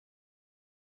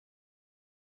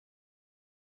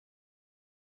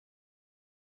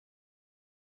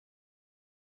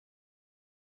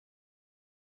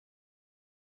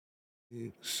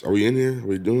Are we in here? Are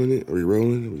we doing it? Are we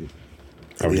rolling?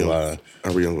 Are we live?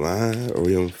 Are we on live? Are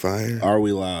we on fire? Are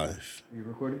we live? Are you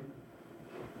recording?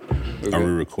 Okay. Are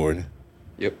we recording?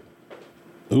 Yep.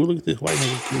 Ooh, look at this white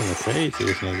nigga in the face of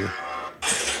this nigga.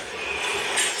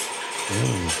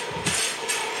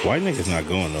 White nigga's not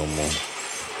going no more.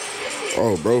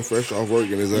 Oh, bro, fresh off work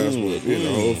and his ass was in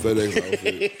the whole FedEx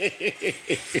outfit.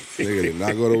 Nigga did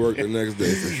not go to work the next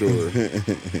day for sure.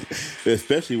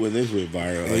 Especially when this went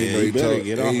viral. And You better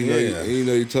get on that. You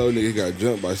know, he told nigga he got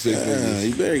jumped by 6 niggas.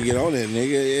 You better get on that,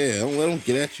 nigga. Yeah, don't let him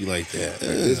get at you like that. At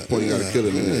this point, you gotta kill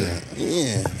him in there.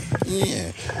 Yeah.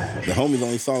 The homies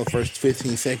only saw the first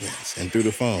 15 seconds and threw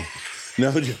the phone. No,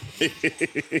 Like,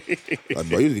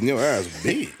 bro, you was getting your ass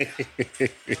beat.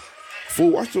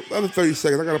 Fool, watch the other 30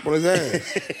 seconds. I got up on his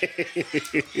ass.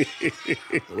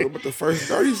 What about the first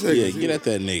 30 seconds? Yeah, get at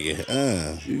that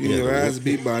nigga. You get your ass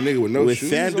beat by a nigga with no with shoes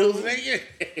sandals, on? nigga.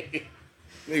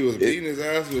 Nigga was beating his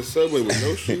ass with a Subway with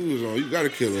no shoes on. You gotta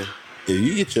kill him. If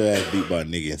you get your ass beat by a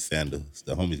nigga in sandals,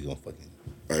 the homie's gonna fucking.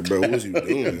 Like, bro, what you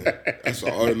doing? That's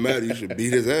an automatic. You should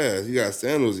beat his ass. He got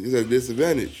sandals. He's at a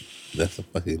disadvantage. That's a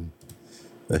fucking.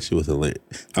 That shit was hilarious.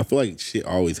 I feel like shit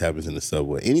always happens in the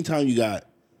subway. Anytime you got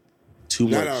too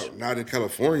much. Not in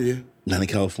California. Not in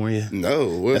California?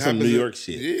 No. That's some New York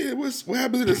shit. Yeah, what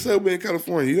happens in the subway in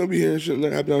California? You don't be hearing shit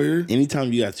that happen out here?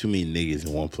 Anytime you got too many niggas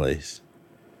in one place.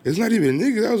 It's not even a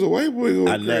nigga. That was a white boy going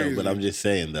I know, crazy. but I'm just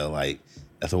saying, though, like,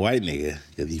 that's a white nigga,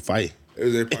 because he fight.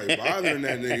 They probably bothering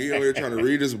that nigga. He over here trying to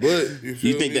read his butt.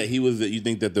 You think that he was, you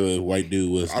think that the white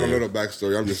dude was. I don't know the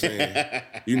backstory. I'm just saying.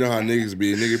 You know how niggas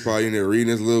be. Nigga probably in there reading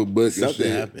his little book and Something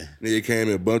shit. happened. Nigga came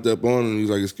and bumped up on him and he was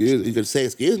like, excuse me. He could say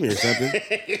excuse me or something.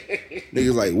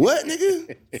 Nigga's like, what,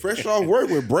 nigga? Fresh off work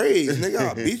with braids. Nigga,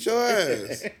 I'll beat your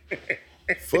ass.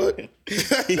 Fuck. He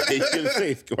should have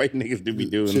said white niggas do be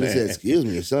doing Should that. have said excuse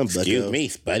me or something. Excuse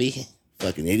me, buddy.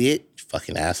 Fucking idiot.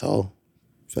 Fucking asshole.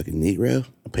 Fucking Negro.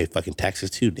 I pay fucking taxes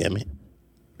too, damn it.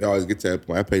 I always get to that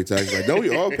point. I pay taxes. Like, don't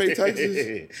we all pay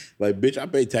taxes? Like, bitch, I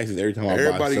pay taxes every time I buy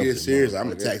Everybody something. gets serious.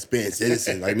 I'm a taxpaying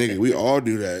citizen. Like, nigga, we all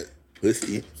do that.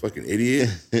 Pussy. Fucking idiot.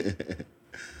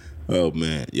 Oh,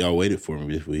 man. Y'all waited for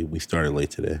me this week. We started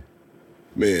late today.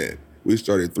 Man, we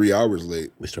started 3 hours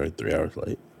late. We started 3 hours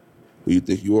late. Who you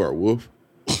think you are, a wolf?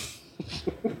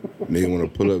 Nigga want to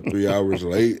pull up 3 hours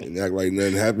late and act like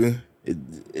nothing happened?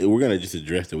 We're going to just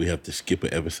address that we have to skip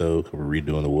an episode because we're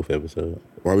redoing the Wolf episode.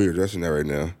 Why are we addressing that right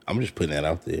now? I'm just putting that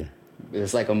out there.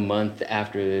 It's like a month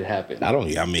after it happened. I I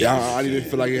didn't even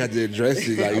feel like you had to address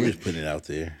it. Like, I'm just putting it out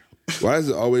there. why does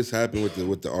it always happen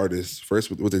with the artists? First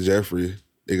with the Jeffrey,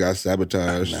 it got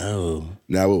sabotaged. No.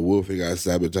 Now with Wolf, it got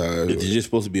sabotaged. Is it just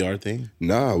supposed to be our thing?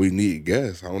 Nah, we need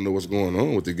guests. I don't know what's going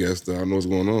on with the guests. I don't know what's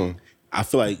going on. I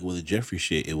feel like with the Jeffrey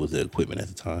shit, it was the equipment at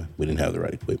the time. We didn't have the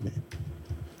right equipment.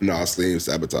 Nah, Slim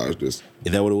sabotaged this.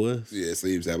 Is that what it was? Yeah,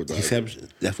 Slim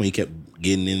sabotaged. That's when he kept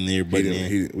getting in there. We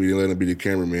didn't let him be the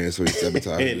cameraman, so he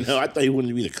sabotaged us. No, I thought he wanted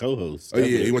to be the co-host. Oh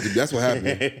yeah, that's what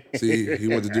happened. See, he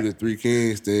wanted to do the Three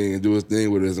Kings thing and do his thing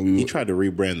with us, and he tried to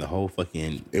rebrand the whole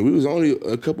fucking. And we was only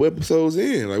a couple episodes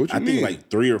in. Like, what you mean? I think like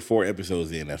 3 or 4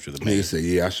 episodes in after the man. Nigga said,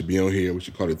 "Yeah, I should be on here. We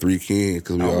should call it Three Kings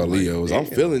because we all Leos." I'm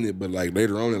feeling it, but like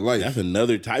later on in life, that's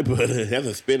another type of. That's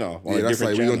a spinoff. Yeah, that's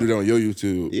like we're gonna do that on your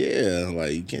YouTube. Yeah,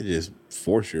 like you can't just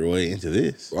force your way into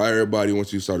this. Why everybody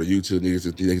wants you to start a YouTube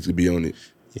niggas think to be on it?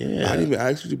 Yeah, I didn't even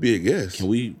ask you to be a guest. Can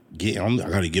we get on? I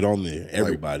gotta get on there.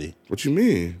 Everybody. Like, what you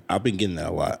mean? I've been getting that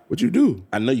a lot. What you do?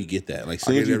 I know you get that. Like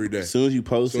I get it every day. As soon as you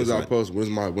post, as soon as I post, when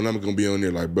I'm gonna be on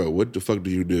there? Like, bro, what the fuck do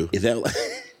you do? Is that like,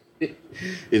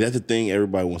 is that the thing?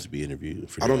 Everybody wants to be interviewed.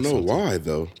 For I don't know why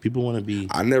though. People want to be.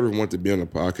 I never want to be on a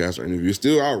podcast or interview.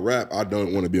 Still, I rap. I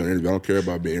don't want to be on an interview. I don't care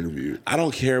about being interviewed. I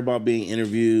don't care about being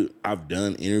interviewed. I've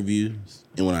done interviews,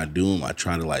 and when I do them, I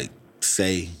try to like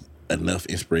say enough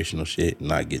inspirational shit and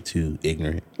not get too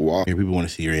ignorant. Wow. People want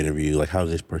to see your interview. Like, how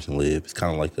does this person live? It's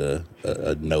kind of like a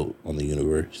note on the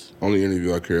universe. Only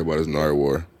interview I care about is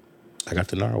Narwhal. I got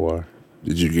the Narwhal.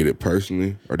 Did you get it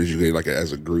personally, or did you get it like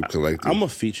as a group collective? I'm a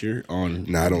feature on.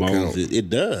 Nah, I don't Bones. count.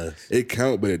 It does. It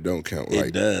count, but it don't count.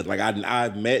 It does. Like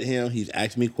I've met him. He's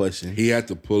asked me questions. He had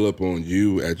to pull up on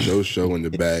you at your show in the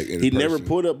back. He never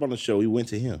pulled up on the show. We went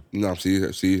to him. No,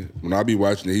 see, when I be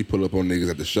watching it, he pull up on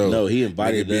niggas at the show. No, he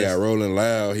invited us. Be at Rolling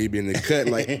Loud. He be in the cut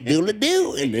like do,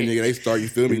 and then nigga, they start. You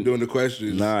feel me? Doing the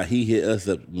questions. Nah, he hit us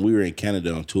up. We were in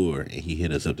Canada on tour, and he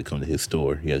hit us up to come to his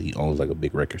store. He owns like a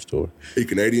big record store. He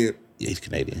Canadian. Yeah, he's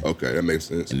Canadian. Okay, that makes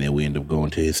sense. And then we ended up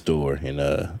going to his store, and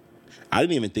I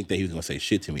didn't even think that he was gonna say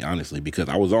shit to me, honestly, because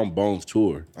I was on Bones'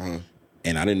 tour,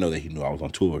 and I didn't know that he knew I was on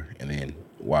tour. And then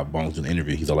while Bones doing the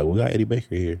interview, he's all like, "We got Eddie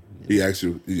Baker here." He asked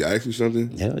you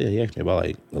something? Hell yeah, he asked me about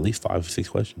like at least 5 or 6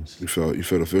 questions. You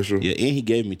felt official? Yeah, and he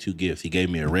gave me 2 gifts. He gave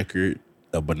me a record,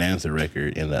 a Bonanza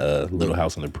record, and a Little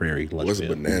House on the Prairie. What's a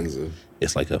Bonanza?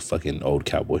 It's like a fucking old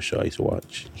cowboy show I used to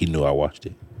watch. He knew I watched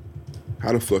it.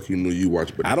 How the fuck you knew you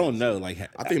watched Bonanza? I don't know. Like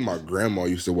I think my grandma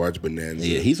used to watch Bonanza.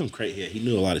 Yeah, he's some crazy. Yeah, he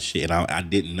knew a lot of shit, and I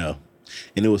didn't know.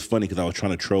 And it was funny because I was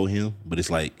trying to troll him, but it's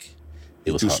like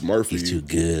it was too smart for He's you. too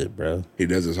good, bro. He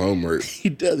does his homework. He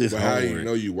does his But homework. how do you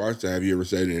know you watched it? Have you ever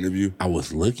said an interview? I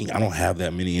was looking. I don't have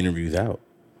that many interviews out,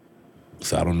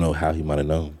 so I don't know how he might have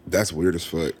known. That's weird as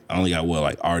fuck. I only got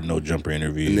like our No Jumper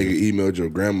interview. The nigga emailed your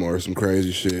grandma or some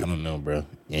crazy shit. I don't know, bro.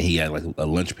 And he had like a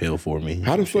lunch pail for me.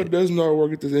 How the fuck does Narwhal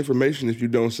get this information if you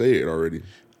don't say it already?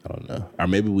 I don't know. Or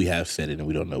maybe we have said it and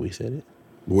we don't know we said it.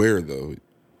 Where though?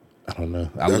 I don't know.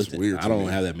 That's weird to I don't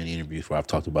me. have that many interviews where I've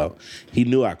talked about. He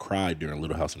knew I cried during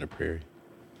Little House on the Prairie.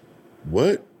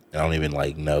 What? I don't even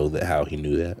like know that how he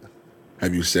knew that.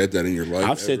 Have you said that in your life?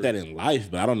 I've said that in life,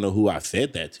 but I don't know who I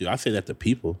said that to. I said that to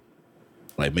people.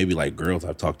 Like maybe like girls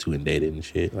I've talked to and dated and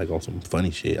shit. Like on some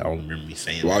funny shit. I don't remember me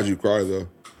saying Why'd that. you cry though?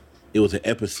 It was an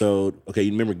episode. Okay,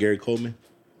 you remember Gary Coleman?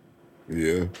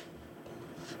 Yeah.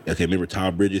 Okay, remember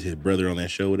Todd Bridges, his brother on that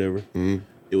show, whatever? Mm-hmm.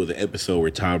 It was an episode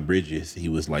where Todd Bridges, he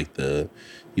was like a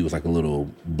little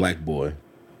black boy,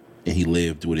 and he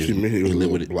lived with his. What you mean he was a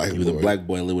little with black He was a boy? black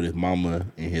boy, lived with his mama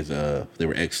and his. They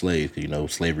were ex-slaves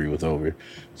because slavery was over,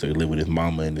 so he lived with his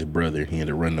mama and his brother. He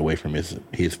ended up running away from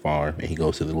his farm, and he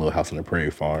goes to the Little House on the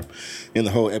Prairie farm. In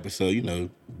the whole episode,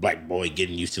 black boy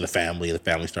getting used to the family, and the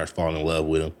family starts falling in love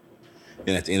with him.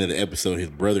 And at the end of the episode, his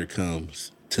brother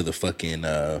comes to the fucking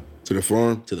To the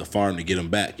farm? to the farm to get him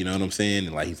back. You know what I'm saying?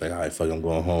 And like he's like, all right, fuck, I'm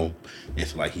going home. And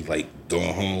so like he's like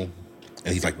going home,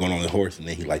 and he's like going on the horse, and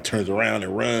then he like turns around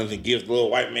and runs and gives the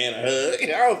little white man a hug.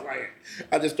 And I was like,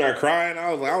 I just started crying.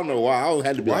 I was like, I don't know why. I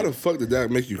had to be. Why like, the fuck did that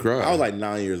make you cry? I was like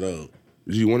 9 years old.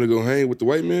 Did you want to go hang with the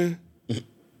white man?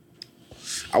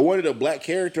 I wanted a black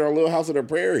character on Little House on the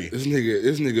Prairie. This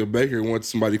nigga Baker wants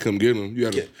somebody to come get him. You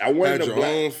had, I wanted had a your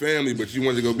own family, but you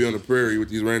wanted to go be on the prairie with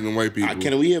these random white people.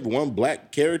 Can we have one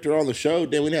black character on the show?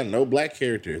 Then we didn't have no black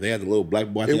character. They had the little black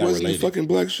boy. I It think I wasn't a related. fucking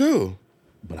black show.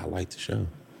 But I like the show.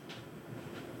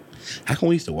 How come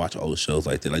we used to watch old shows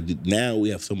like that? Like now we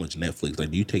have so much Netflix.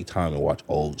 Like, do you take time and watch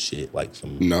old shit like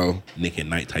some No. Nick at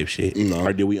Night type shit? No.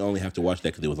 Or did we only have to watch that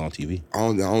because it was on TV? I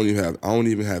don't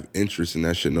even have interest in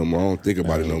that shit no more. I don't think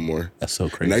about it no more. That's so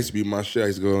And crazy. that used to be my shit. I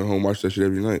used to go home and watch that shit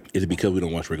every night. Is it because we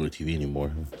don't watch regular TV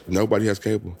anymore? Nobody has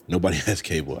cable. Nobody has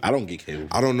cable. I don't get cable.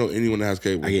 I don't know anyone that has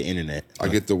cable. I get internet. I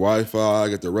get the Wi-Fi. I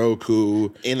get the Roku.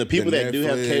 And the people that do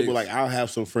have Netflix. cable, like I'll have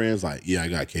some friends like, yeah, I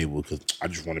got cable because I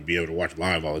just want to be able to watch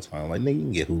live all the time. Like, nigga, you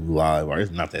can get Hulu live, or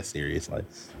it's not that serious. Like,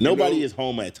 nobody is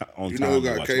home on time. You know who to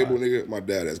got watch cable, live. nigga? My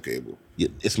dad has cable. Yeah,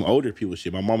 it's some older people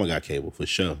shit. My mama got cable for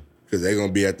sure. Because they going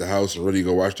to be at the house and really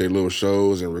go watch their little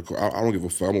shows and record. I don't give a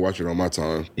fuck. I'm going to watch it on my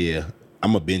time. Yeah,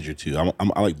 I'm a binger too.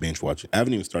 I like binge watching. I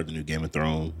haven't even started the new Game of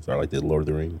Thrones or like the Lord of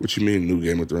the Rings. What you mean, new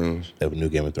Game of Thrones? They have a new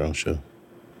Game of Thrones show.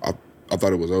 I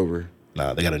thought it was over.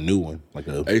 Nah, they got a new one. Like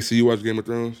a. Hey, so you watch Game of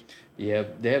Thrones? Yeah,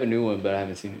 they have a new one, but I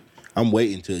haven't seen it. I'm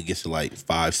waiting till it gets to like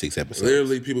 5-6 episodes.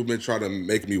 Literally, people been trying to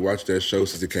make me watch that show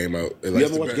since it came out. You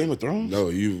ever watched Game of Thrones? No,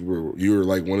 you were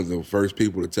like one of the first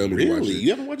people to tell me to watch Really? it.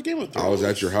 You haven't watched Game of Thrones? I was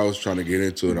at your house trying to get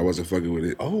into it. I wasn't fucking with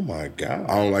it. Oh my god.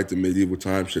 I don't like the medieval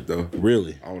time shit though.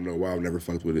 Really? I don't know why I've never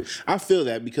fucked with it. I feel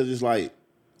that because it's like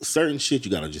certain shit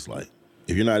you gotta just like.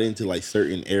 If you're not into like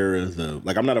certain eras of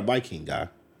like, I'm not a Viking guy.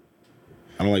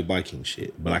 I don't like Viking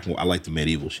shit, but I like the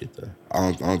medieval shit though.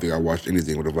 I don't think I watched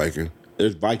anything with a Viking.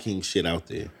 There's Viking shit out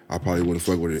there, I probably wouldn't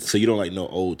fuck with it. so you don't like no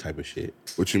old type of shit,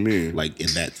 What you mean? like in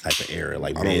that type of era,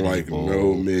 like I don't like medieval.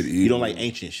 no medieval. You don't like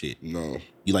ancient shit. No.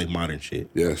 You like modern shit,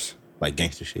 Yes. like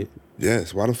gangster shit.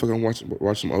 Yes. Why the fuck I'm watch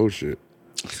some old shit?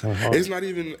 It's so hard. It's not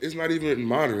even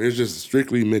modern. It's just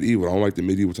strictly medieval. I don't like the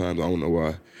medieval times. I don't know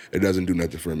why. It doesn't do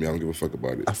nothing for me. I don't give a fuck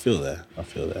about it. I feel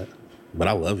that. But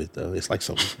I love it though. It's like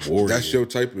some warrior. That's your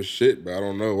type of shit, but I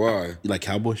don't know why. You like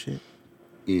cowboy shit?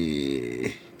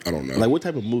 I don't know. Like what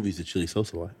type of movies did Chili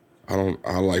Sosa like?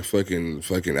 I like fucking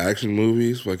action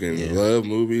movies, fucking love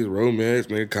movies, romance,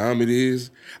 man,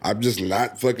 comedies. I'm just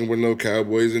not fucking with no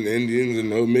cowboys and Indians and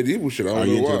no medieval shit. I don't Are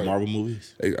you know into why. Marvel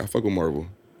movies? Hey, I fuck with Marvel.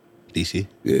 DC?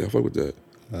 Yeah, I fuck with that.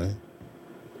 All right.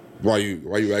 Why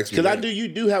you asking me? Because you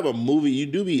do have a movie. You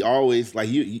do be always like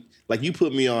you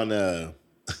put me on.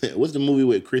 What's the movie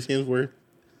with Chris Hemsworth?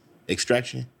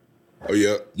 Extraction. Oh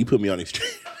yeah. You put me on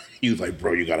Extraction. He was like,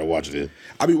 bro, you gotta watch this.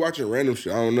 I be watching random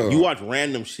shit. I don't know. You watch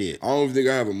random shit. I don't even think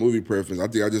I have a movie preference. I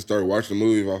think I just start watching the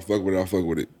movie. If I fuck with it, I fuck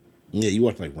with it. Yeah, you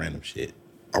watch like random shit.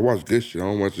 I watch good shit. I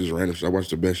don't watch just random shit. I watch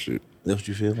the best shit. That's what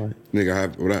you feel like?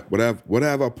 Nigga, what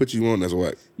have I put you on that's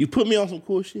whack? You put me on some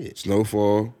cool shit.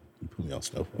 Snowfall. You put me on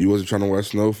Snowfall. You wasn't trying to watch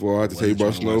Snowfall. I had to tell you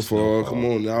about Snowfall. Come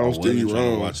on, now I don't steer you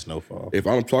wrong. Watch Snowfall. If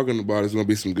I'm talking about it, it's gonna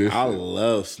be some good shit. I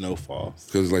love Snowfall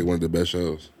Because it's like one of the best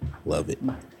shows. Love it.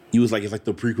 He was like, it's like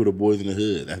the prequel to Boys in the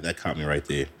Hood. That caught me right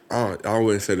there. I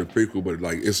wouldn't say the prequel, but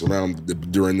like it's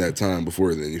around during that time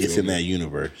before then. It's in that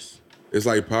universe. It's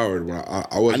like Powered. When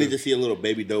I need to see a little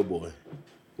baby doughboy.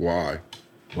 Why?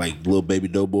 Like little baby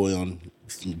doughboy on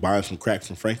buying some crack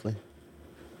from Franklin.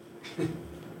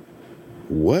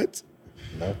 What?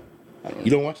 No.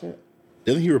 You don't watch that?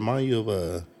 Doesn't he remind you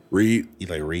of Reed? He's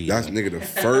like Reed. That's nigga the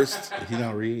first. Is he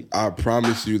not Reed? I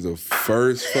promise you, the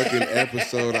first fucking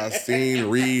episode I seen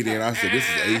Reed and I said, this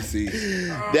is AC.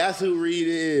 That's who Reed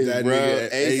is, That bro.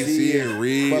 nigga AC and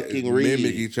Reed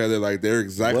mimic each other like they're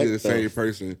exactly the same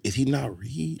person. Is he not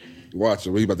Reed? Watch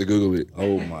it. We about to Google it.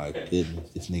 Oh my goodness,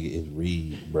 this nigga is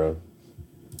Reed, bro.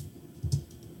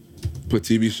 Put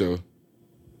TV show.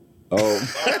 Oh.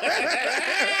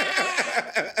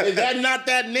 Is that not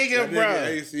that nigga, That bro? nigga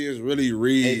AC is really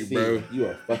Reed, AC, bro. You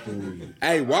are fucking Reed.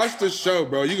 Hey, watch the show,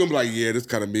 bro. You gonna be like, yeah, this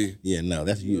kind of me. Yeah, no,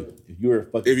 that's you. If you were a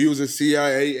fucking, If you was a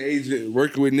CIA agent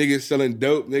working with niggas selling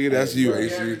dope, nigga, that's you,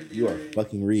 AC. you are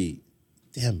fucking Reed.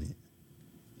 Damn it.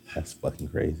 That's fucking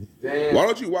crazy. Damn. Why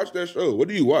don't you watch that show? What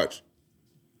do you watch?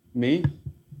 Me?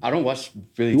 I don't watch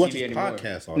really You watch TV his anymore.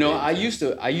 podcast all No, day.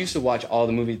 I used to watch all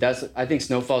the movies. I think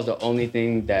Snowfall's the only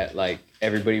thing that like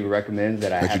everybody recommends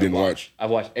that I That you haven't didn't watched. watch?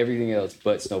 I've watched everything else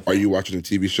but Snowfall. Are you watching the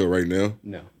TV show right now?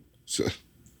 No. So,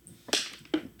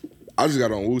 I just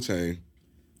got on Wu-Tang.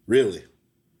 Really?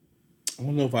 I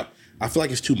don't know if I feel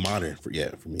like it's too modern for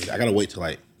me. I gotta wait till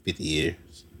like 50 years.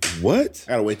 What?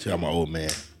 I gotta wait till I'm an old man.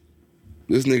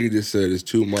 This nigga just said it's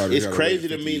too modern. It's Gotta crazy wait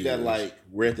to 50 me that years. like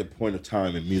we're at the point of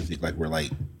time in music, like we're like,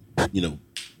 you know,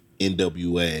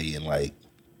 NWA and like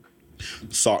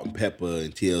Salt and Pepper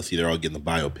and TLC, they're all getting the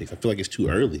biopics. I feel like it's too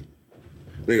early.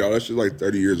 Nigga, all that shit's like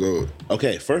 30 years old.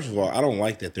 Okay, first of all, I don't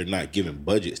like that they're not giving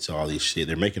budgets to all these shit.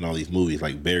 They're making all these movies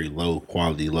like very low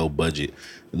quality, low budget.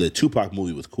 The Tupac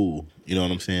movie was cool, you know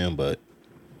what I'm saying? But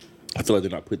I feel like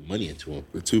they're not putting money into them.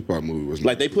 The Tupac movie was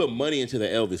Like they put money into the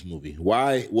Elvis movie.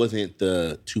 Why wasn't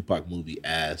the Tupac movie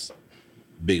as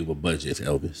big of a budget as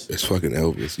Elvis? It's fucking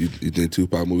Elvis. You think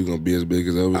Tupac movie gonna be as big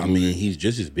as Elvis? I mean, he's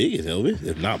just as big as Elvis,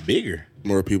 if not bigger.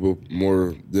 More people,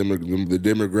 the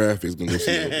demographics gonna go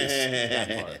see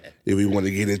Elvis. If we want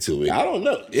to get into it, I don't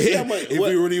know. If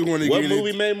we really want to what get movie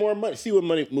into made more money? See what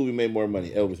movie made more money,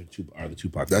 Elvis or the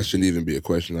Tupac? that shouldn't even be a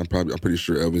question. I'm pretty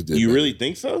sure Elvis did. You better. really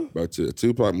think so? But the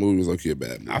Tupac movie was okay, a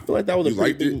bad movie. I feel like that was You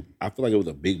liked it? I feel like it was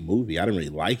a big movie. I didn't really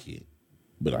like it,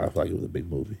 but I feel like it was a big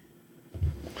movie.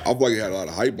 I feel like it had a lot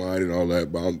of hype behind it and all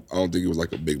that, but I don't think it was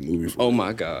like a big movie. For Oh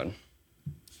my God.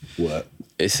 What?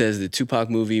 It says the Tupac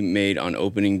movie made on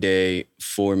opening day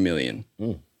 $4 million.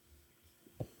 Is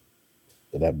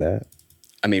that bad?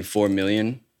 I made $4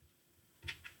 million.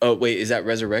 Oh wait, is that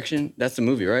Resurrection? That's the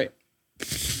movie, right?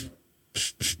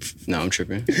 No, I'm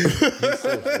tripping. What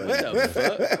the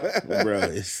fuck? Bro,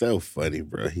 it's so funny,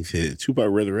 bro. He said Tupac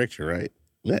Resurrection, right?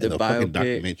 That's The a fucking biopic.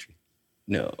 documentary.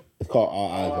 No. It's called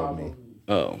All Eyes on Me.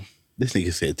 Oh. This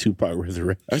nigga said Tupac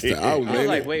Resurrection. That's the album, I was man.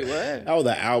 like, wait, what? That was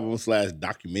the album /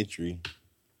 documentary.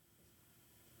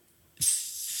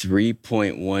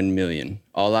 3.1 million.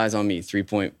 All Eyes on Me. Takes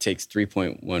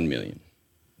 3.1 million.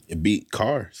 It beat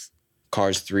Cars.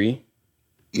 Cars 3.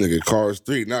 Nigga, Cars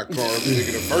 3, not Cars. Nigga,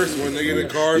 the first one, nigga, the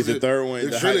Cars. It's the third one.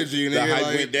 The trilogy, hype, nigga. The hype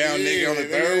like, went down, nigga, on the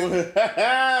nigga.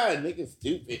 third one. Nigga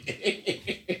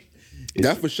stupid.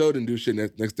 That for sure didn't do shit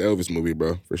next to Elvis movie,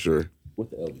 bro. For sure.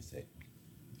 What the Elvis say?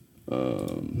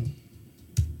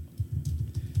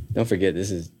 Don't forget, this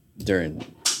is during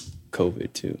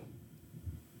COVID too.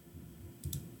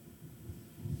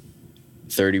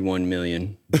 31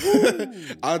 million.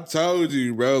 I told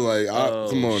you, bro. Like,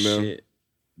 come on now. Shit.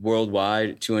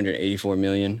 Worldwide, 284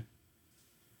 million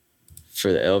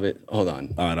for the Elvis. Hold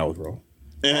on. Oh, that was wrong.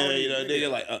 You know,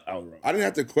 nigga, like, I was wrong. I didn't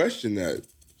have to question that.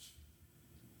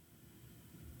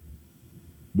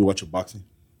 You watching boxing?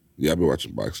 Yeah, I've been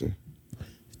watching boxing.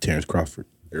 Terrence Crawford,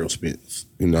 Errol Spence.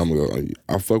 You know,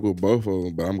 I fuck with both of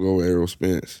them, but I'm going with Errol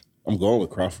Spence. I'm going with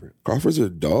Crawford. Crawford's a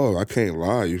dog. I can't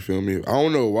lie. You feel me? I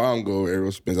don't know why I'm going with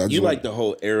Errol Spence. You like the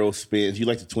whole Errol Spence. You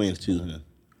like the twins too, huh?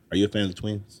 Are you a fan of the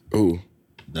twins? Who?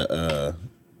 The,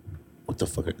 what the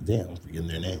fuck? Damn, I'm forgetting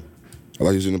their name. I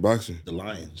like using the boxing. The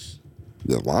Lions.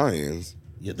 The Lions?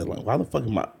 Yeah, the Lions. Why the fuck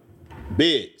am I?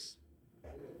 Biggs.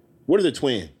 What are the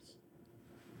twins?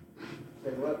 Say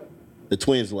what? The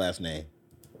twins' last name.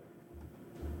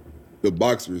 The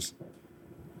boxers.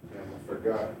 Damn, I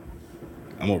forgot.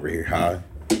 I'm over here high.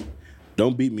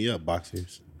 Don't beat me up,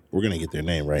 boxers. We're gonna get their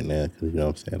name right now because you know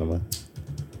what I'm saying.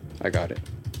 I got it.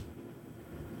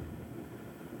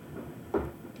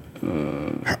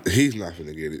 He's not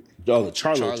finna get it. Oh, the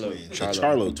Charlo Charlo. twins. Charlo. The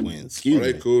Charlo twins. Oh, Excuse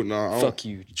they me. cool. Nah, I don't, Fuck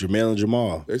you. Jamel and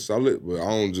Jamal. They solid, but I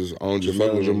don't just Jamal fuck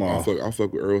with them. Jamal. I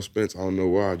fuck with Earl Spence. I don't know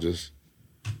why. I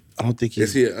don't think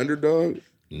Is he an underdog?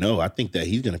 No, I think that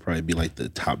he's gonna probably be like the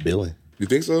top billing You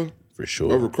think so? for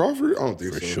sure. Over Crawford? I don't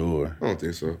think For so. sure. I don't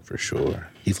think so. For sure.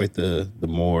 He's like the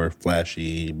more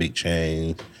flashy, big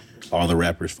chain. All the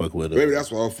rappers fuck with him. Maybe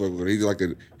that's why I fuck with him. He's like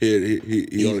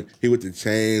he with the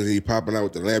chains. He popping out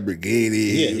with the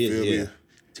Lamborghini. Yeah, you feel yeah. me?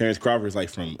 Terrence Crawford's like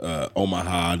from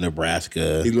Omaha,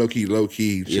 Nebraska. He low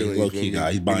key Yeah, chilling. low key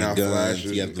guy. He's buying not guns.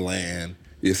 flashing. He has the land.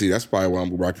 Yeah, see, that's probably why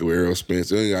I'm rocking with Earl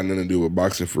Spence. It ain't got nothing to do with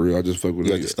boxing for real. I just fuck with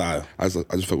You like the style. I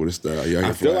just fuck with his style. Yeah,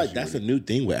 I feel like that's a new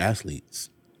thing with athletes.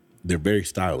 They're very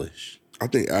stylish. I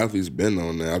think athletes been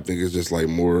on that. I think it's just like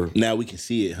more. Now we can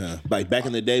see it, huh? Like back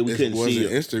in the day, we couldn't see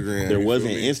it. Instagram. There you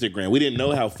wasn't feel me? Instagram. We didn't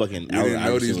know how fucking We Allen didn't know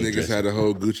Iverson these was niggas dressing. had a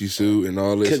whole Gucci suit and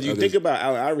all this. Because you think about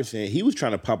Allen Iverson, he was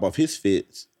trying to pop off his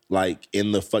fits like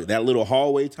in the that little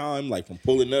hallway time, like from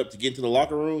pulling up to get into the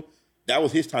locker room. That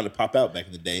was his time to pop out back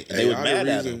in the day, and they were mad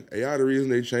at him. AI the reason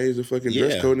they changed the fucking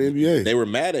dress code in the NBA. They were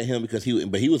mad at him because he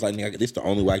was like, "Nigga, this is the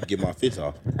only way I can get my fits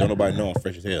off. Don't nobody know I'm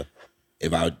fresh as hell.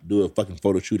 If I do a fucking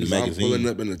photo shoot in I'm magazine, pulling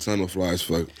up in the tunnel, fly as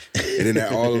fuck, and then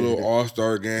that all the little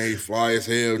All-Star game, fly as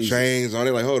hell, chains on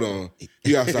it. Like, hold on,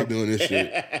 you gotta stop doing this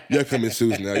shit. You gotta come in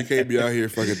suits now. You can't be out here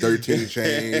fucking 13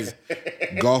 chains,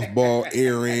 golf ball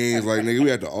earrings. Like, nigga,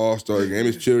 we at the All-Star game.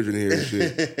 It's children here and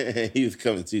shit. he was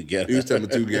coming too ghetto. He was telling me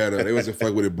together. They wasn't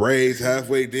fuck with it. Braids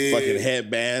halfway dead. Fucking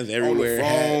headbands on everywhere. the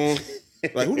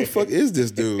phone. Like, who the fuck is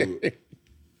this dude?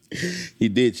 He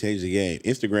did change the game.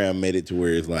 Instagram made it to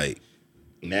where it's like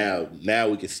now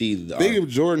we can see the. Think if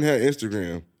Jordan had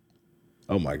Instagram.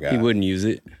 Oh my god, He wouldn't use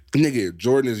it. Nigga,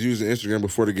 Jordan is using Instagram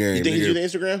before the game. You think nigga. he's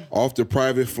using Instagram? Off the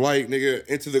private flight, nigga,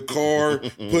 into the car,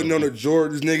 putting on the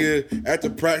Jordans, nigga, at the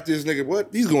practice, nigga. What?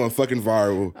 He's going fucking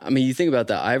viral. I mean, you think about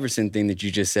the Iverson thing that you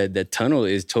just said. That tunnel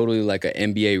is totally like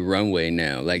an NBA runway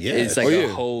now. Like it's like a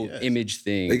whole image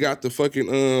thing. They got the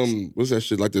fucking what's that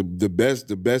shit? Like the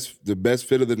best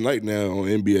fit of the night now on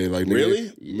NBA. Like, nigga,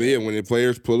 Really? Yeah, when the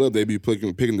players pull up, they be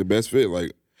picking the best fit.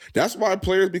 Like, that's why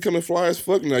players becoming fly as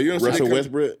fuck now. You know what I'm Russell saying?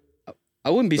 Westbrook. I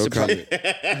wouldn't be surprised.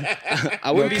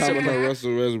 I wouldn't be comment surprised. on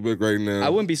Russell Westbrook right now. I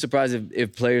wouldn't be surprised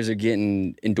if players are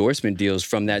getting endorsement deals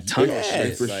from that tunnel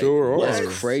shit. for Like, sure are.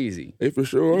 That's crazy. They for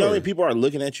sure You know how are. many people are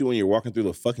looking at you when you're walking through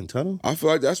the fucking tunnel? I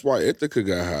feel like that's why Ithaca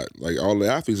got hot. Like, all the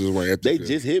athletes was wearing Ithaca. They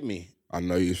just hit me. I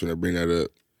know you should bring that up.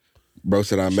 Bro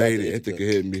said I made to it. Ithaca. Ithaca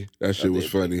hit me. That shit was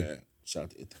funny. Shout out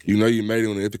to Ithaca. You know you made it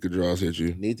when the Ithaca draws hit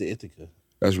you. Need the Ithaca.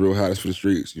 That's real hot. That's for the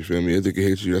streets. You feel me? Ithaca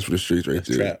hit you. That's for the streets right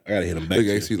there. Trap. I gotta hit him back. Look,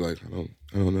 too. AC like,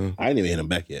 I don't know. I ain't even hit him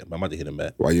back yet, but I'm about to hit him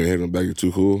back. Why you ain't hit him back? You're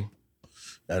too cool.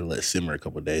 I gotta let it simmer a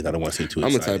couple of days. I don't want to see too I'm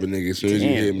the excited. type of nigga, as soon as you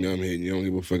hit me, I'm hitting you. I don't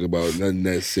give a fuck about nothing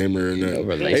that simmer or nothing.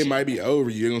 They might be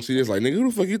over you. You're gonna see this like, nigga, who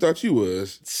the fuck you thought you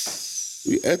was?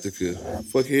 We Ithaca.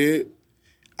 Fuckhead.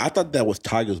 I thought that was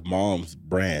Tiger's mom's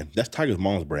brand. That's Tiger's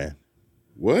mom's brand.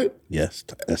 What? Yes,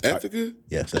 that's Ithaca?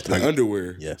 Yes, that's Like Tiger.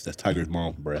 underwear. Yes, that's Tiger's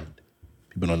mom's brand.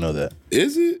 People don't know that.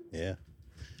 Is it? Yeah.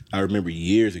 I remember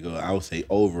years ago, I would say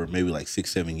over maybe like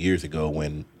 6-7 years ago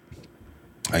when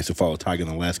I used to follow Tiger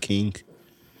and the Last King.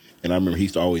 And I remember he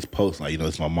used to always post like,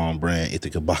 it's my mom brand,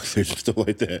 Ithaca boxers and stuff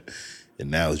like that.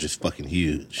 And now it's just fucking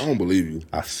huge. I don't believe you.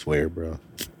 I swear, bro.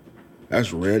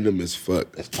 That's random as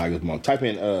fuck. That's Tiger's mom. Type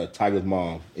in Tiger's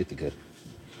mom, Ithaca.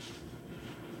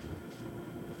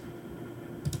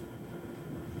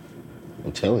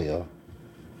 I'm telling y'all.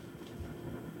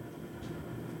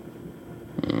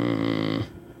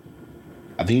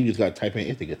 I think you just gotta type in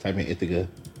Ithaca. Type in Ithaca.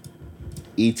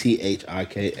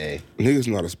 Ethika. Niggas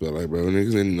know how to spell that, bro.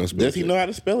 Niggas ain't know spell Does he know how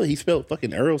to spell it? He spelled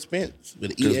fucking Earl Spence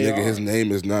with Because E-A-R. nigga, his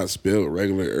name is not spelled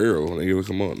regular Earl. Nigga,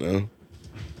 come on now.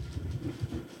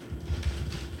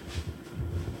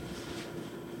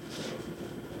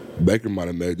 Baker might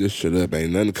have made this shit up.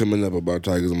 Ain't nothing coming up about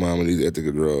Tiger's mom and these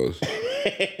Ithaca draws.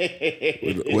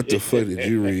 What the fuck did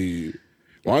you read?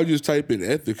 Why don't you just type in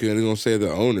Ithaca and it's gonna say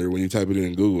the owner when you type it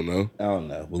in Google, no? I don't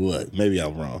know. Well, look, maybe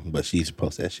I'm wrong, but she used to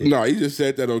post that shit. No, you just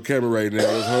said that on camera right now.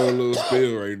 This whole little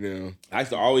spill right now. I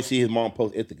used to always see his mom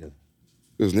post Ithaca.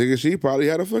 This nigga, she probably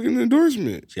had a fucking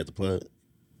endorsement. She had the plug.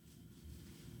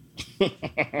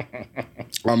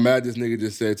 I'm mad this nigga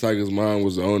just said Tiger's mom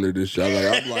was the owner of this shit.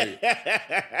 I'm like,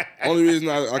 only reason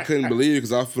I couldn't believe it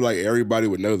because I feel like everybody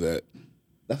would know that.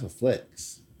 That's a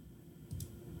flex.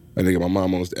 That nigga, my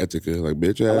mom owns the Ithaca. Like,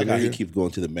 bitch, I ass like how he nigga. keeps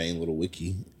going to the main little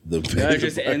wiki. The I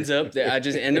just ends up there. I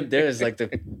just end up there as like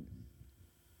the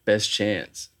Best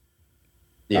chance.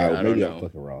 Yeah, I don't know. I'm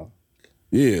fucking wrong.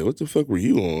 Yeah, what the fuck were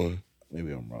you on?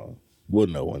 Maybe I'm wrong. We'll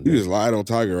know one You day. just lied on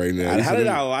Tiger right now. How did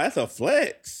I lie? That's a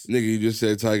flex. Nigga, you just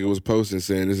said Tiger was posting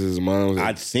saying this is his mom's.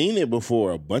 I'd seen it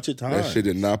before a bunch of times. That shit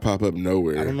did not pop up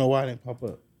nowhere. I don't know why it didn't pop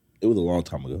up. It was a long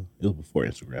time ago. It was before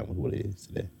Instagram was what it is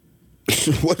today.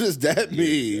 What does that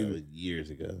mean? That was years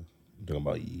ago. I'm talking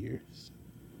about years.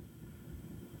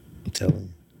 I'm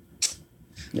telling you.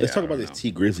 Let's talk about this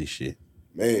T Grizzly shit.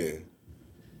 Man.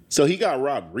 So he got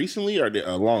robbed recently or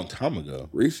a long time ago?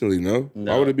 Recently, no.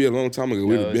 Why would it be a long time ago?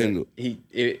 We'd have been.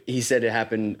 He said it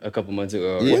happened a couple months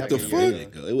ago. What the fuck?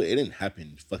 It didn't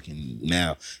happen fucking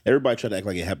now. Everybody tried to act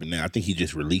like it happened now. I think he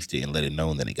just released it and let it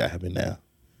known that it got happened now.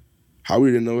 How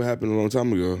we didn't know it happened a long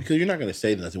time ago? Because you're not going to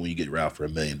say nothing when you get robbed for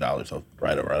 $1 million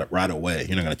right away.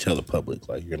 You're not going to tell the public.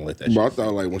 Like, you're going to let that shit. But I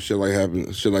thought, like, when shit like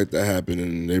that happened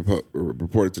and they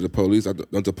reported to the police,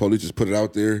 don't the police just put it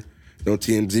out there? Don't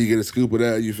TMZ get a scoop of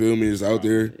that? You feel me? It's out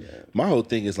there. Yeah. My whole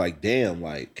thing is like, damn,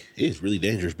 like, it's really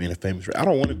dangerous being a famous rapper. I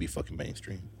don't want to be fucking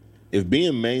mainstream. If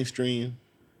being mainstream,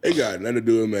 it got nothing to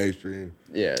do with mainstream.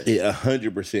 Yeah, it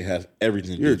 100% has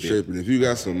everything to do with it. You're tripping. If you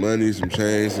got some money, some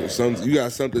change, you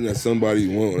got something that somebody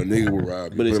want, a nigga will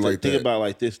rob you. But it's like think about it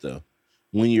like this though.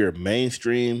 When you're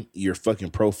mainstream, your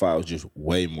fucking profile is just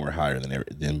way more higher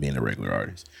than being a regular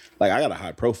artist. Like, I got a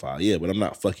high profile, yeah, but I'm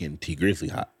not fucking T Grizzly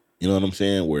hot. You know what I'm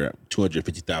saying? Where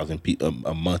 250,000 people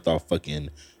a month off fucking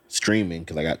streaming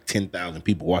because I got 10,000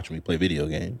 people watching me play video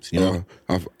games. You know?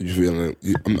 You feeling?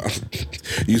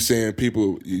 You saying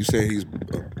people? You saying he's?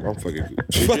 I'm fucking.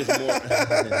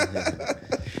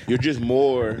 You're just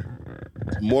more.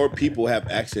 More people have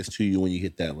access to you when you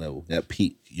hit that level, that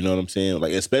peak. You know what I'm saying?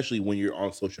 Like, especially when you're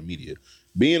on social media.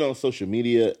 Being on social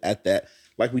media at that,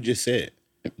 like we just said,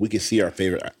 we can see our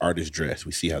favorite artists dress.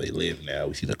 We see how they live now.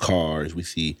 We see the cars. We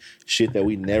see shit that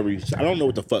we never used to. I don't know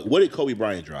what the fuck. What did Kobe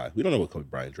Bryant drive? We don't know what Kobe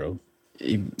Bryant drove.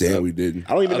 Damn, we didn't.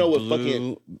 I don't even know what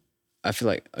fucking. I feel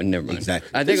like never mind. Exactly.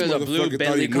 I think it was a blue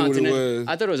Bentley Continental.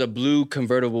 I thought it was a blue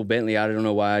convertible Bentley. I don't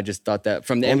know why. I just thought that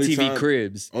from the MTV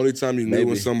Cribs. Only time you knew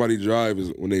when somebody drive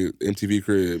is when they MTV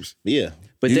Cribs. Yeah,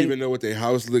 but you didn't even know what their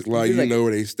house looked like. You know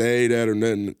where they stayed at or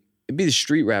nothing. It'd be the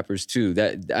street rappers too.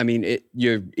 That I mean,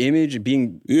 your image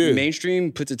being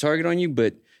mainstream puts a target on you,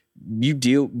 but you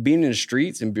being in the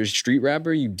streets and be a street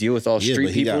rapper, you deal with all street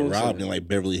people. He got robbed in like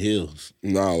Beverly Hills.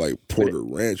 Nah, like Porter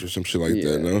Ranch or some shit like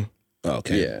that. No. Oh,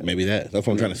 okay, yeah. Maybe that's what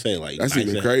I'm trying to say. Like, that's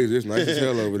even crazy. It's nice as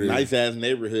hell over there. Nice ass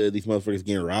neighborhood. These motherfuckers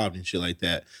getting robbed and shit like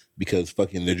that because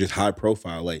fucking they're just high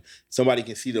profile. Like, somebody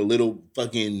can see the little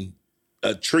fucking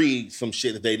tree, some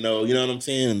shit that they know. You know what I'm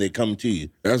saying? And they come to you.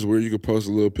 That's where you could post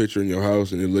a little picture in your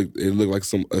house and it look like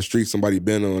a street somebody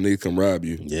been on. They come rob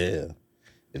you. Yeah,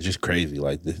 it's just crazy.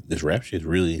 Like this rap shit's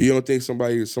really. You don't think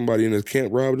somebody in this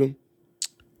camp robbed him?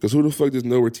 Because who the fuck just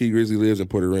know where T Grizzly lives in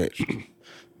Porter Ranch?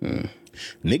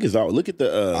 Niggas all look at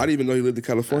the. I didn't even know he lived in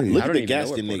California. Look at the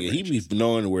Gaston nigga. He be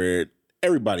knowing where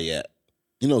everybody at.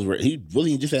 He knows where he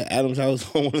wasn't. He just at Adam's house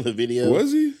on one of the videos.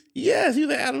 Was he? Yes, he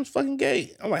was at Adam's fucking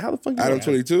gate. I'm like, how the fuck? Adam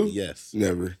 22? Yes,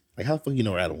 never. Like, how the fuck you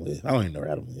know where Adam live? I don't even know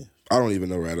where Adam live. I don't even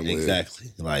know where Adam live. Exactly.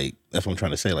 Like, that's what I'm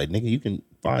trying to say. Like, nigga, you can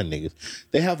find niggas.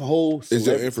 They have a whole. Is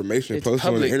there information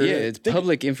posted on the internet? Yeah, it's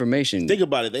public information. Think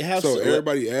about it. They have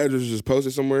everybody's address is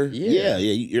posted somewhere. Yeah.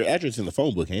 Your address in the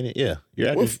phone book, ain't it? Yeah. Your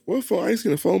address. What phone? I ain't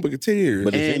seen a phone book in 10 years.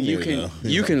 But and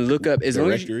you can look up as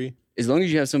long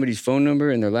as you have somebody's phone number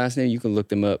and their last name, you can look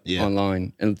them up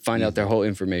online and find out their whole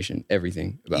information,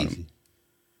 everything about them.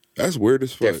 That's weird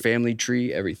as fuck. Their family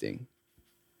tree, everything.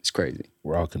 It's crazy.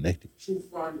 We're all connected.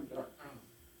 Truthfinder.com.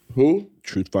 Who?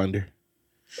 Truthfinder.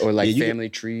 Or like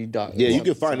familytree.com. Yeah, you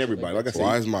can find everybody. Like I said,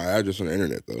 why is my address on the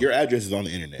internet though? Your address is on the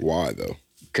internet. Why though?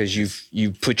 Because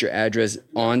you put your address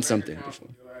on something before.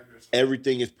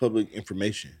 Everything is public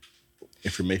information.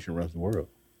 Information runs the world.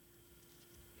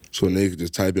 So they could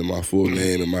just type in my full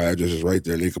name and my address is right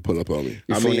there and they could pull up on me.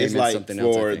 I mean, it's like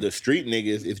for the street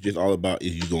niggas, it's just all about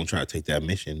is you gonna try to take that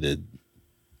mission to,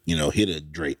 hit a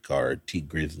Drake card, T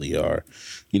Grizzly, or,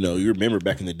 you remember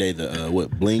back in the day the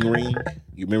Bling Ring?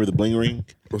 You remember the Bling Ring?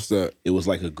 What's that? It was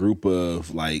like a group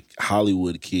of like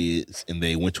Hollywood kids, and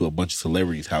they went to a bunch of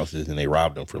celebrities' houses and they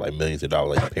robbed them for like millions of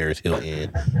dollars, like Paris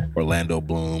Hilton, Orlando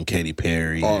Bloom, Katy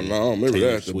Perry. Oh no, I don't remember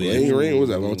that. The Bling Ring, was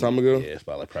that a long time ago? Yeah, it's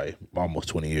about probably almost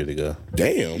 20 years ago.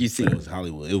 Damn. You see, it was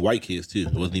Hollywood. It was white kids too.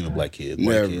 It wasn't even black kids.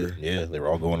 Never. White kids. Yeah, they were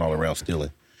all going all around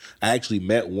stealing. I actually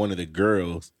met one of the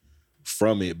girls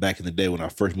from it back in the day when I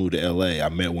first moved to LA. I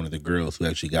met one of the girls who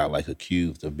actually got like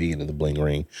accused of being in the bling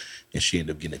ring, and she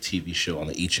ended up getting a TV show on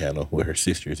the E channel with her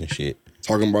sisters and shit.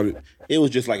 Talking about it? It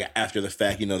was just like after the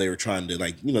fact, they were trying to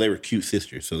they were cute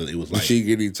sisters, so that it was like. Did she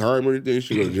get any time or anything?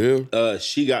 She go to jail?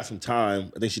 She got some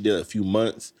time. I think she did a few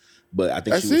months, but I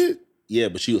think that's it. Yeah,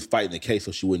 but she was fighting the case,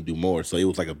 so she wouldn't do more. So it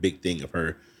was like a big thing of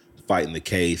her fighting the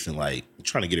case and like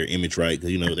trying to get her image right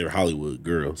because they were Hollywood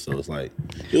girls, so it's like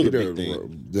it was a big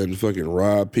thing. Then fucking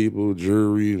rob people,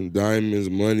 jewelry and diamonds,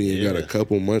 money, and got a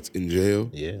couple months in jail.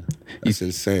 Yeah, that's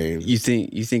insane. You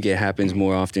think it happens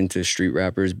more often to street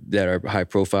rappers that are high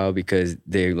profile because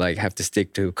they like have to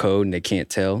stick to a code and they can't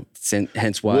tell.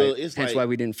 Hence why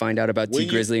we didn't find out about T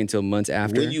Grizzly until months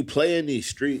after. When you play in these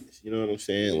streets, you know what I'm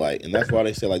saying? Like, and that's why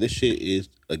they say like this shit is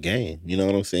a game. You know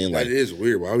what I'm saying? Like, that is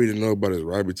weird. Why we didn't know about his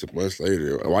robbery till months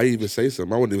later? Why you even say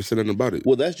something? I wouldn't even say nothing about it.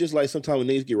 Well, that's just like sometimes when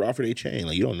niggas get robbed for their chain.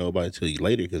 Like, you don't know about it till you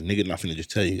later because niggas not finna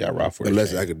just tell you got robbed for their chain.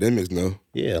 Unless academics know.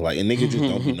 Yeah, like, and niggas just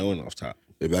don't be knowing off top.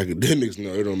 If academics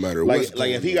know, it don't matter. Like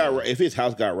if his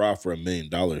house got robbed for $1 million,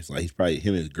 like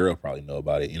him and his girl probably know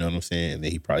about it. You know what I'm saying? And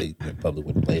then he probably went public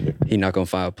with it later. He not gonna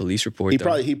file a police report.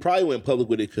 He probably went public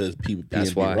with it because people.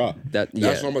 That's why. Robbed. That's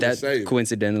what I'm about to say.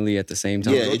 Coincidentally at the same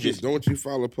time. Yeah, don't you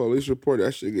file a police report?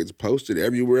 That shit gets posted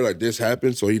everywhere. Like this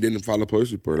happened, so he didn't file a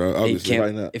police report.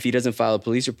 If he doesn't file a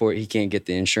police report, he can't get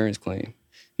the insurance claim.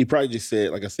 He probably just said,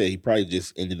 like I said, he probably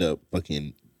just ended up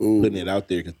fucking. Putting it out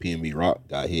there because PNB Rock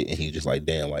got hit, and he's just like,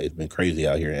 damn, like it's been crazy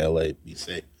out here in LA. Be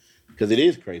safe, because it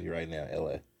is crazy right now in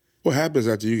LA. What happens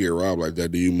after you get robbed like that?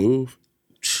 Do you move?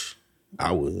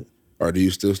 I would, or do you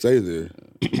still stay there?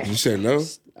 You said no.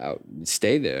 I'll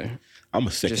stay there. I'm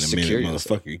a Second Amendment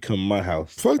motherfucker. You come to my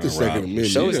house. Fuck the Second Amendment.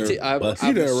 So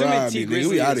you done robbed me, nigga.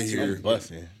 We out of here. I'm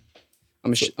busting.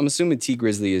 I'm assuming T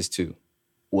Grizzly is too.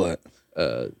 What?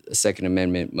 A Second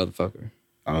Amendment motherfucker.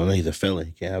 I don't know. He's a felon.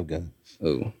 He can't have guns.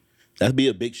 Oh. That'd be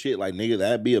a big shit. Like, nigga,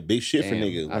 that'd be a big shit for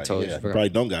niggas. Like, I told you. Probably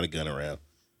don't got a gun around.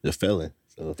 The felon.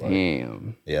 So it's like,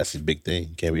 damn. Yeah, that's a big thing.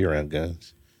 You can't be around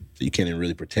guns. So you can't even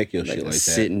really protect your shit like that.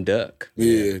 Sit and duck.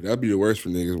 Yeah, that'd be the worst for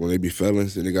niggas when they be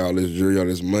felons and they got all this jury, all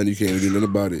this money. You can't do nothing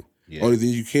about it. Yeah. Only thing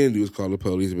you can do is call the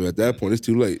police, but at that point, it's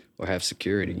too late. Or have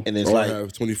security. And it's or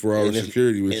have 24-hour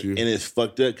security with you. And it's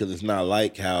fucked up because it's not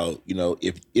like how,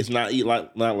 if it's not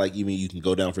like even you can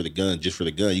go down for the gun, just for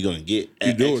the gun, you're going to get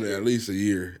you're doing it at least a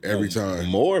year every time.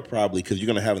 More probably because you're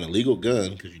going to have an illegal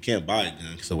gun because you can't buy a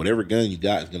gun. So whatever gun you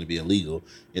got is going to be illegal.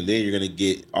 And then you're going to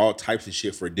get all types of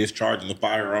shit for discharging the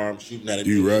firearm, shooting at it.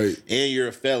 You right. And you're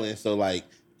a felon. So like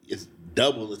it's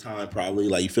double the time probably.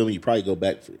 Like you feel me? You probably go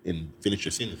back and finish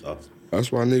your sentence off.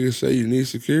 That's why niggas say you need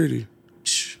security.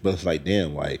 But it's like,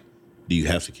 damn, like, do you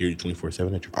have security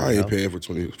 24/7 at your I ain't paying for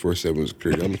 24/7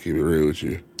 security. I'm gonna keep it real with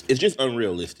you. It's just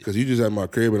unrealistic. Because you just at my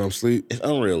crib and I'm asleep. It's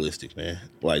unrealistic, man.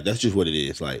 Like, that's just what it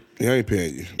is. Like, yeah, I ain't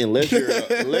paying you. Unless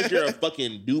you're a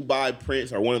fucking Dubai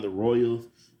prince or one of the royals,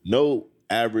 no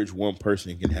average one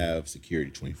person can have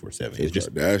security 24/7. It's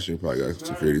just Kardashian probably got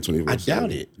security 24/7. I doubt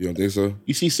it. You don't think so?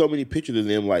 You see so many pictures of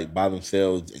them like by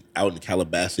themselves out in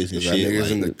Calabasas and shit. That niggas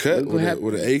like, in the cut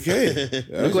with an AK.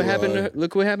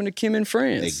 Look what happened to Kim in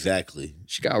France. Exactly.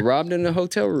 She got robbed in the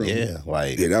hotel room. Yeah,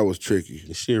 that was tricky.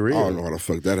 This shit real. I don't know how the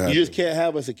fuck that happened. You just can't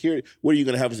have a security. What are you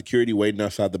gonna have a security waiting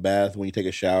outside the bath when you take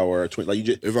a shower? Like you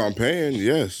just. If I'm paying,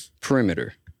 yes.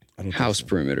 Perimeter. House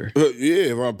perimeter.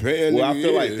 Yeah, if I'm paying. Well, I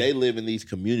feel like they live in these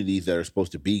communities that are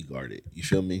supposed to be guarded. You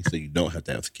feel me? So you don't have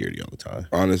to have security all the time.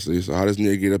 Honestly, so how does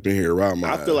nigga get up in here around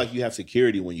my I feel like you have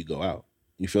security when you go out.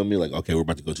 You feel me? Like, okay, we're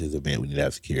about to go to this event. We need to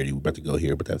have security. We're about to go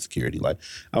here, but have security. Like,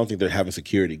 I don't think they're having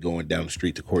security going down the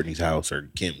street to Courtney's house or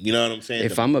Kim. You know what I'm saying?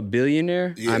 If I'm a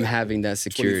billionaire, I'm having that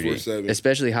security. 24/7.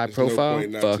 Especially high profile.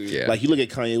 Fuck yeah. Like, you look at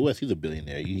Kanye West, he's a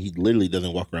billionaire. He literally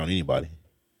doesn't walk around anybody.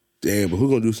 Damn, but who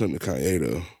gonna do something to Kanye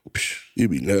though? You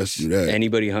be nuts to do that.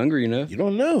 Anybody hungry enough? You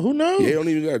don't know. Who knows? He don't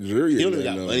even got jury. He don't even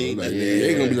got money. Like, they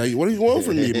ain't gonna be like, what do you want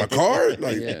from me? My card?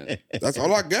 Like, that's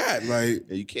all I got. Like,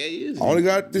 you can't use it. I only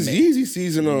got this Yeezy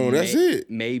season on. That's it.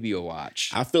 Maybe a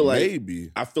watch. I feel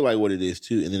like what it is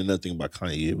too. And then another thing about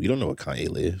Kanye, we don't know what Kanye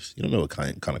lives. You don't know what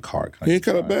kind of car Kanye. He in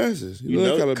Calabasas. You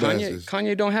know Calabasas.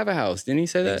 Kanye don't have a house. Didn't he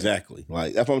say that? Exactly.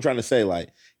 Like that's what I'm trying to say. Like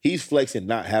he's flexing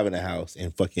not having a house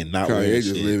and fucking not. Kanye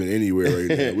just living anywhere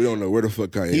right now. We don't know where the fuck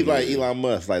Kanye. He's like Elon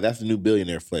Musk. Like that's the new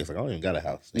billionaire flex. Like I don't even got a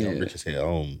house. I'm rich as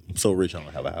hell. I'm so rich I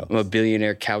don't have a house. I'm a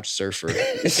billionaire couch surfer.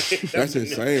 That's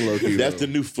insane, low key. That's the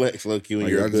new flex, low key. When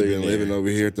like, you're I just been living over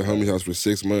here at the homie's house for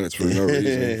 6 months for no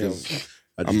reason.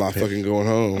 I'm not fucking going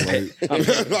home. Like,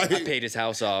 I paid his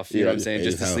house off. You know what I'm saying?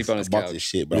 Just to sleep on his couch. This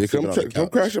shit, but come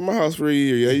crash at my house for a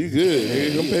year. Yeah, you good.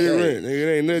 Nigga, come pay the rent. Nigga,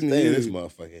 it ain't nothing. Stay in this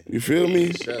motherfucker. You feel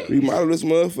me? Remodel this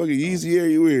motherfucker. Easy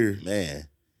everywhere. Man.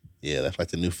 Yeah, that's like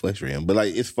the new flex rim. But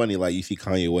like, it's funny, like you see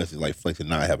Kanye West is like flexing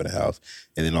not having a house,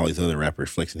 and then all these other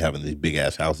rappers flexing having these big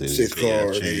ass houses. 6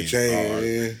 cars, chain,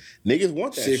 man. Niggas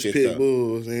want that 6 shit. 6 pit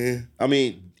bulls, man. I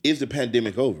mean, is the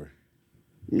pandemic over?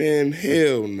 Man,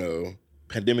 hell no.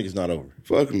 Pandemic is not over.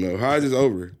 Fuck no. How is this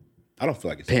over? I don't feel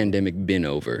like it's Pandemic over. been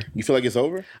over. You feel like it's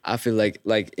over? I feel like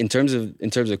in terms of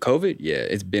COVID, yeah,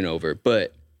 it's been over.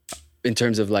 But in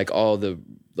terms of like all the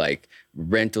like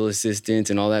rental assistance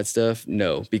and all that stuff,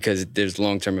 no, because there's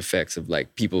long-term effects of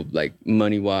like people like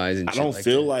money-wise and I don't like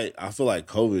feel that. like I feel like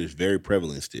COVID is very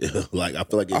prevalent still. Like I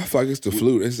feel like it's the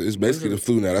flu. It's basically the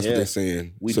flu now. That's what they're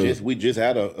saying. We just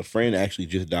had a friend actually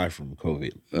just died from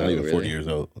COVID. Not even 40 years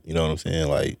old. You know what I'm saying?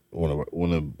 Like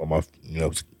one of my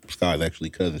Scott's actually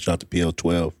cousin, shout out to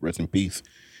PL12, rest in peace.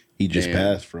 He just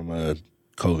passed from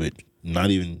COVID.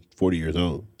 Not even 40 years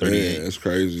old, 38. Yeah, it's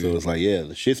crazy. So it's like, yeah,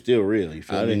 the shit's still real. You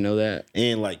feel me? I didn't know that.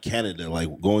 And like Canada,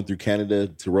 like going through Canada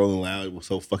to Rolling Loud, it was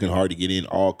so fucking hard to get in.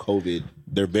 All COVID,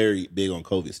 they're very big on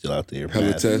COVID still out there.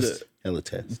 Hella tests. Hella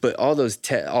tests. But all those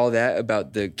all that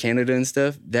about the Canada and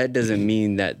stuff, that doesn't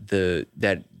mean that the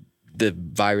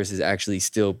virus is actually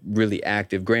still really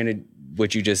active. Granted,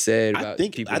 what you just said about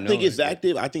people I think it's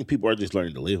active. I think people are just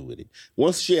learning to live with it.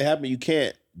 Once shit happens, you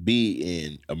can't be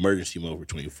in emergency mode for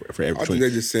 24 for every. I think they're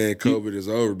just saying COVID is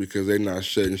over because they're not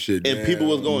shutting shit down. And people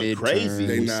was going crazy.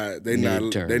 They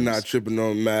not tripping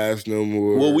on masks no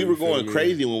more. Well, we were going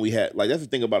crazy when we had that's the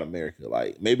thing about America.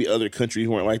 Like maybe other countries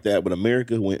weren't like that, but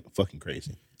America went fucking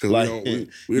crazy. Because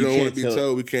we don't want to be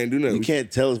told we can't do nothing. You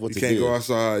can't tell us what to do. You can't go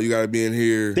outside. You got to be in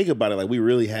here. Think about it. Like we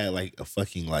really had like a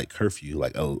fucking like curfew,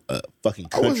 like a fucking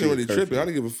country. I wasn't really tripping. I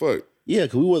didn't give a fuck. Yeah,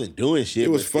 because we wasn't doing shit.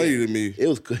 It was funny to me. It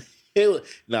was.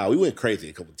 We went crazy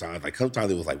a couple times. Like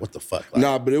sometimes it was like, what the fuck?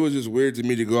 Like, but it was just weird to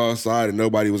me to go outside and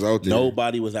nobody was out there.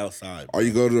 Nobody was outside. Or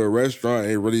you go to a restaurant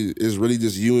and it's really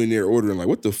just you in there ordering. Like,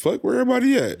 what the fuck? Where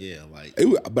everybody at? Yeah, like.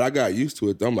 But I got used to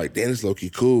it. Though. I'm like, damn, it's low key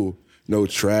cool. No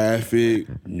traffic.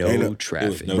 No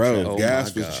traffic. Bro,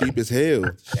 gas was cheap as hell.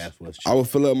 Gas was cheap. I would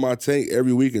fill up my tank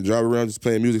every week and drive around just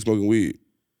playing music, smoking weed.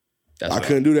 I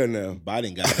couldn't do that now.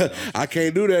 Biden got to the office. I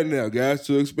can't do that now. Gas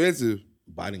too expensive.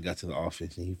 Biden got to the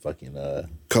office and he fucking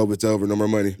COVID's over, no more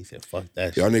money. He said, fuck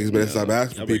that Y'all shit. niggas better stop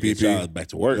asking for PPP. Back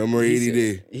to work. No more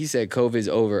EDD. He said COVID's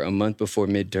over a month before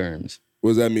midterms. What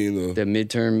does that mean though? The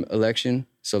midterm election.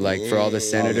 So like for all the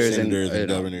senators, and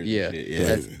governors.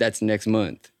 Yeah. That's next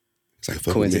month. It's like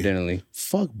fuck coincidentally.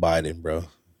 Fuck Biden, bro.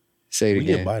 Say it we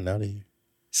again. Get Biden out of here.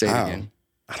 Say it again.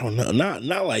 I don't know.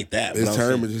 Not like that. His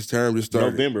term just started.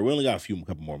 November. We only got a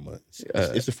couple more months.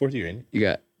 It's the 4th year, ain't it? You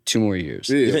got 2 more years.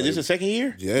 Yeah, this is the second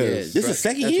year? Yes. This is the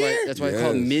second year? That's why it's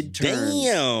called midterms.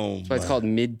 Damn. That's why it's called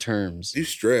midterms. You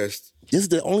stressed. This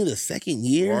is only the second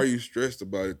year? Why are you stressed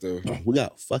about it though? We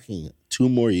got fucking 2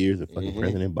 more years of fucking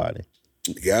President Biden.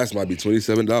 The gas might be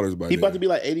 $27 by He now. about to be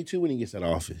like 82 when he gets out of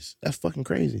office. That's fucking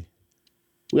crazy.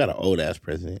 We got an old ass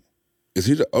president. Is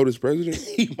he the oldest president?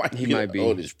 He might be the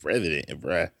oldest president,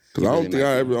 bruh. Because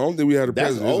I don't think we had a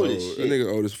That's president. old as shit. That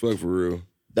nigga old as fuck for real.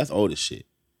 That's old as shit.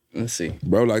 Let's see.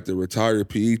 Bro, like the retired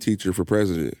PE teacher for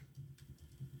president.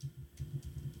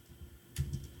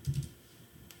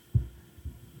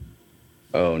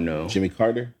 Oh no. Jimmy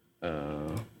Carter?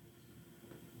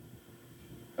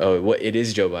 It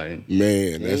is Joe Biden.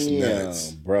 Man, that's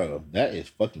nuts. Bro. That is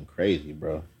fucking crazy,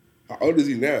 bro. How old is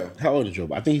he now? How old is Joe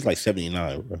Biden? I think he's like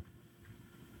 79, bro.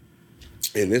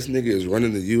 And this nigga is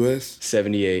running the U.S.?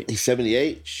 78. He's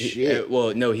 78? Shit.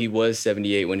 Well, no, he was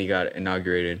 78 when he got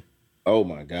inaugurated. Oh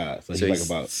my God. So he's like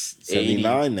about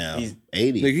 79 now. He's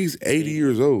 80. Nigga, he's 80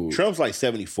 years old. Trump's like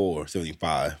 74,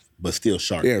 75, but still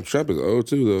sharp. Damn, Trump is old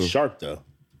too, though. Sharp, though.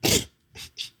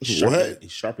 What?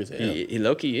 He's sharp as hell. He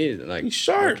low-key is. Like, He's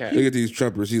sharp. okay. Look at these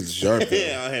Trumpers. He's sharp, though.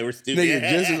 Yeah, hey, we're stupid. Nigga,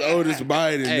 just as old as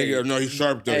Biden. Nigga, no, he's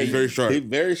sharp, though. He's very sharp. He's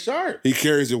very sharp. He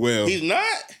carries it well. He's not?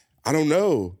 I don't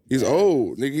know. He's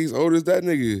old. Nigga, he's old as that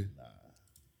nigga.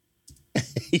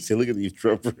 He said, look at these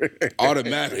Trumpers.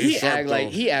 Automatically.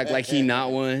 He act like he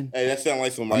not one. Hey, that sound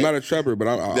like some I'm not a Trumper, but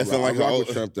I rock with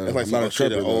Trump, though. That's like I'm not a some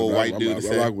shit Trumper, an old though. white dude to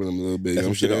say. I rock with him a little bit. That's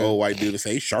some shit an old white dude to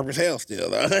say. He's sharp as hell still,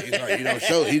 though.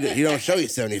 He don't show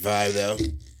he's 75, though.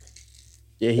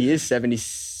 Yeah, he is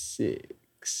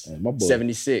 76. Hey, my boy.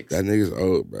 76. That nigga's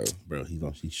old, bro. Bro,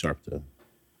 he's sharp, though.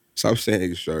 Stop saying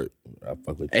he's sharp. I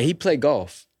fuck with Hey, he played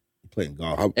golf playing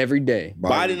golf. every day.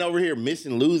 Biden over here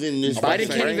losing his Biden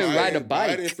can't even ride a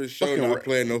bike. Biden for sure not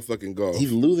playing no fucking golf.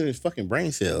 He's losing his fucking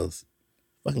brain cells.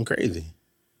 Fucking crazy.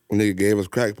 Nigga gave us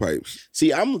crack pipes.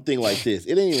 See, I'm thinking like this.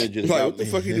 It ain't even just Like, about what the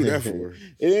fuck you do that for?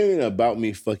 It ain't even about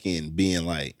me fucking being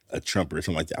like a Trumper or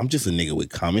something like that. I'm just a nigga with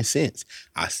common sense.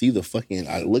 I see the fucking,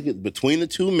 I look at between the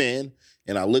two men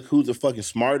and I look who's a fucking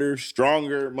smarter,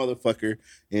 stronger motherfucker.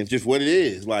 And it's just what it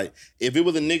is. Like, if it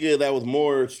was a nigga that was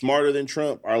more smarter than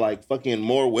Trump or like fucking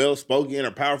more well-spoken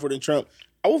or powerful than Trump,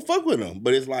 I would fuck with him.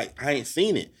 But it's like, I ain't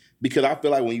seen it. Because I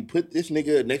feel like when you put this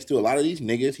nigga next to a lot of these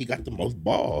niggas, he got the most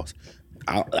balls.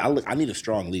 I need a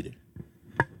strong leader.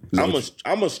 I'm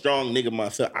a strong nigga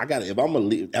myself. If I'm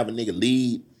gonna have a nigga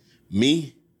lead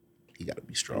me, he gotta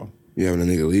be strong. You having a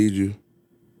nigga lead you?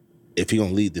 If he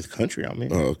gonna lead this country, I mean.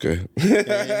 Oh, okay.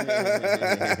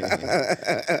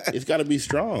 It's gotta be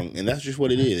strong, and that's just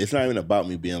what it is. It's not even about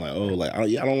me being like, oh, like I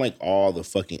don't like all the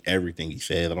fucking everything he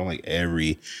says. I don't like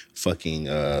every fucking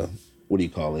what do you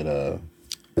call it?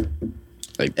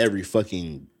 Like every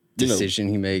fucking decision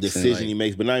he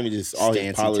makes, but not even just all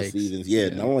his policies.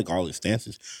 And I don't like all his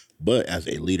stances. But as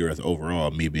a leader, as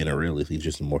overall, me being a realist, he's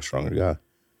just a more stronger guy.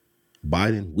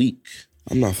 Biden, weak.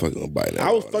 I'm not fucking with Biden.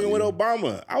 I was fucking with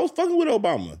Obama.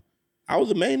 I was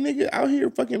the main nigga out here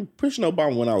fucking pushing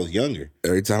Obama when I was younger.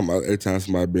 Every time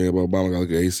somebody bring up Obama, I gotta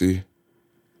look at AC.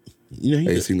 You know,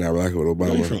 AC not rocking with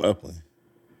Obama. He's from Upland.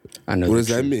 I know. What does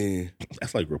that mean?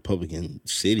 That's like Republican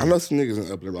city. I know some niggas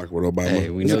in Upland rocking with Obama. Hey,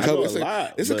 we know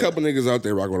It's a couple niggas out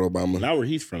there rocking with Obama. Not where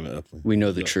he's from in Upland. We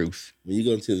know the truth. When you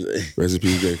go to the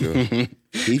Recipe Jacob.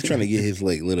 he's trying to get his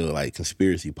like little like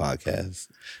conspiracy podcast.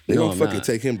 They gonna fucking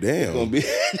take him down. Gonna be,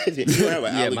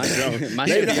 My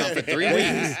shit be on for 3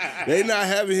 weeks. They not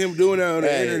having him doing that on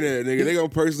the internet, nigga. They gonna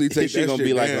personally take that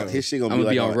shit down. His shit gonna I'm be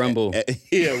like on Rumble.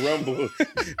 Rumble.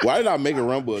 Why did I make a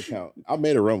Rumble account? I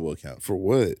made a Rumble account. For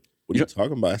what? What are you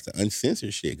talking about? It's the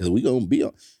uncensored shit. Because we gonna be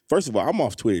on. First of all, I'm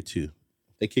off Twitter too.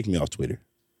 They kicked me off Twitter.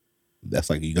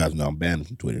 That's like, you guys know I'm banned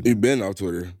from Twitter. You been off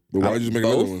Twitter, but why did you make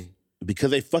another one?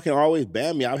 Because they fucking always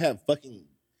ban me. I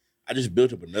just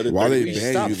built up another. Why they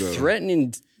ban Stop you though?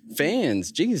 threatening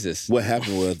fans, Jesus. What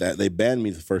happened was that they banned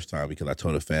me the first time because I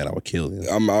told a fan I would kill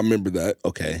them. I remember that.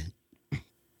 Okay.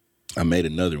 I made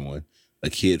another one.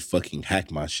 A kid fucking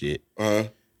hacked my shit.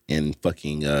 And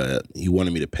fucking he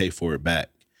wanted me to pay for it back.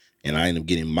 And I ended up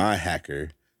getting my hacker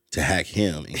to hack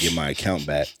him and get my account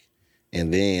back.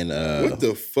 And then what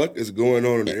the fuck is going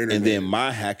on the internet? And then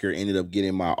my hacker ended up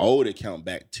getting my old account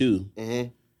back too.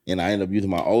 And I ended up using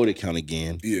my old account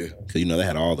again. Yeah. Because, you know, they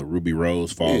had all the Ruby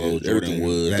Rose follows, Jordan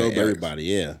Woods, had everybody,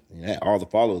 yeah. It had all the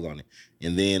follows on it.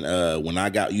 And then when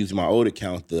I got using my old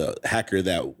account, the hacker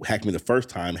that hacked me the first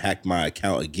time hacked my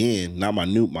account again. Not my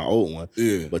old one,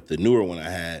 but the newer one I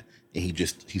had. And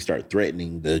he started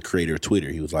threatening the creator of Twitter.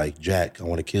 He was like, Jack, I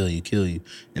want to kill you.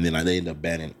 And then they ended up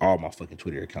banning all my fucking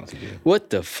Twitter accounts again. What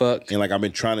the fuck? And like, I've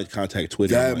been trying to contact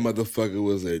Twitter. That motherfucker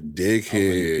was a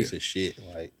dickhead. Piece of shit.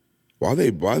 Like, why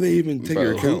they even take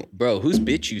your account? Bro, whose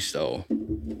bitch you stole?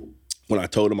 When I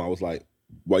told him, I was like,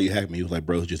 why you hack me? He was like,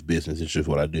 bro, it's just business. It's just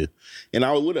what I do. And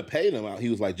I would have paid him out. He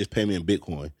was like, just pay me in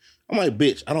Bitcoin. I'm like,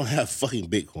 bitch, I don't have fucking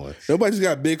Bitcoin. Nobody's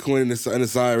got Bitcoin in the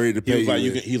side ready to pay.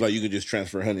 He's like, you can just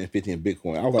transfer 150 in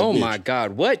Bitcoin. I was like, oh my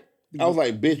God, what? I was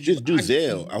like, bitch, just do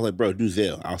Zelle. I was like, bro, do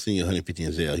Zelle. I'll send you 150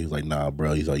 in Zelle. He was like, nah,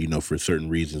 bro. He's like, you know, for certain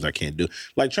reasons I can't do.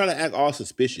 Like, trying to act all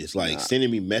suspicious, like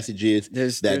sending me messages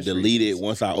that deleted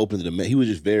once I opened the. He was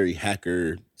just very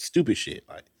hacker, stupid shit.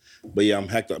 Like, but yeah, I'm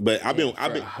hacked up. But I've been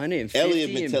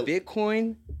 150 in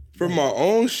Bitcoin for my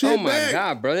own shit. Oh my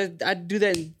God, bro! I'd do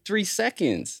that in 3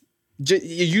 seconds.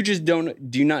 You just do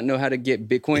you not know how to get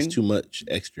Bitcoin? It's too much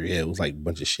extra. Yeah, it was like a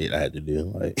bunch of shit I had to do.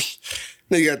 Like,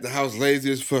 nigga got the house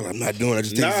lazy as fuck. I'm not doing it.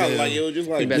 Just take Zelle. Like, it was just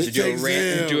like, you about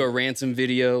to do a ransom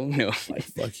video. No, like,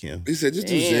 fuck him. He said, just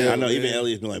do Zelle. I know. Even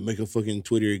Elliot's been like, make a fucking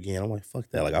Twitter again. I'm like, fuck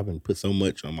that. Like, I've been put so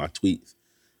much on my tweets.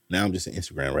 Now I'm just an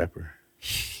Instagram rapper.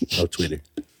 No Twitter.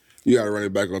 You gotta run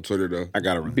it back on Twitter though. I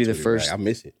gotta run. Be the first. Back. I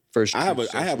miss it. First. I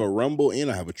have a Rumble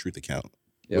and I have a Truth account.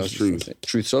 Yeah, what's Truth?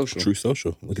 Truth Social. Truth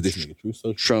Social. Look at this nigga. Truth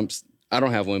Social. Trump's. I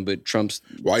don't have one, but Trump's.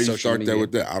 Why you start that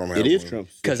with that? I don't have one. It is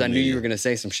Trump's. Because I knew you were gonna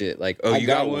say some shit like, "Oh, you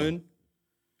got one."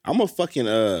 I'm a fucking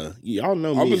y'all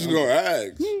know me. I was gonna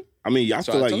ask. I mean, y'all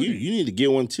feel like you need to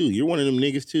get one too. You're one of them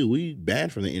niggas too. We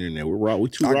banned from the internet. We're raw. We're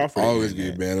too raw for the internet. Always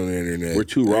get banned on the internet. We're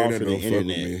too raw for the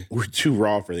internet. We're too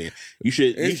raw for the internet. You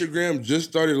should. Instagram just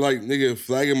started like nigga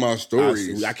flagging my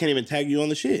stories. I can't even tag you on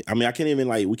the shit. I mean, I can't even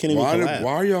like. We can't even.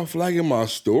 Why are y'all flagging my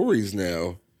stories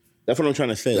now? That's what I'm trying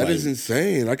to say. That is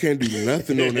insane. I can't do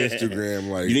nothing on Instagram.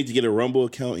 Like, you need to get a Rumble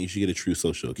account and you should get a True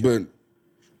Social account. But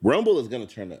Rumble is gonna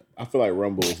turn up. I feel like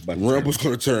Rumble is about to Rumble's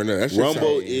gonna turn up.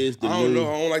 Rumble is the I don't know.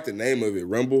 I don't like the name of it.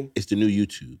 Rumble. It's the new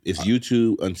YouTube. It's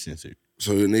YouTube uncensored.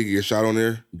 So the nigga get shot on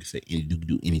there? You can say you can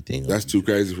do anything. That's too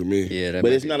crazy for me. Yeah, that But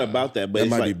might it's be not wild. about that. But That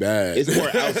it's might like, be bad. It's more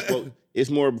outspoken. It's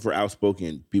more for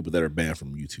outspoken people that are banned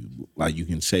from YouTube. Like you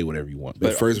can say whatever you want. The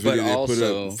But first video but they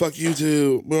also- put up, fuck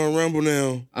YouTube, we're on Rumble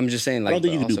now. I'm just saying, I like, don't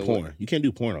think you but can do also porn. You can't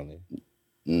do porn on there.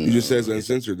 You just said it's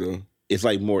uncensored though. It's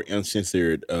like more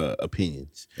uncensored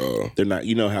opinions. Oh. They're not.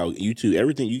 You know how YouTube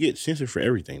everything you get censored for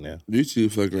everything now.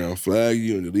 YouTube fucking around, flag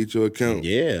you and delete your account.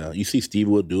 Yeah, you see Steve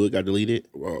will do it. Got deleted.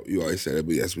 Well, you always said it,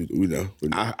 but yes, we know. We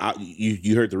know.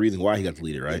 You heard the reason why he got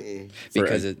deleted, right? For,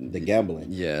 Because the gambling.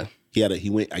 Yeah. He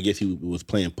went. I guess he was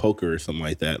playing poker or something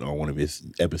like that on one of his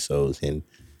episodes, and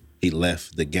he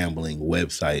left the gambling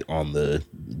website on the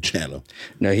channel.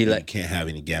 No, he You like can't have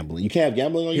any gambling. You can't have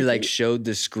gambling on he YouTube? like showed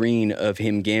the screen of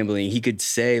him gambling. He could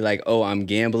say like, "Oh, I'm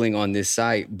gambling on this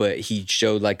site," but he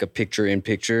showed like a picture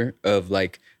of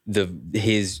like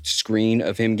his screen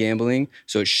of him gambling.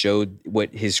 So it showed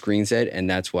what his screen said, and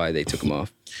that's why they took him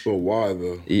off. But why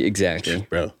though? Exactly.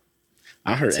 Bro,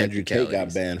 I heard Andrew Tate got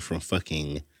Technicalities. banned from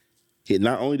fucking.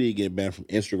 Not only did he get banned from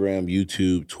Instagram,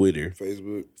 YouTube, Twitter,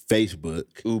 Facebook,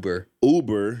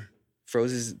 Uber,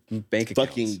 Froze his bank account.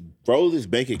 fucking froze his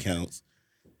bank accounts,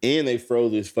 and they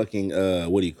froze his fucking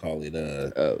what do you call it?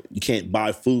 You can't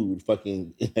buy food.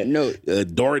 Fucking No.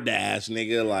 DoorDash,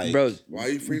 nigga. Like, Bro, Why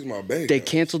you freeze my bank? they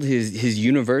canceled his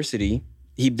university.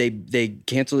 They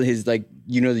canceled his like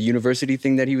the university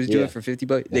thing that he was doing Yeah. for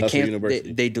 $50. The Hustle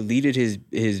University. They deleted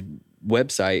his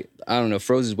website. I don't know,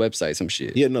 froze his website, some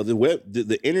shit. yeah, no,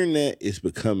 the internet is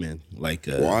becoming like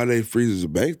Why they freeze his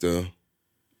bank though?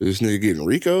 Is this nigga getting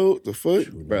Rico? The fuck?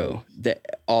 Bro,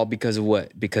 that all because of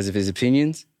what? Because of his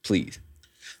opinions? Please.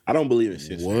 I don't believe in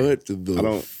censoring. What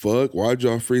the fuck? Why'd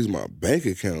y'all freeze my bank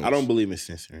account? I don't believe in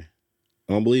censoring.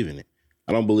 I don't believe in it.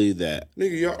 I don't believe that.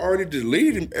 Nigga, y'all already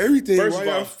deleted everything. First Why of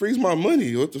all, y'all freeze my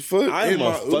money? What the fuck? I am In a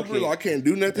my fucking- Uber, I can't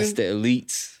do nothing. That's the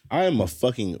elites. I am a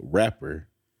fucking rapper.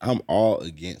 I'm all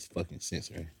against fucking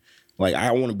censoring. Like,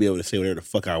 I want to be able to say whatever the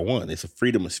fuck I want. It's a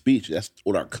freedom of speech. That's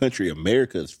what our country,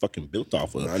 America, is fucking built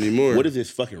off of. Not anymore. What is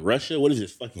this fucking Russia? What is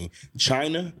this fucking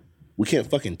China? We can't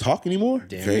fucking talk anymore.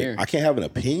 Damn near. I can't have an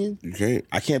opinion. You can't.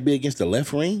 I can't be against the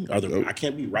left wing or I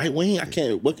can't be right wing. I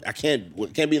can't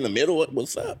be in the middle.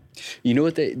 What's up? You know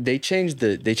what they changed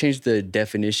the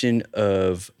definition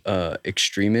of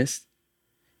extremist.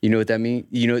 You know what that means?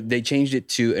 You know, they changed it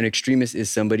to an extremist is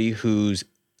somebody whose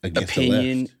Against the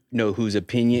opinion left. whose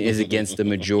opinion is against the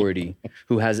majority,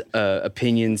 who has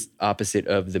opinions opposite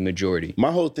of the majority.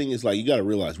 My whole thing is like, you got to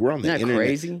realize we're on the Isn't that internet.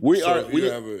 crazy? We So are. if you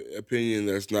have an opinion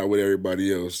that's not with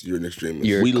everybody else, you're an extremist.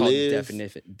 You're We called live-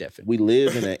 definite. We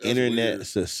live in an internet weird.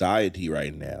 society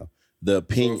right now. The So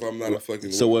opinion. if I'm not a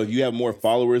fucking So if you have more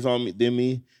followers on me than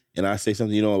me, and I say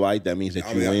something you don't like, that means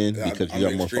that you win because I'm you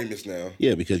got an more. extremist now.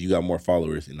 Yeah, because you got more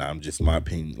followers, and I'm just my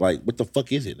opinion. Like, what the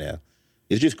fuck is it now?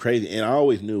 It's just crazy, and I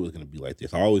always knew it was gonna be like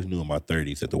this. I always knew in my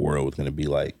 30s that the world was gonna be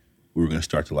like we were gonna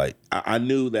start to like. I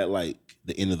knew that like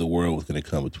the end of the world was gonna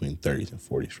come between 30s and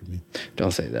 40s for me.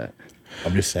 Don't say that.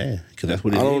 I'm just saying because that's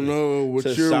what it is. I don't know what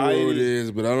your Society- world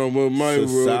is, but I don't want my world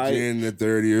to Society- end at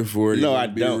 30 or 40. No, I I'll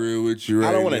be don't. real with you right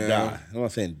I don't want to now. die. I'm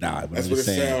not saying die, but That's I'm what just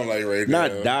it saying sounds like right now.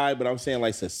 not die, but I'm saying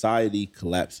like society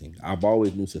collapsing. I've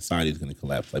always knew society is going to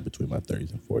collapse like between my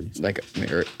 30s and 40s. Like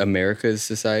America's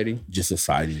society. Just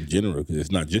society in general, because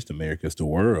it's not just America, it's the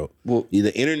world. Well-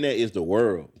 the internet is the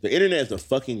world. The internet is the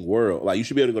fucking world. Like, you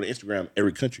should be able to go to Instagram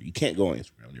every country. You can't go on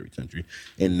Instagram in every country.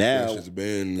 And now, That shit's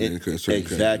banned in certain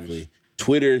exactly. countries.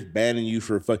 Twitter's banning you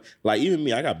for like even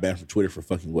me. I got banned from Twitter for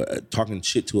fucking talking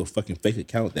shit to a fucking fake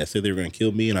account that said they were gonna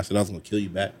kill me, and I said I was gonna kill you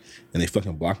back, and they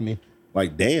fucking blocked me.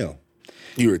 Like, damn.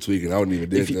 You were tweaking. I wouldn't even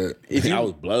did that. I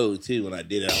was blowed too when I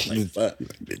did it. I was like, fuck.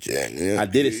 Bitch, yeah. I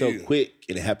did it so quick,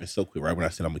 and it happened so quick. Right when I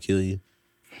said I'm gonna kill you,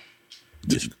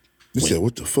 just You said,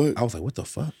 what the fuck? I was like, what the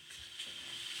fuck?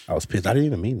 I was pissed. I didn't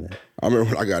even mean that. I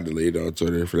remember when I got deleted on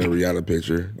Twitter for that Rihanna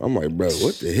picture. I'm like, bro,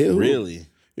 what the hell? Really?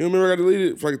 You remember I got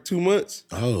deleted for like 2 months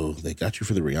Oh, they got you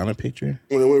for the Rihanna picture?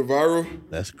 when it went viral?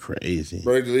 That's crazy.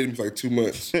 Bro, they deleted me for like 2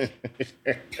 months.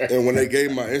 And when they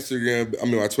gave my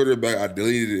my Twitter back, I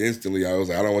deleted it instantly. I was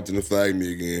like, I don't want them to flag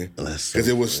me again. That's so Because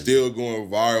it was crazy. still going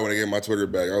viral when they gave my Twitter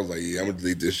back. I was like, yeah, I'm going to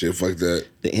delete this shit. Fuck that.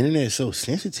 The internet is so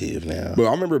sensitive now. But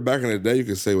I remember back in the day, you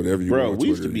could say whatever you want Bro, on we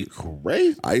used Twitter. to be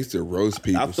crazy. I used to roast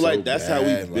people. I feel like that's how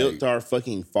we built our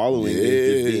fucking following. is just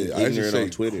I being used to ignorant say on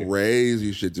Twitter.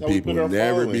 crazy shit to That's how we people. built our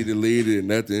Never following. be deleted,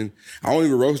 nothing. I don't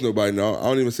even roast nobody. No, I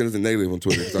don't even send anything negative on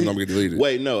Twitter because I know I'm going to get deleted.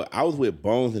 Wait, no, I was with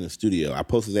Bones in the studio. I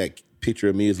posted that picture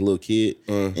of me as a little kid,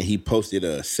 and he posted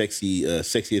a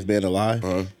sexiest man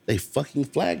alive. They fucking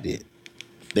flagged it.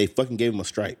 They fucking gave him a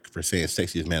strike for saying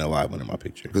sexiest man alive under my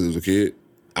picture. Because it was a kid.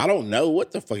 I don't know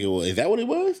what the fuck it was. Is that what it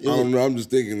was? I don't know. I'm just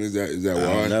thinking, is that I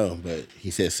why? don't know, but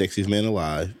he said sexiest man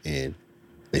alive, and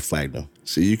they flagged him.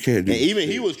 See, you can't do. And even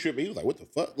he was tripping. He was like, "What the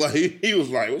fuck?" Like he was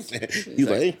like, "What's that?" He was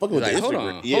like, "Ain't fucking with the hold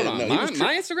Instagram." on, Yeah, hold on. no, he My, was tripping.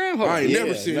 my Instagram? Hold I on. ain't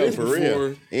never seen no, this for before.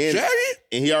 real. And, Shaggy?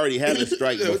 and he already had a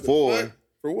strike What the before fuck?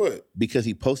 For what? because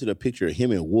he posted a picture of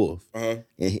him and Wolf, and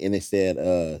it said,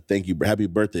 "Thank you, happy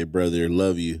birthday, brother.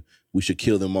 Love you. We should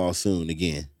kill them all soon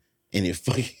again." And it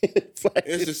fucking flagged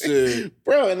It's just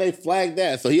bro, and they flagged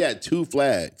that. So he had 2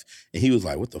 flags, and he was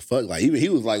like, "What the fuck?" Like even he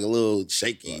was like a little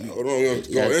shaky. Hold on, go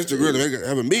on Instagram.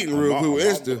 Have a meeting real quick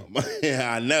with Insta.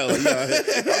 Yeah, I know. You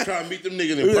know, I'm trying to meet them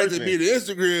niggas in We like person. to be the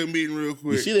Instagram meeting real You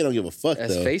quick. see, they don't give a fuck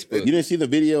That's though. Facebook. You didn't see the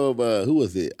video of who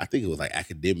was it? I think it was like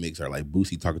academics or like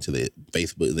Boosie talking to the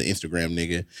Facebook, the Instagram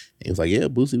nigga. And he was like, "Yeah,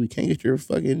 Boosie, we can't get your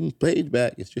fucking page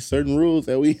back. It's just certain rules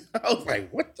that we." I was like,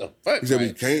 "What the fuck?" He said we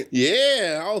Like, can't.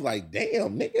 yeah, I was like,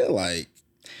 "Damn, nigga!" Like,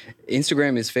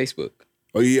 Instagram is Facebook.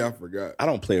 Oh yeah, I forgot. I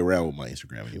don't play around with my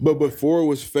Instagram anymore. But before it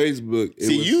was Facebook, it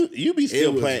See, was, you be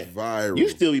still it was playing. viral. You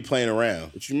still be playing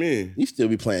around. What you mean? You still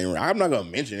be playing around. I'm not gonna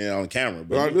mention it on camera,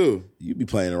 but What I do? you be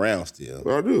playing around still.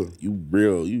 What I do? You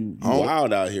real. You I don't-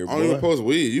 wild out here, I don't even boy. post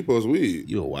weed. You post weed.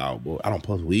 You a wild boy. I don't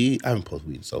post weed. I haven't posted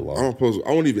weed in so long.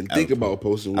 I don't even think about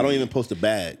posting weed. I don't even post the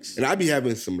bags. And I be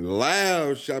having some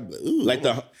loud shit. Like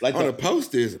the- like I want the- to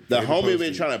post this. The Maybe homie post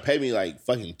been it. trying to pay me like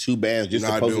fucking $2 just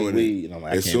to Not post doing weed, it. and I'm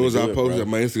like, As soon as I post it,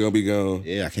 my Instagram be gone.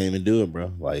 yeah, I can't even do it,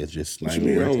 bro. Like it's just What not you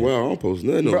even mean? worth it. I don't post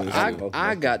nothing Bro, on Instagram.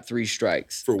 I got 3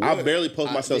 strikes. For what? I barely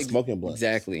post myself I- smoking blunts.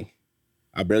 Exactly.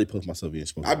 I barely post myself being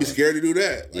smoking. I'd be blunts. scared to do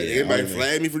that. Like, Yeah, everybody I mean-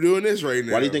 flag me for doing this right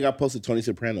now. Why do you think I posted Tony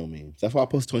Soprano memes? That's why I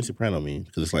posted Tony Soprano memes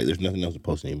because it's like there's nothing else to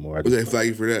post anymore. I Was just- they flag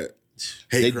you for that?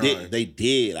 Hate crime. They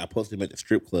did. I posted him at the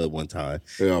strip club one time,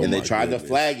 Oh, and they my tried goodness. to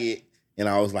flag it, and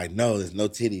I was like, "No, there's no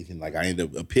titties," and like I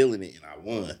ended up appealing it, and I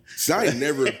won. See, I ain't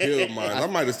never appealed mine. I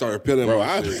might have started appealing Bro, my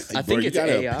I shit. I bro, think you it's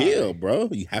gotta AI. appeal, bro.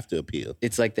 You have to appeal.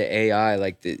 It's like the AI,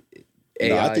 like the No,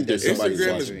 AI. I think there's does somebody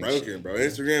Instagram is watching broken, bro.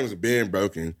 Instagram is being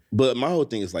broken. But my whole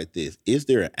thing is like this: is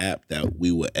there an app that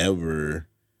we would ever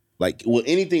like? Will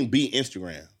anything beat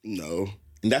Instagram? No.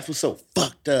 And that's what's so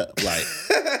fucked up. Like,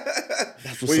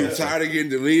 that's what's When so you're tired of getting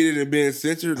deleted and being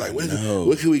censored, like what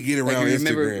can we get Like, around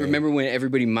Instagram? remember when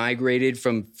everybody migrated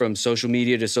from social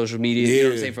media to social media? You know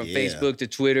what I'm Yeah, saying? From yeah. Facebook to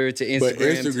Twitter to Instagram, But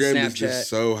Instagram to is Snapchat. just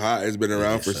so hot. It's been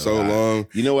around for so so hot. long.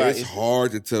 You know what? It's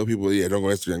hard to tell people, yeah, don't go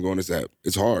on Instagram, go on this app.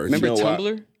 It's hard. Remember You know what?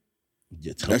 Tumblr?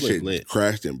 Yeah, that Tumblr shit lit.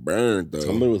 crashed and burned though.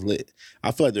 Tumblr was lit.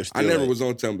 I feel like there's still I never like- was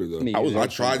on Tumblr though. Me I either.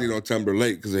 tried to get on Tumblr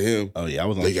late because of him. Oh yeah, I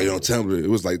was on. They got you on Tumblr. It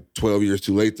was like 12 years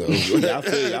too late though. Yeah, I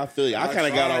feel you. I feel you. I kind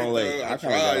of got tried, on late. though. I I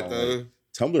kind of got tried on though. late.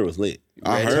 Tumblr was lit.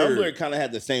 I heard. Tumblr kind of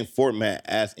had the same format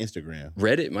as Instagram.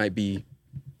 Reddit might be.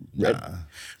 Nah.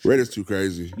 Reddit's too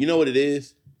crazy. You know what it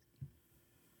is?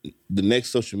 The next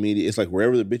social media, it's like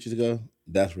wherever the bitches go,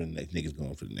 that's where the next niggas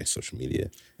going for the next social media.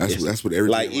 That's what everything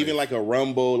Like even like a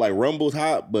Rumble, like Rumble's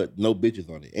hot, but no bitches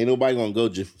on it. Ain't nobody gonna go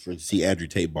just for to see Andrew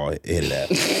Tate ball headed out.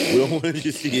 We don't want to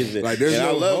just see his. like there's And no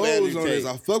I love hoes Andrew on this.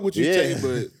 Tate. I fuck with you, Yeah. Tate,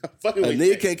 but I'm fucking a with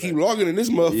nigga Tate, can't keep bro. logging in this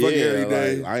motherfucker every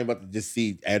day. Like, I ain't about to just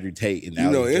see Andrew Tate and You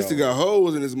know, Alex Insta Jones. got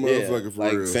hoes in this Yeah, motherfucker for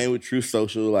like real. same with True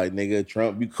Social. Like nigga,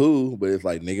 Trump be cool, but it's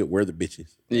like nigga, where the bitches?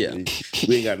 Yeah.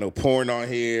 we ain't got no porn on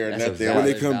here or That's a nothing. When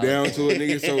they valid. come down to it,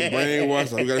 niggas so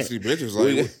brainwashed. Like, we gotta see bitches.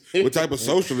 Like, what type of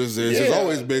socialist is this? There's Yeah.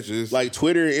 always bitches. Like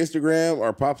Twitter and Instagram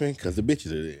are popping because the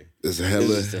bitches are there. It's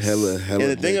hella. And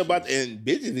the thing bitches. about and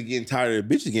bitches are getting tired of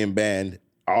bitches getting banned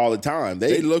all the time.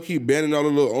 They low key banning all the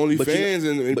little But you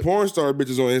OnlyFans and porn star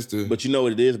bitches on Insta. But you know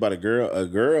what it is about a girl? A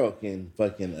girl can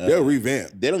fucking they'll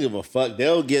revamp. they don't give a fuck.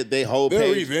 They'll get their whole They'll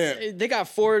page. revamp. They got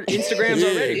 4 Instagrams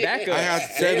already. Backup. I got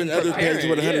 7 other pages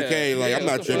with 100K. Like, I'm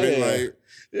not tripping. fuck? Like,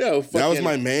 Yeah, that was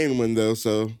my main one though.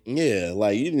 So Yeah,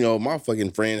 like you know, my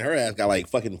fucking friend, her ass got like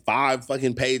fucking 5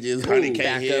 fucking pages, 100K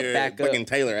back up, here. back up. Fucking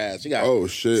Taylor ass, she got oh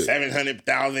shit,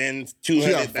 700,000, She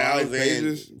got 5 200,000.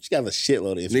 pages? She got a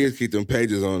shitload of Instagram. niggas keep them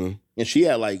pages on them And she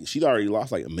had like she'd already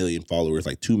lost like 1 million followers,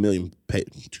 like 2 million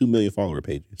 2 million follower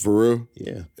pages. for real.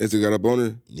 Yeah, Insta got up on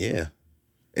her. yeah.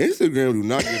 Instagram do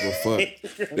not give a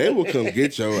fuck. They will come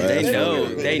get your ass. They for know.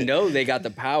 real. They know they got the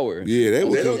power. Yeah, they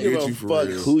will They come don't give get a you for fuck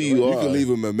real. who you are. You can leave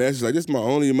them a message like, "This is my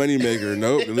only money maker."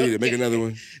 Nope, delete it. Make another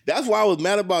one. That's why I was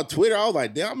mad about Twitter. I was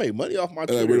like, damn, I make money off my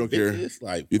Twitter. we don't care. bitches.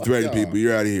 Like, You fuck threaten y'all. people.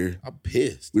 You're out of here. I'm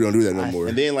pissed. We don't do that no more.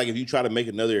 And then like if you try to make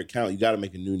another account, you got to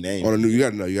make a new name. On a new, you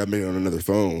gotta know. You gotta make it on another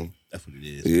phone. That's what it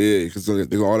is. Yeah, because they're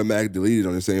gonna automatically delete it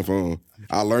on the same phone.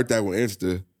 I learned that with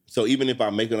Insta. So even if I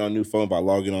make it on a new phone, if I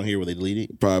log in on here, will they delete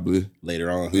it Probably.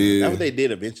 later on? Yeah. That's what they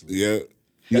did eventually. Yeah.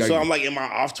 And so I'm like, am I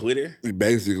off Twitter?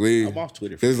 Basically. I'm off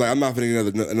Twitter. Cause it's like I'm not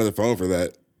finna get another phone for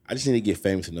that. I just need to get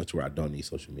famous enough to where I don't need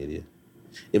social media.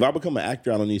 If I become an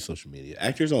actor, I don't need social media.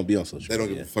 Actors don't be on social They media.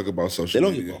 don't give a fuck about social They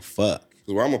media. don't give a fuck.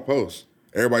 Because where I'm going to post.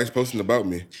 Everybody's posting about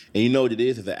me. And you know what it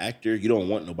is? As an actor, you don't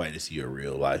want nobody to see your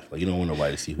real life. Like, you don't want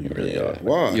nobody to see who you really are.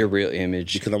 Why? Your real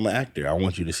image. Because I'm an actor. I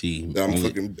want you to see. That I'm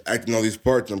fucking acting all these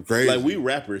parts. I'm crazy. Like, we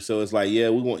rappers, so it's like, yeah,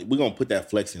 we're going to put that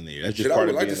flex in there. That's just Shit, I part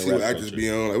would of like being to a see what rap actors culture. be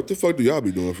on. Like, what the fuck do y'all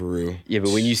be doing for real? Yeah,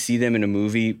 but when you see them in a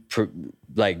movie,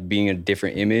 like being a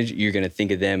different image, you're gonna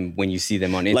think of them when you see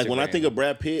them on Instagram. Like, when I think of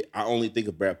Brad Pitt, I only think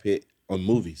of Brad Pitt on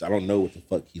movies. I don't know what the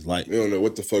fuck he's like. You don't know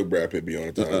what the fuck Brad Pitt be on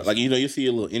at the house. Like, you know, you see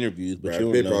a little interviews, but Brad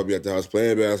you Pitt don't know. probably at the house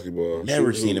playing basketball.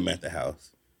 Never Shooting seen him hoops. at the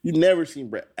house. You never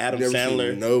seen Adam Never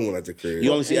Sandler. seen no one at the crib.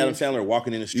 You only see Adam Sandler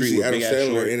walking in the You street see with Adam big ass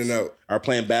Sandler shorts. in and out. Or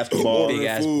playing basketball. Big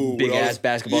ass- food big with all ass this-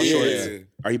 basketball Yeah. shorts.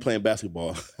 Are you playing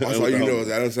basketball? That's all you know is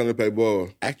Adam Sandler play ball.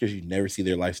 Actors, you never see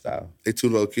their lifestyle. They too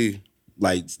low key.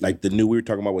 Like the new we were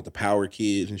talking about with the Power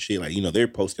Kids and shit. Like, you know, they're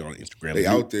posted on Instagram. They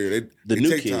out there. The They new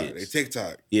TikTok. kids. They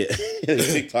TikTok. Yeah,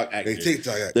 TikTok actors. They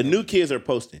TikTok actors. The new kids are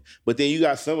posting, but then you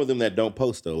got some of them that don't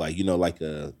post though. Like, you know, like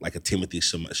a Timothy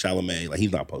Chalamet. Like,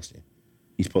 he's not posting.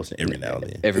 He's posting every now and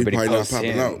then. everybody He probably not posts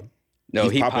popping him. out. No,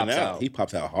 He's he popping pops out. He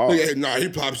pops out hard. Yeah, nah, he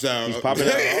pops out. He's popping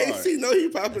out hard. See, no, he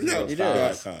popping out. He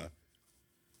does.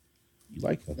 You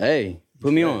like him? Hey,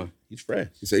 put me on. He's fresh.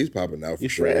 He said he's popping out for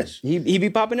He's sure. fresh. He be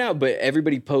popping out, but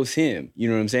everybody posts him. You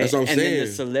know what I'm saying? That's what I'm and then the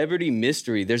saying. celebrity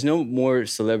mystery. There's no more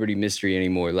celebrity mystery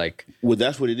anymore. Like, Well,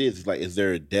 that's what it is. It's like, is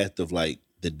there a death of like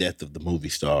the death of the movie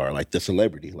star, like the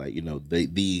celebrity, like, you know,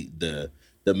 the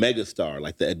mega star,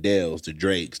 like the Adeles, the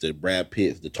Drakes, the Brad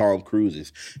Pitts, the Tom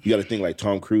Cruises. You got to think like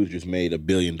Tom Cruise just made $1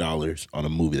 billion on a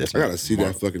movie. That's I gotta see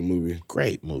that fucking movie.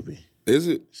 great movie. Is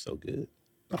it? So good.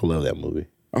 I love that movie.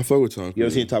 I fuck with Tom Cruise. You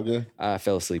ever seen Top Gun? I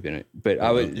fell asleep in it, but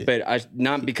loved it.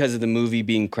 not because of the movie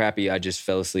being crappy. I just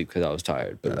fell asleep because I was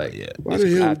tired. But like, yeah. Why it's-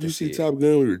 the I hell have did you to see it. Top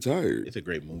Gun when you retired? It's a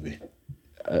great movie.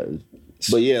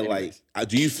 But yeah, like,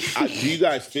 do you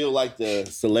guys feel like the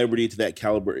celebrity to that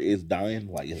caliber is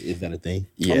dying? Like, is that a thing?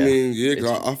 Yeah, I mean, yeah,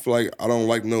 'cause I feel like I don't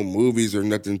like no movies or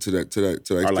nothing to that Or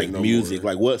extent like no music?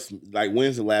 more. Like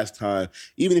when's the last time?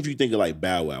 Even if you think of like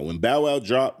Bow Wow, when Bow Wow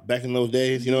dropped back in those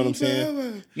days, you know what I'm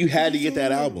saying? You had to get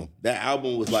that album. That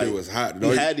album was like Shit was hot. You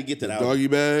had to get that album. Doggy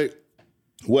Bag.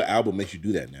 What album makes you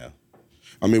do that now?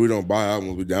 I mean, we don't buy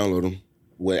albums, we download them.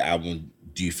 What album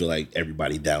do you feel like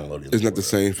everybody downloaded? It's not the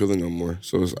same feeling no more.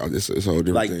 So it's a whole different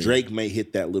Like thing. Drake may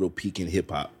hit that little peak in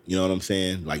hip hop. You know what I'm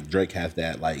saying? Like Drake has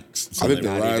that like. I think the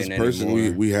Not last even person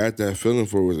anymore. we had that feeling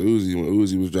for was Uzi when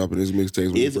Uzi was dropping his mixtapes.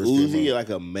 when he Is first came Uzi out. like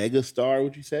a mega star?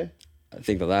 Would you say I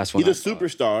think the last one. he's a I bought-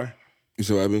 superstar? You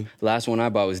see what I mean? The last one I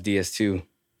bought was DS2.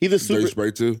 He's a Dirty super.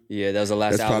 Sprite too. Yeah, that was the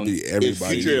last That's album. probably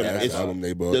everybody's Future- last it's- album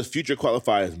they bought. Does Future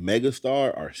qualify as mega star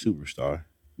or superstar?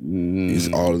 It's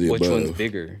all of the Which above. one's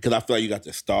bigger? Because I feel like you got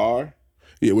the star,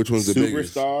 Yeah, which one's the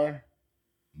biggest? superstar,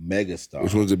 mega star.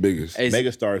 Which one's the biggest? Is,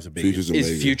 Mega star is the biggest. Future's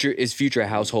is amazing. Future a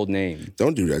household name?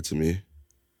 Don't do that to me.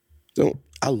 Don't.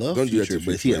 I love Don't do that Future, to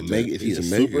but is he a Future like mega? that. Is he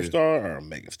He's a a mega. superstar or a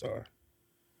mega star?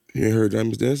 You ain't heard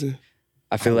Diamonds Dancing?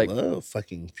 I feel like love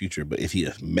fucking Future, but is he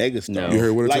a mega star? No. You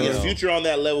heard what Like it's is Future on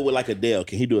that level with like Adele?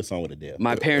 Can he do a song with Adele?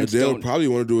 my parents Adele don't. probably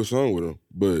want to do a song with him,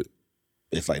 but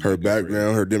It's like her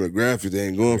background, her demographic, they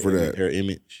ain't going for that. her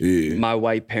image. Yeah. My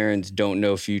white parents don't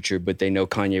know Future, but they know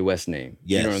Kanye West's name.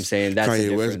 You Yes. know what I'm saying? That's the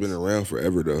Kanye West difference. been around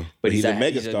forever though. But he's a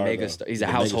mega He's a star. mega though. star. He's a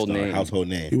household mega star, name. Household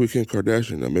He name. with Kim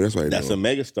Kardashian. I mean, that's like That's a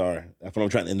mega star. That's what I'm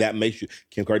trying. And that makes you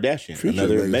Kim Kardashian, Future's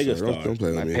another mega star. Don't play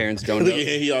with My me. parents don't Look know. at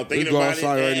him, y'all Let's thinking go about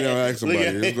outside it. right now and ask somebody. Look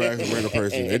at- Let's go ask some random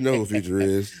person. They know who Future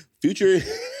is. Future.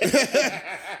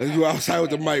 Let's go outside with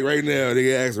the mic right now. They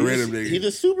can ask a random nigga. He's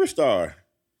a superstar.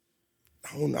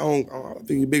 I don't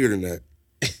think he's bigger than that.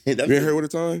 You That's ain't heard what the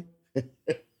time?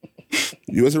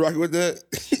 You wasn't rocking with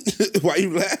that? Why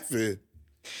you laughing?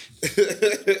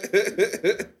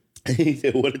 he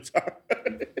said, "What a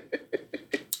time."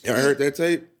 Y'all heard that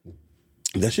tape?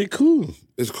 That shit cool.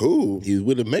 It's cool. He's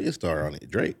with a megastar on it,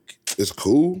 Drake. It's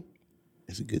cool.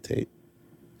 It's a good tape.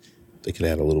 They could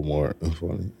have had a little more info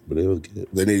on it, but it was good.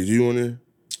 They needed you on there?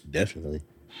 Definitely.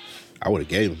 I would have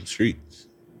gave him the streets.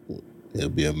 It'll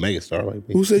be a megastar like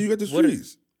me. Who said you got the What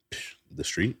is- streets? The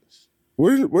streets?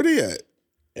 Where they at?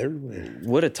 Everywhere.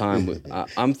 What a time!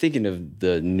 I'm thinking of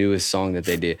the newest song that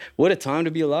they did. What a time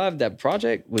to be alive! That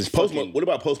project was fucking, What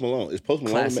about Post Malone? Is Post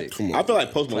Malone? Classic. Come on, I feel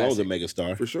like Post Malone's a Classic.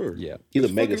 megastar. For sure. Yeah. He's a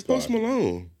It's fucking megastar. Post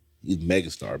Malone. He's a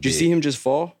megastar. Did you see him just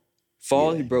fall?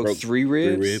 He broke 3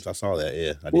 ribs. 3 ribs. I saw that.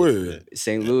 Yeah. I did Where? see that.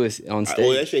 St. Louis on Well,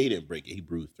 stage. that shit he didn't break it. He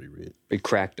bruised 3 ribs. It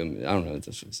cracked him. I don't know.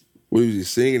 This was, What, was he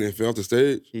singing and fell off the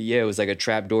stage? yeah, it was like a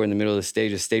trap door in the middle of the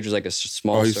stage. The stage was like a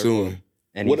small Oh, he's circle, suing.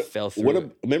 and he fell through.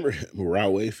 it. Remember Mariah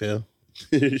Wade fell?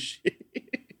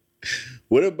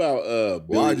 What about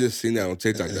Well, I Billie? just seen that on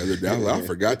TikTok the other day. I was like, I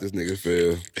forgot this nigga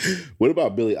fell. What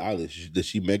about Billie Eilish? Does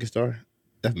she megastar?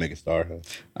 That's megastar, huh?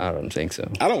 I don't think so.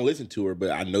 I don't listen to her, but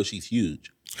I know she's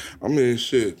huge. I mean,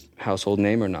 shit. Household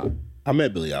name or not? I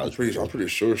met Billie I'm Eilish. pretty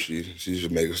sure she's a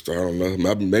megastar. I don't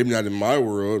know. Maybe not in my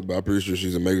world, but I'm pretty sure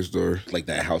she's a megastar. Like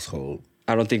that household.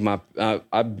 I don't think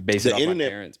I base it The off internet- my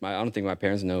parents. I don't think my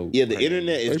parents know. Yeah, the her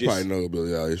internet name. is They probably just know who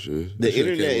Billie Eilish is. the That shit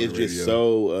internet came is on just radio.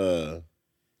 so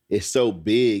it's so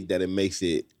big that it makes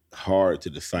it hard to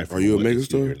decipher. Are you a what is huge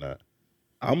megastar? or not?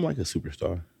 I'm like a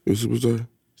superstar. You a superstar?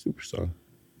 Superstar.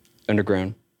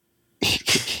 Underground.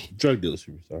 Drug dealer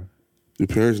superstar. Your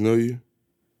parents know you?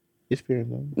 His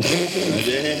parents know.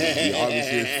 You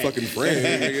obviously his fucking friend.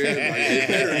 Nigga. Like, they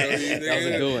better know you,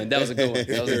 nigga. That was a good one.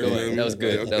 That was a good one. That was a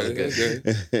good one. That was good. That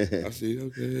was good. Okay. I see.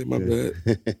 Okay, my bad.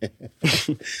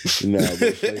 No,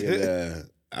 but fucking,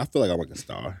 I feel like I'm like a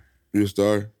star. You a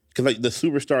star? Cause like the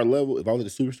superstar level, if I was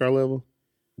at the superstar level,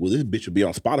 well, this bitch would be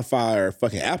on Spotify or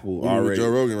fucking Apple be already. with Joe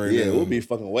Rogan right yeah, now. we'll be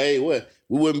fucking what?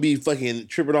 We wouldn't be fucking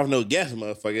tripping off no gas,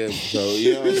 motherfucker. So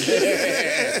you know what I'm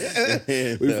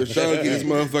saying? We for sure get this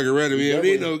motherfucker ready. We don't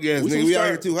need no gas, We some nigga. We out star-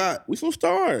 here too hot. We some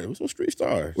stars. We some street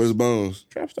stars. Where's Bones?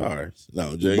 Trap stars? No,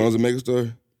 Is Jay. Bones a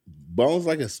megastar? Bones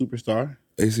like a superstar.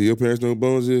 AC, your parents know who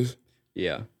Bones is?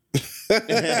 Yeah.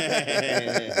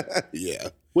 Yeah.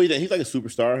 What do you think? He's like a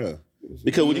superstar, huh?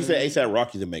 Because when you say ASAP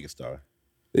Rocky's a megastar.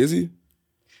 Is he?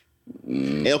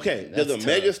 Okay, does a That's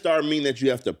megastar mean that you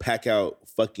have to pack out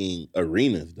fucking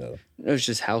arenas though? It's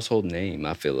just household name.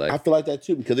 I feel like. I feel like that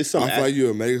too because it's some. I feel like you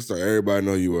a megastar. Everybody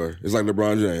know you are. It's like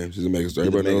LeBron James. He's a megastar.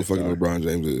 Everybody know who fucking megastar. LeBron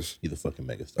James is. He's a fucking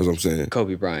megastar. That's what I'm saying.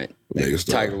 Kobe Bryant.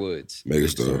 Megastar. Tiger Woods.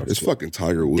 Megastar. It's fucking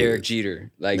Tiger Woods. Derek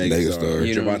Jeter. Like Megastar.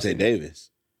 You know what I'm Javante saying? Davis,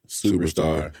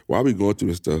 superstar. Why are we going through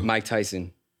this stuff? Mike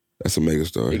Tyson. That's a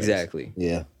megastar. Exactly.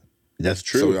 Yeah, that's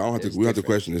true. So I don't have to. We don't have to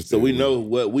question this. So thing. we know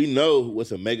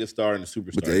what's a megastar and a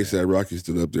superstar. But the ASAP Rocky's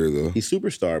still up there though. He's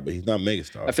superstar, but he's not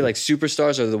megastar. I feel like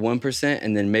superstars are the 1%,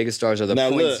 and then megastar are the Now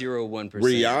look, 0.01%.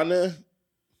 Rihanna,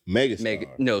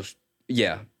 megastar. No,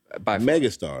 yeah, by far.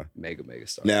 Megastar.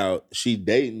 Megastar. Now she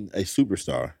dating a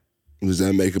superstar. Does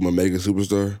that make him a mega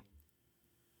superstar?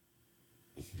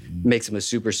 Makes him a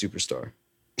superstar.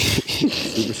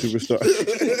 Superstar.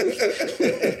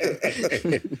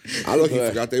 I look, he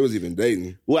forgot they was even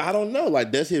dating. Well, I don't know.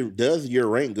 Like, does your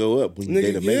rank go up when you Nigga,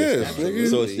 date a yes, megastar? nigga.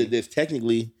 So it's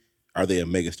technically, are they a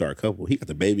megastar couple? He got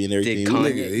the baby and everything. Did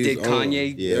Kanye? nigga, he's Did on.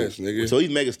 Kanye? Yeah. Yes, nigga. So he's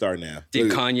megastar now.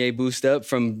 Did Kanye boost up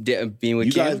from being with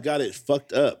You Kim? guys got it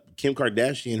fucked up. Kim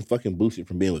Kardashian fucking boosted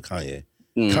from being with Kanye.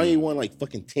 Mm. Kanye won like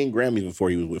fucking 10 Grammys before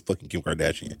he was with fucking Kim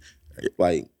Kardashian.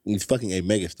 Like, he's fucking a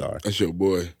megastar. That's your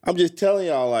boy. I'm just telling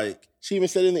y'all, like, she even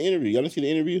said in the interview. Y'all didn't see the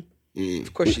interview?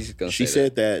 Of course, she's gonna. She say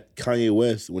said that Kanye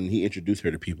West, when he introduced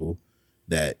her to people,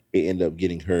 that it ended up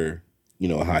getting her,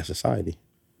 a high society.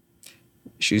 that.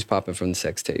 She was popping from the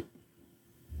sex tape.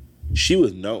 She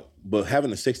was but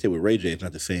having a sex tape with Ray J is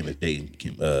not the same as dating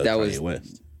Kanye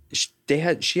West.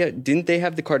 Didn't they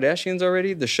have the Kardashians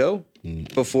already? The show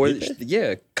before,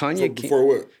 Kanye. Before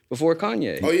what? Before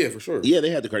Kanye. Oh yeah, for sure. Yeah, they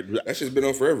had the Kardashians. That shit's been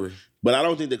on forever. But I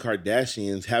don't think the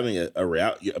Kardashians having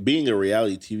being a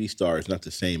reality TV star is not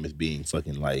the same as being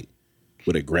fucking like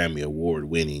with a Grammy Award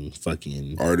winning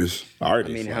fucking Artist. I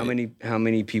mean, how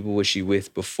many people was she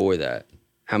with before that?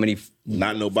 How many?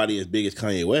 Not nobody as big as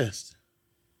Kanye West.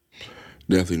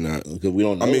 Definitely not. Because we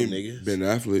don't know niggas. Ben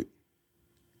Affleck.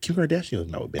 Kim Kardashian was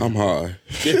not with Ben. I'm high.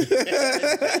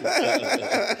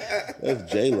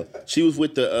 That's J-Lo. She was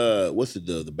with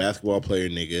the basketball player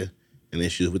nigga, and then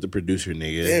she was with the producer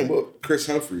nigga. Damn, what? Chris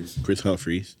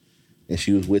Humphries. And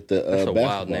she was with the That's a basketball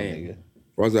wild name. nigga.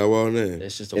 Why's that wild name?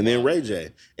 It's just a And then wild- Ray J.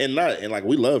 And like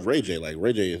we love Ray J. Like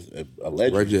Ray J is a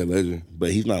legend. Ray J, a legend.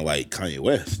 But he's not like Kanye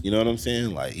West. You know what I'm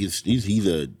saying? Like he's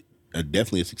a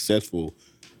definitely a successful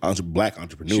black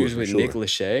entrepreneur. She was for with sure. Nick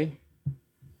Lachey,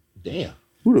 Damn.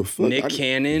 Who the fuck? Nick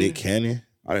Cannon, Nick Cannon.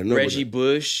 I didn't know. Reggie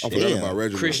Bush, I forgot Damn. about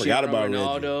Reggie. Cristiano forgot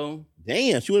about Ronaldo,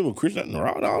 Damn, she went with Cristiano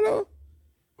Ronaldo.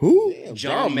 Who? Damn,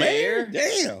 John Mayer.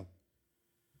 Damn.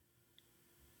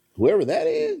 Whoever that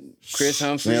is. Chris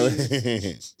Humphries,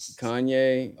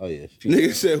 Kanye. Oh yeah.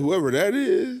 Nigga said whoever that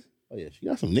is. Oh yeah, she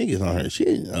got some niggas on her. She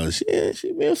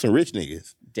been with some rich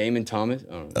niggas. Damon Thomas.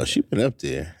 I don't know. Oh, she been up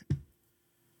there.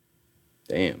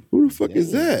 Damn. Who the fuck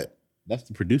is that? That's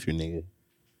the producer nigga.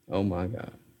 Oh my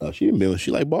God. Oh, she been with.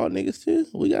 She like bald niggas too.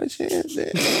 We got a chance.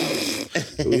 There.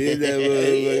 We hit that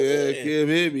motherfucker. Kim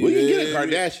hit me. We can get a man.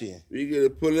 Kardashian. We get to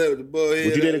pull up with the boy.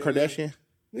 Would you date a Kardashian?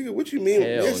 Nigga, what you mean?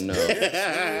 Hell no.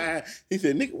 He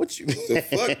said, nigga, what you mean? The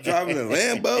fuck, driving a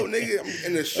Lambo, nigga? I'm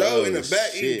in the show, in the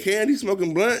back, eating candy,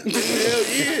 smoking blunt. Hell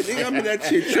yeah, nigga, I'm in that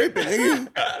shit tripping,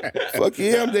 nigga. Fuck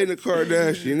yeah, I'm dating a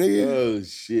Kardashian, nigga. Oh,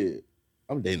 shit.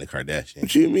 I'm dating a Kardashian.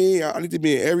 What you mean? I need to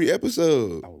be in every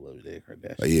episode. I would love to date a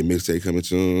Kardashian. Like, yeah, mixtape coming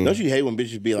soon. Don't you hate when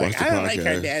bitches be like, Watch the I don't like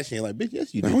podcast. Kardashian? Like, bitch,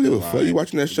 yes, you do. I don't give a fuck. You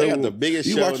watching that show? They got the biggest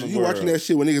you show watching, in the you watching world. that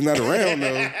shit when niggas not around,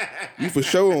 though. You for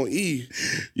sure on E.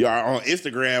 You are on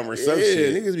Instagram or some Yeah,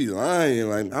 shit. niggas be lying.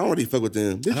 Like, I don't really fuck with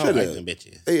them. Bitch, I don't shut like up. them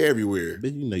bitches. They everywhere.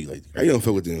 Bitch, you know you like the I don't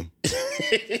fuck with them.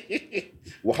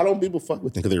 Well, how don't people fuck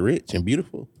with them? Because they're rich and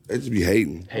beautiful. They just be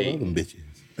hating. I love them bitches.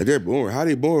 Like, they're boring. How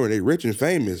they boring? They rich and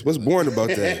famous. What's boring about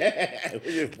that?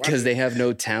 Because they have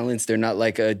no talents. They're not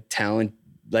like a talent.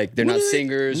 Like they're not Really?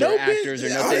 singers No or actors or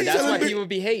bitch. I nothing. ain't That's telling why bitch- people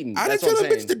be hating. I That's didn't what tell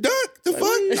I'm a bitch saying. to dunk. The fuck?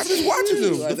 I'm just watching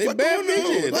them. Like, The they fuck bad going on?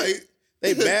 bitches. Like,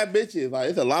 They bad bitches. Like,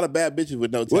 it's a lot of bad bitches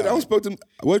with no what talent. I was supposed to?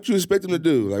 What you expect them to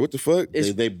do? Like, what the fuck?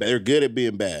 They're good at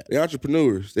being bad. They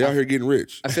entrepreneurs. They out here getting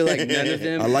rich. I feel like none of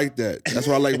them. I like that. That's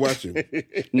why I like watching.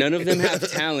 None of them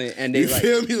have talent, and they You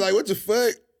feel me? Like, what the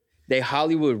fuck? they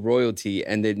Hollywood royalty,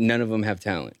 and none of them have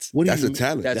talents. What do That's you a mean?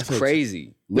 talent. That's a-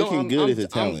 crazy. Looking I'm- good I'm- is a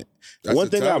talent. That's One a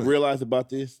thing talent. I've realized about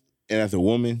this, and as a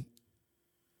woman,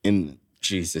 and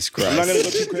Jesus I'm not Christ. gonna go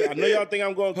too crazy. I know y'all think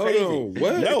I'm going Hold crazy. on,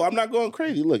 what? No, I'm not going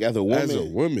crazy. Look, as a woman,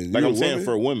 like you I'm a saying woman?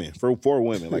 for women, for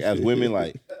women, like as women,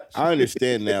 like I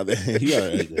understand now that you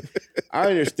are. I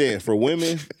understand for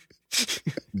women,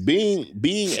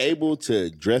 being able to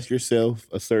dress yourself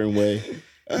a certain way,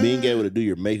 being able to do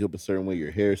your makeup a certain way,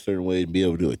 your hair a certain way, and be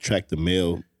able to attract the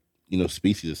male,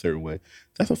 species a certain way.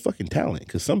 That's a fucking talent.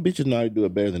 Because some bitches know how to do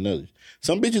it better than others.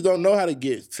 Some bitches don't know how to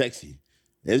get sexy.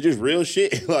 It's just real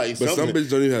shit. Like, But some bitches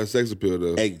don't even have sex appeal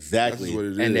though. Exactly. That's what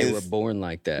it is. And they were born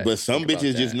like that. But some Think about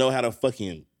bitches just that. know how to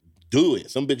fucking do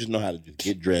it. Some bitches know how to just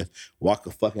get dressed, walk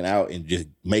the fucking out, and just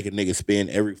make a nigga spend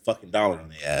every fucking dollar on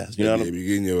their ass. You know what I mean? be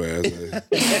getting your ass. Like.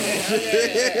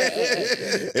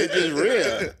 It's just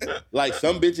real. Like,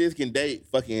 some bitches can date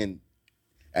fucking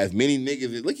as many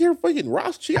niggas. Look here, fucking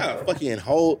Ross. She got a fucking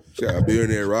whole She got a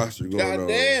billionaire roster going on.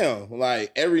 goddamn.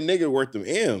 Like, every nigga worth them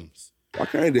M's. Why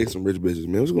can't I date some rich bitches,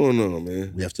 man? What's going on,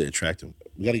 man? We have to attract them.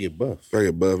 We got to get buff. I get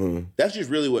above him. That's just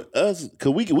really what us,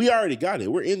 because we already got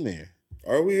it. We're in there.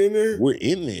 Are we in there? We're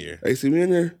in there. Hey, see me in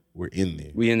there? We're in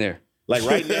there. We in there. Like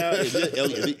right now,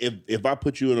 if I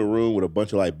put you in a room with a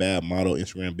bunch of like bad model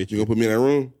Instagram bitches, You gonna put me in that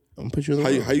room? I'm gonna put you in the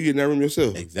room. How you get in that room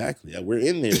yourself? Exactly. We're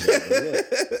in there.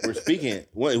 Look, we're speaking.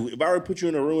 If I were to put you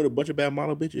in a room with a bunch of bad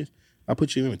model bitches, I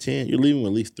put you in with 10. You're leaving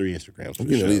with at least 3 Instagrams. For I'm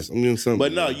getting sure. at least. I'm getting something.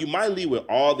 But no, you might leave with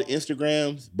all the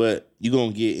Instagrams, but you're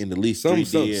gonna get in at least 3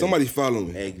 DMs. somebody follow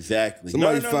me. Exactly.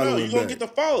 Somebody no. following You're gonna back. get the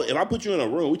follow. If I put you in a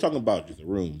room, we talking about just a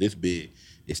room this big.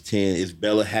 It's 10. It's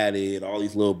Bella Hadid, all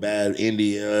these little bad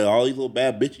India, all these little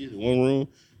bad bitches in one room.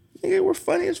 Nigga, we're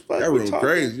funny as fuck. That We're room talking.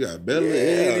 crazy. You got Bella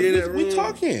Yeah, in that room. we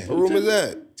talking. What room is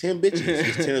that? 10 bitches.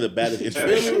 It's 10 of the baddest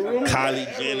Instagram.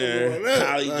 Kylie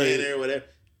Jenner, whatever.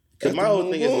 Because my whole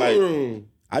thing is like, room.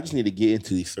 I just need to get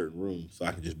into these certain rooms so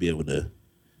I can just be able to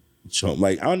show them.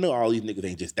 Like, I don't know, all these niggas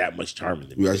ain't just that much charming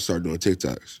to We me. gotta start doing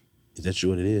TikToks. Is that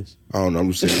what it is? I don't know.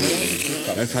 I'm just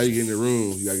saying. That's how you get in the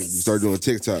room. You gotta start doing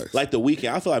TikToks. Like the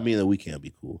weekend. I feel like me and the weekend would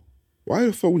be cool. Why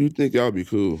the fuck would you think y'all be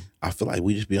cool? I feel like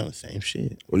we just be on the same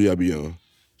shit. What do y'all be on?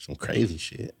 Some crazy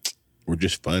shit. We're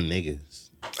just fun niggas.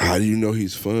 How do you know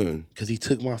he's fun? Because he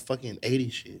took my fucking 80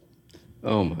 shit.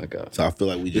 Oh my God. So I feel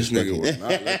like we This just nigga fucking- will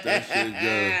not let that shit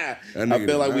go. That I nigga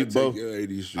feel like will we not both. take your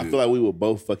 80s shit. I feel like we would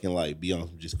both fucking like be on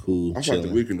some just cool, I thought chilling.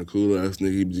 the weekend the cool ass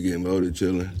nigga. He be just getting loaded,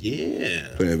 chilling, Yeah.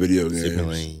 playing video games. Sipping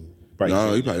lean.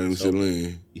 No, he probably don't sip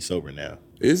lean. He's sober now.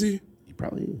 Is he? He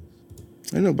probably is.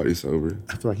 Ain't nobody sober.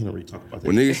 I feel like he don't really talk about that.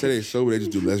 When niggas say they sober, they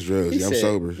just do less drugs. Yeah, I'm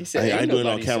sober. He said, I ain't ain't doing it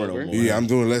on nobody camera no sober. more. Yeah, I'm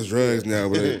doing less drugs now,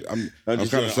 but I'm just kind of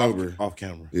doing it sober. off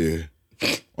camera. Yeah.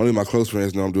 Only my close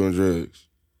friends know I'm doing drugs.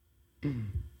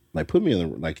 Like, put me in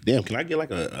the, like, damn, can I get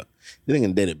like a you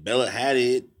think dated Bella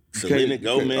Hadid, Selena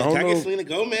Gomez? I don't Can I get know. Selena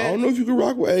Gomez? I don't know if you can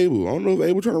rock with Abel. I don't know if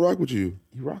Abel trying to rock with you.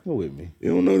 You rocking with me. You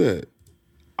don't know that.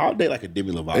 I'll date like a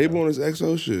Demi Lovato. Abel on his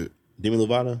XO shit. Demi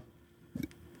Lovato?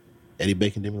 Eddie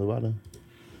Bacon, Demi Lovato?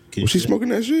 Can Was you she see that? smoking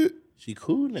that shit? She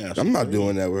cool now. I'm not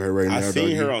doing that with her right now. I seen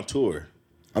doggy. her on tour.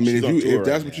 I mean, She's on tour if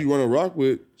that's right what now. you want to rock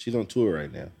with, She's on tour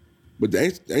right now. but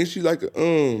ain't she like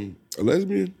a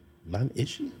lesbian? Not an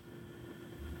issue.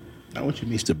 Not what you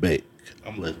mean to bake.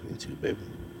 I'm lesbian too, baby.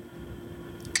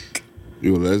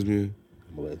 You a lesbian?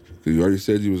 I'm a lesbian. Cause you already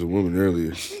said you was a woman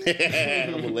earlier.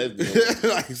 I'm a lesbian.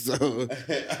 Like so.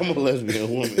 I'm a lesbian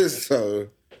woman. So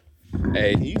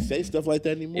Hey, Can you say stuff like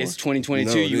that anymore? it's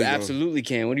 2022. No, You nigga. absolutely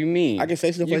can. What do you mean? I can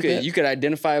say stuff like that? You could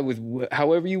identify with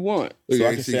however you want. Look, So I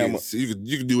I can see say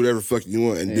you can do whatever the fuck you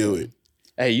want and do it.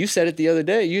 Hey, you said it the other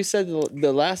day. You said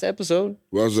the last episode.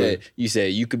 What was that? You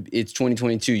said you could. It's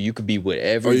 2022. You could be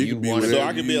whatever you you could be want to. So whatever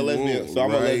I can be a you lesbian. want So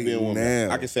I'm a right lesbian woman. now.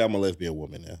 I can say I'm a lesbian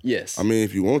woman now. Yes. I mean,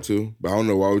 if you want to, but I don't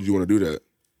know why would you want to do that.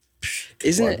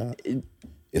 Isn't Why it? not?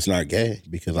 It's not gay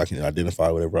because I can identify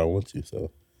whatever I want to.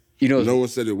 So, You know, No one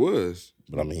said it was.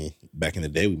 but I mean, back in the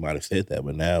day we might have said that,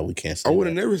 but now we can't say. I would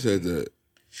have that. never said that.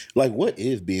 Like, what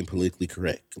is being politically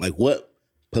correct? Like, what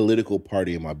political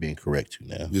party am I being correct to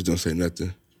now? Just don't say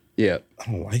nothing. yeah.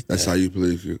 I don't like That's that. how you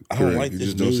politically I don't correct. like You this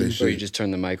just don't say new- Or shit. you just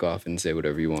turn the mic off and say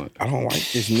whatever you want. I don't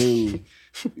like this new.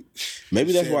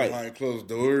 Maybe that's Saying why. behind closed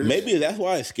doors. Maybe that's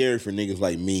why it's scary for niggas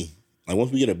like me. Like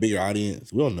once we get a bigger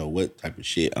audience, we don't know what type of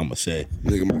shit I'm gonna say.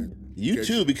 Nigga might. You catch-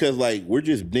 too, because like we're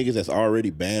just niggas that's already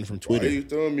banned from Why Twitter. you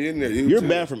throwing me in there? You You're too.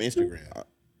 banned from Instagram,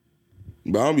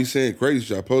 But I don't be saying crazy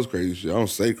shit. I post crazy shit. I don't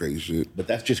say crazy shit. but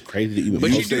that's just crazy to even.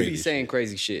 But post you do crazy be shit. saying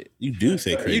crazy shit. You do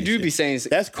say crazy. You do shit. be saying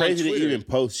That's on crazy to Twitter. even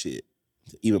post shit.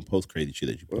 To even post crazy shit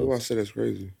that you Why do I post. say that's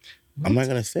crazy? I'm not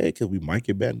gonna say it because we might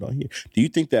get banned on here. Do you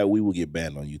think that we will get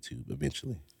banned on YouTube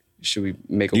eventually? Should we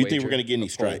make a Do you wager? think we're gonna get any A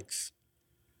poll? strikes?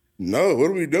 No, what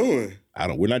are we doing? I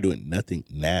don't. We're not doing nothing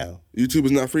now. YouTube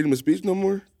is not freedom of speech no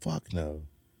more? Fuck no.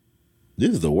 This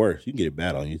is the worst. You can get it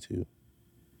bad on YouTube.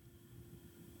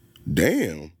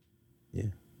 Damn. Yeah.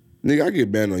 Nigga, I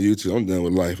get banned on YouTube. I'm done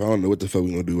with life. I don't know what the fuck we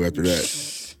gonna do after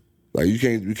that. Like you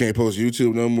can't post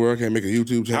YouTube no more. I can't make a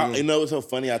YouTube channel. You know what's so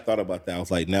funny? I thought about that. I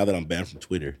was like, now that I'm banned from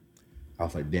Twitter, I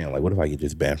was like, damn, like what if I get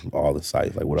just banned from all the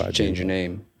sites? Like what do I Change do? your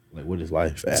name. Like what is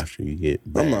life after you get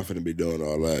banned? I'm not finna be doing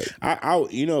all that. I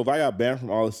you know, if I got banned from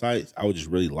all the sites, I would just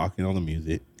really lock in on the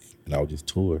music and I would just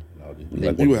tour. And I would just be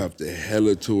like, You would have to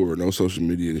hella tour, no social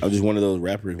media. I'm just one of those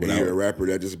rappers And you're a without. rapper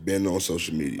that just been on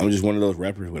social media. I'm just one of those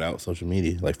rappers without social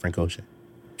media, like Frank Ocean.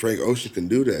 Frank Ocean can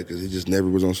do that because he just never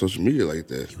was on social media like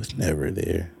that. He was never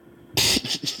there.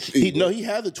 He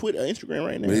has a Twitter, Instagram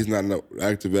right now. But he's not no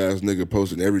active ass nigga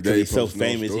posting every day. He's so posting no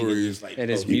famous. He can stories. just, like, And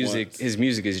his post music, once. his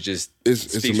music is just It's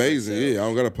speaks for amazing. itself. Yeah, I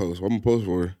don't gotta post. What I'm gonna post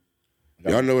for?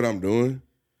 Y'all know what I'm doing.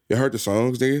 Y'all heard the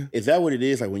songs, nigga? Is that what it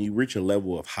is? Like when you reach a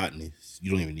level of hotness,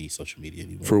 you don't even need social media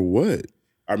anymore. For what?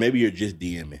 Or maybe you're just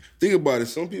DMing. Think about it.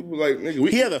 Some people like, nigga,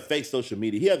 He had a fake social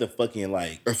media. He had the fucking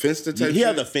like. a Finsta type He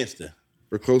had shit the Finsta.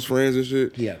 for close friends and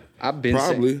shit. Yeah. I've been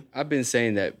Probably. I've been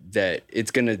saying that it's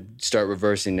gonna start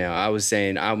reversing now. I was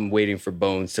saying I'm waiting for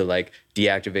Bones to like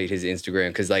deactivate his Instagram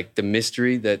because like the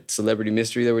mystery, that celebrity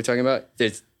mystery that we're talking about,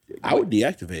 there's I would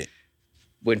deactivate.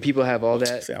 when people have all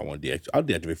that. Say I want to deactivate. I'll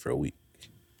deactivate for a week.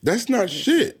 That's not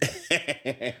shit.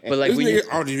 But like This when you, nigga,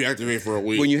 I'll deactivate for a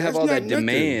week. when you have That's all not that nothing.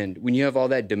 demand, when you have all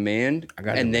that demand, I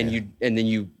got and then demand.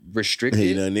 you restrict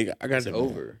You it, know, nigga, I got it's the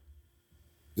over.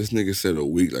 This nigga said a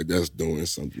week, like that's doing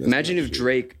something. That's Imagine not if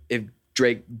shit.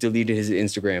 Drake deleted his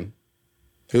Instagram.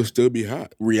 He'll still be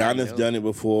hot. Rihanna's done it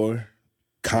before.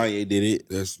 Kanye did it.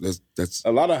 That's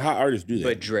A lot of hot artists do that.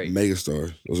 But Drake,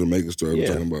 megastars. Those are megastars Yeah.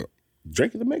 we're talking about.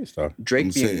 Drake is a megastar. Drake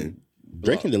I'm being saying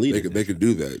Drake can delete it. they could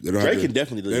do that. They don't Drake have to, can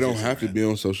definitely delete They don't his have to Instagram. be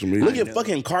on social media. Look at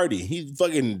fucking Cardi. He's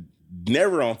fucking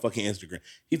never on fucking Instagram.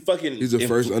 He's He's the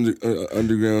first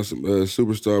underground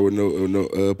superstar with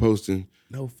no posting.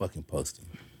 no fucking posting.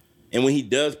 And when he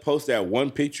does post that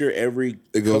one picture every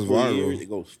It goes couple of viral. years, it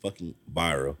goes fucking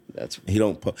viral. that's He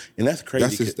don't post, and that's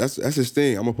crazy. That's his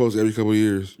thing. I'm gonna post every couple of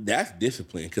years. That's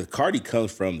discipline because Cardi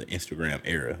comes from the Instagram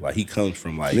era. Like he comes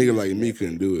from A nigga like me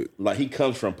couldn't do it. like he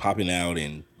comes from popping out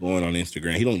and going on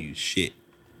Instagram. He don't use shit.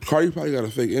 Cardi probably got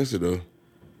a fake Insta though.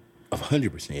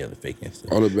 100% he has a fake Insta.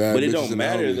 All the bad but it bitches don't in the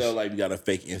matter homies. though. Like you got a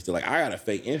fake Insta. Like I got a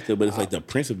fake Insta, but it's like the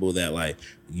principle that like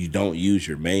you don't use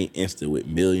your main Insta with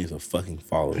millions of fucking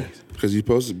followers. Because you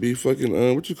supposed to be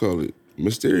fucking what you call it?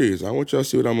 Mysterious. I want y'all to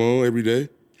see what I'm on every day.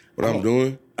 What I'm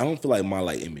doing. I don't feel like my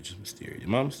like image is mysterious.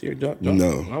 Am I mysterious? No.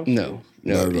 no.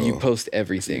 Not at You all. post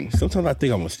everything. Sometimes I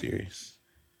think I'm mysterious.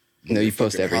 No, you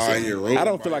post Fucking high in everything. your room I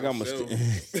don't by feel like I'm yourself.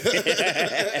 mysterious.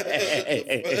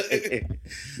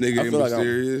 Nigga I ain't feel like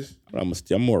mysterious.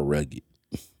 I'm more rugged,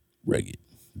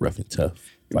 rough and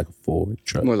tough, like a Ford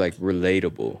truck. More like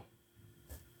relatable.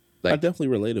 I'm definitely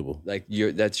relatable, Like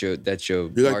that's your You're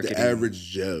like marketing. the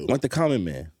average Joe. like the common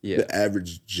man. Yeah. The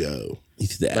average Joe.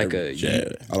 He's the Like average a-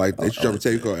 Joe. I like that. You try to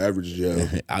tell you called average Joe.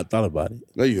 I thought about it.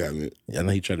 No, you haven't. I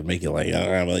know he tried to make it like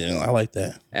I like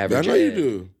that. I Average know you Ed.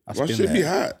 do. I Why spin should be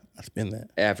that. hot? I spin that.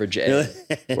 Average Ed.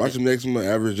 Watch him next month.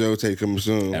 Average Joe take coming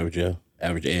soon. Average Joe,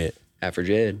 average Ed. Average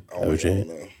Ed. I don't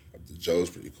know. Joe's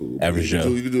pretty cool. Average Joe.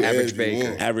 You can do Average Ed if you Baker.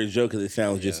 want. Average Joe, because it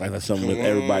sounds just like something Come that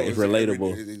everybody on, is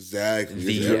relatable. Exactly.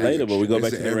 The It's relatable. We go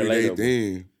back it's to the an everyday relatable.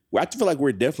 thing. Well, I feel like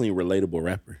we're definitely relatable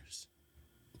rappers.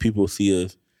 People see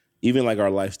us, even like our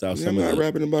lifestyle. Yeah, Some I'm of not the,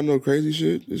 rapping about no crazy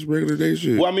shit. It's regular day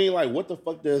shit. well, I mean, like, what the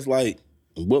fuck does like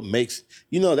what makes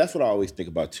that's what I always think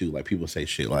about too. Like people say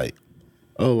shit like,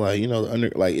 oh, like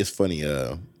like it's funny.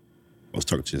 I was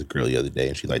talking to this girl the other day,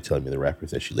 and she like telling me the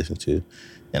rappers that she listened to,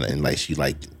 and like she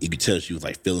like you could tell she was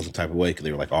like feeling some type of way because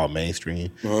they were like all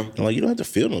mainstream. And like you don't have to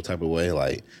feel no type of way.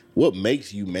 Like what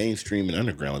makes you mainstream and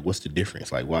underground? Like what's the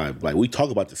difference? Like why? Like we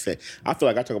talk about the same. I feel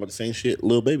like I talk about the same shit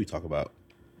Lil Baby talk about,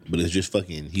 but it's just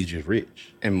fucking. He's just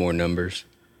rich And more numbers.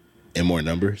 and more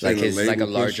numbers. Like Like a his like a label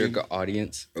larger pushing.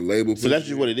 audience. A label. So that's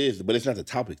just what it is, but it's not the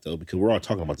topic though because we're all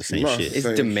talking about the same No, shit. It's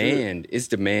Same demand. It's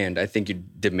demand. I think you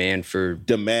demand for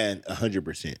Demand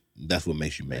 100%. That's what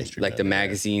makes you mainstream. like the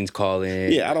magazines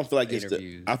calling. Yeah, I don't feel like it's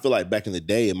interviews. I feel like back in the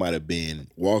day it might have been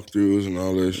walkthroughs and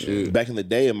all that shit. back in the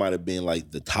day it might have been like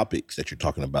the topics that you're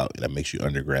talking about that makes you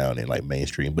underground and like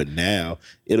mainstream. But now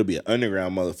it'll be an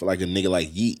underground motherfucker like a nigga like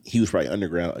Yeet. He was probably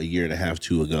underground a year and a half,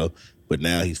 2 ago. But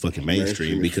now he's fucking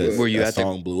mainstream Mainstream because as Were you that at the-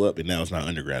 song blew up and now it's not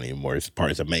underground anymore. It's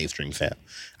a mainstream sound.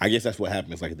 I guess that's what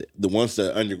happens. Like the once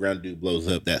the underground dude blows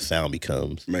up, that sound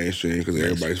becomes Mainstream because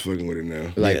everybody's fucking with it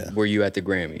now. Like, Yeah. were you at the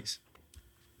Grammys?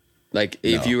 Like,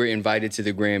 if No. you were invited to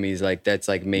the Grammys, like that's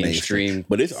like mainstream.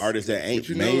 But it's artists that ain't But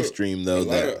you know, mainstream though.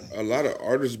 A lot of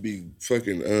artists be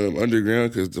fucking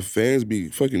underground because the fans be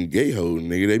fucking gay holding,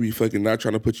 nigga. They be fucking not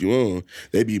trying to put you on.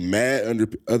 They be mad under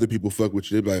other people fuck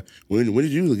with you. They be like, when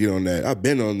did you get on that? I've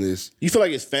been on this. You feel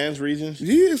like it's fans' reasons?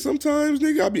 Yeah, sometimes,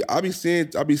 nigga. I be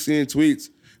seeing tweets.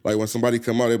 Like when somebody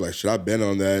come out, they be like, shit, I've been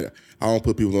on that. I don't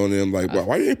put people on them. Like,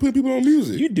 why you ain't putting people on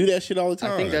music? You do that shit all the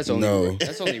time. I think that's only No.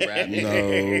 that's only rap.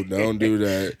 No, don't do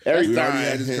that. Every we already time.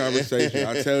 had this conversation.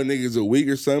 I tell niggas a week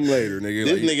or something later, nigga.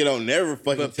 This like, nigga don't never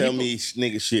fucking tell me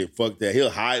nigga shit. Fuck that. He'll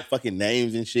hide fucking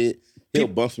names and shit. He'll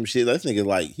bump some shit. This nigga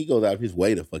like he goes out of his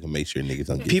way to fucking make sure niggas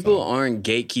don't get People something. aren't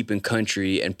gatekeeping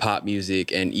country and pop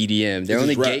music and EDM. They're This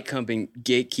only is rap. gatekeeping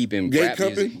rap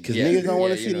Gatekeeping? music. Because Yeah. niggas don't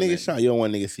want to Yeah, see you know niggas that. shot. You don't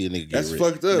want niggas to see a nigga get that's rich.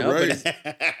 fucked up, No, right?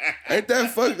 Ain't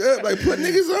that fucked up? Like, put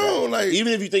niggas on. Like,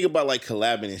 Even if you think about like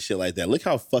collabing and shit like that, look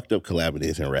how fucked up collabing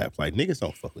is in rap. Like niggas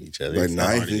don't fuck with each other. like It's nah, I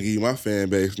not ain't hard to- finna give you my fan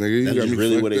base, nigga. You That's got just me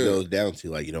really fucked what it up. goes down to.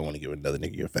 Like you don't want to give another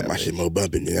nigga your fan My base. shit more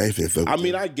bumping, nigga. I ain't finna fuck I with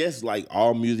mean, you. I guess like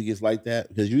all music is like that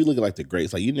because you look at like the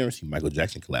greats. Like you never seen Michael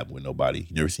Jackson collabing with nobody.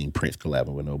 You never seen Prince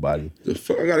collabing with nobody. The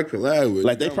fuck I gotta collab with.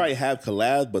 Like they probably have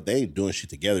collabs, but they ain't doing shit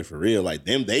together for real. Like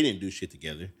them, they didn't do shit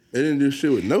together. They didn't do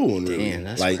shit with no one, really. Damn,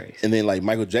 that's Like crazy. and then like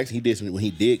Michael Jackson, he did something when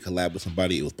he did collab with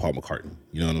somebody. It was Paul McCartney.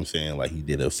 You know what I'm saying? Like he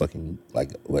did a fucking like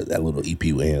that little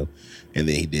EP with him, and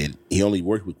then he only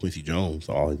worked with Quincy Jones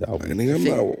on all his Like, albums. nigga, I'm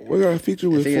not. What got a feature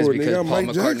with think it's for? because Nigga, I'm Paul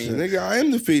Mike McCartney- Jackson. Nigga, I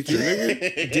am the feature,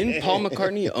 nigga. Didn't Paul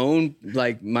McCartney own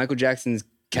like Michael Jackson's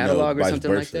catalog or vice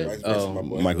something like versa. that? Vice versa, my Oh,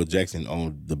 boy. Michael Jackson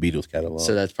owned the Beatles catalog.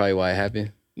 so that's probably why it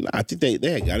happened. Nah, I think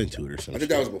they had got into it or something. I think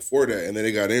that was before that, and then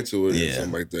they got into it Yeah. and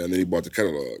something like that, and then he bought the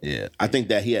catalog. Yeah, I think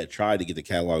that he had tried to get the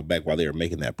catalog back while they were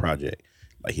making that project.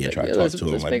 Like he had tried Yeah, to talk let's to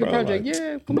him. let's like, make a bro, project. like,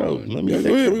 Yeah, come bro, on. let me. Yeah,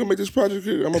 go ahead. We're gonna make this project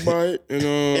here. I'm gonna buy it,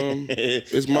 and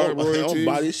it's my I'll buy royalties.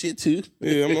 this shit too.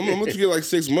 Yeah, I'm gonna get like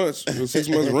 6 months, a 6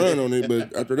 months run on it,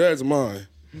 but after that, it's mine.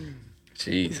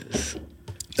 Jesus.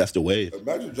 That's the wave.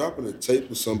 Imagine dropping a tape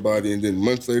with somebody and then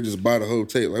months later just buy the whole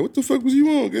tape. Like, what the fuck was you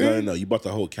on, gang? No. You bought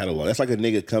the whole catalog. That's like a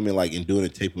nigga coming like and doing a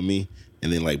tape with me,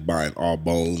 and then like buying all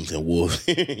Bones and Wolves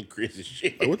and Chris and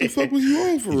shit. Like, what the fuck was you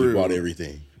on for You just real? bought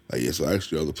everything. Like, yeah, so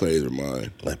actually all the plays are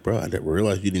mine. Like, bro, I didn't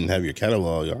realize you didn't have your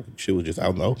catalog. Y'all shit was just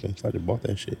out in the open, so I just bought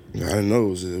that shit. I didn't know it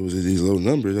was these low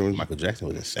numbers. I was, Michael Jackson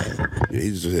was insane. yeah, he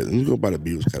just said, let me go buy the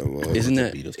Beatles catalog. Isn't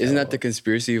that Beatles isn't that catalog. the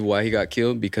conspiracy of why he got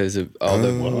killed because of all the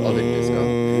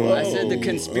disco? I said the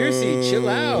conspiracy. Chill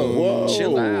out.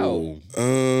 Chill out.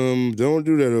 Don't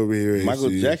do that over here. Michael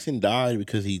AC. Jackson died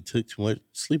because he took too much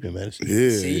sleeping medicine. Yeah,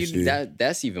 See, AC.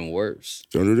 that's even worse.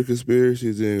 Don't do the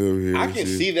conspiracy thing over here. I can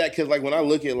AC. see that because, like, when I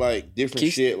look at like different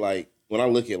Keith- shit, like when I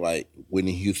look at like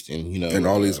Whitney Houston, you know, And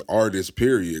all these artists,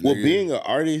 period. well, nigga. being an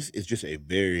artist is just a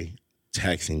very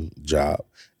taxing job,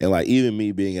 and like even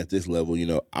me being at this level, you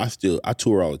know, I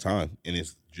tour all the time, and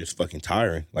it's just fucking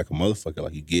tiring, like a motherfucker.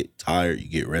 Like you get tired, you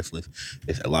get restless.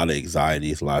 It's a lot of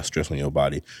anxiety, it's a lot of stress on your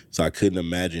body. So I couldn't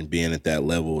imagine being at that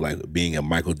level, like being a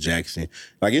Michael Jackson.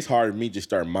 Like it's hard for me to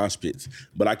start mosh pits,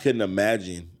 but I couldn't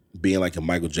imagine being like a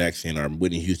Michael Jackson or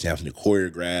Whitney Houston, having to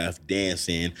choreograph,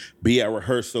 dancing, be at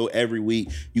rehearsal every week.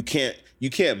 You can't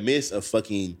miss a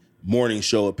fucking morning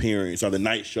show appearance or the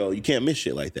night show. You can't miss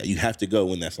shit like that. You have to go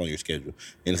when that's on your schedule.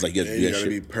 And it's like you have to do you that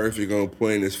gotta shit. be perfect on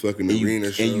point in this fucking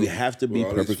arena show. And you have to be with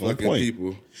all these perfect on fucking point.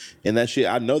 People. And that shit,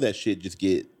 I know that shit just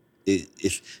get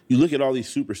if you look at all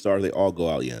these superstars, they all go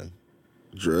out young.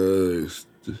 Drugs.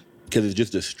 Because it's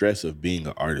just the stress of being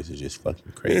an artist is just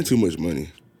fucking crazy. And too much money.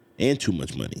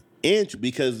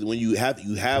 Because when you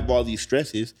have all these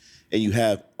stresses and you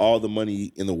have all the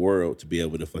money in the world to be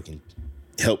able to fucking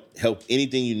help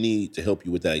anything you need to help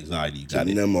you with that anxiety, you got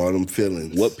to numb all them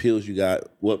feelings. What pills you got,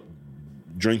 what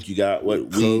drink you got, what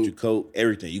weed you coat,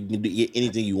 everything. You can get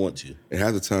anything you want to. And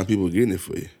half the time people are getting it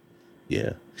for you.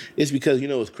 Yeah. It's because,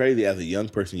 it's crazy. As a young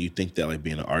person, you think that like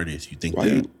being an artist, you think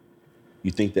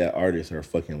that artists are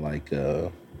fucking like,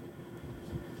 I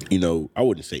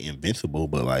wouldn't say invincible,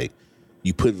 but like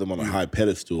you put them on a high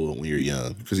pedestal when you're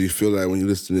young. Because you feel like when you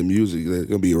listen to the music, they're going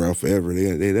to be around forever.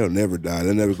 They'll never die.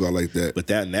 They'll never go out like that. But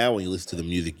now when you listen to the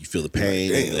music, you feel the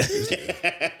pain.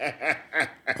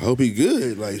 I hope he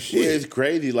good. Like, shit. Yeah, it's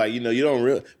crazy. Like,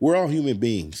 we're all human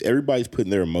beings. Everybody's putting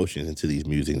their emotions into these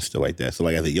music and stuff like that. So,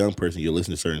 like, as a young person, you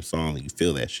listen to certain songs and you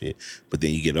feel that shit. But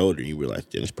then you get older and you realize,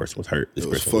 damn, this person was hurt. This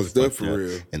person was fucked up for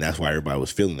real. And that's why everybody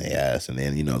was feeling their ass. And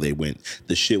then,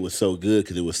 the shit was so good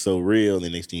because it was so real. And the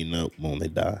next thing you know, boom, they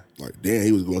die. Like, damn,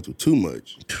 he was going through too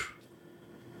much.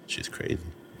 Shit's crazy.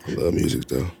 I love music,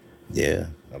 though. Yeah.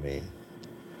 I mean,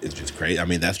 it's just crazy. I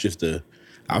mean,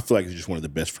 I feel like it's just one of the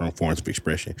best forms of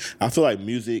expression. I feel like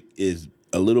music is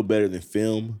a little better than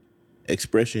film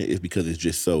expression is because it's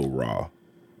just so raw.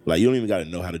 Like, you don't even got to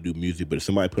know how to do music, but if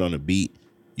somebody put on a beat,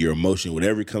 your emotion,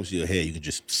 whatever comes to your head, you can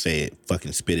just say it,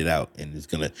 fucking spit it out, and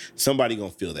somebody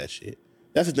gonna feel that shit.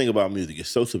 That's the thing about music. It's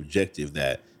so subjective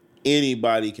that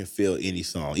anybody can feel any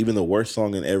song. Even the worst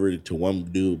song ever to one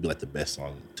dude would be like the best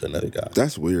song to another guy.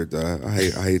 That's weird, though. I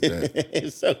hate that.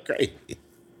 It's so crazy.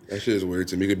 That shit is weird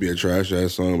to me. It could be a trash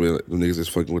ass song, but like, the niggas is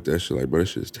fucking with that shit. Like, bro, that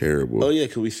shit is terrible. Oh yeah,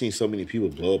 because we've seen so many people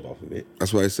blow up off of it.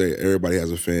 That's why I say everybody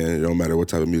has a fan. It don't matter what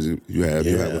type of music you have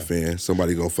a fan.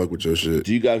 Somebody gonna fuck with your shit.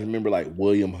 Do you guys remember like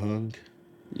William Hung?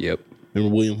 Yep.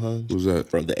 Remember William Hung? Who's that?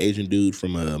 From the Asian dude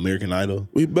from American Idol.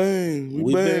 We bang when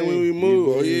we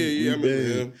move. Oh yeah, I remember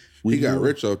him. He got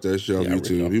rich off that shit on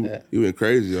YouTube. He went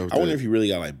crazy off that. I wonder if he really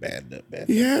got like bad.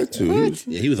 He had to.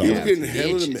 He was getting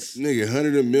hella nigga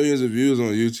hundreds of millions of views on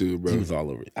YouTube, bro. He was all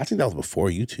over it. I think that was before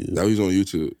YouTube. That was on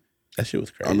YouTube. That shit was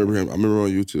crazy. I remember him. I remember on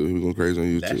YouTube. He was going crazy on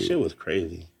YouTube. That shit was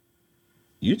crazy.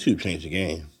 YouTube changed the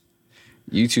game.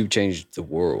 YouTube changed the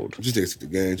world. Just takes the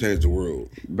game, changed the world.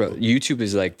 Bro, YouTube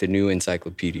is like the new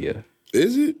encyclopedia.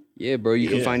 Is it? Yeah, bro. You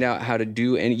can find out how to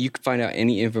do you can find out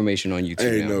any information on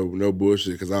YouTube. Ain't no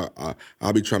bullshit. Because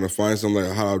I'll be trying to find something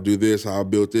like how I'll do this, how I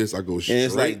built this. I go straight and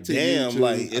it's like, to damn, YouTube,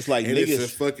 like it's like and niggas. It's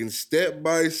a fucking step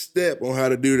by step on how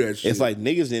to do that shit. It's like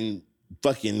niggas in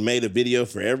fucking made a video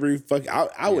for every fucking.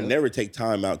 I would never take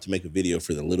time out to make a video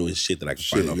for the littlest shit that I can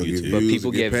find on YouTube. But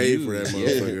people get paid views. for that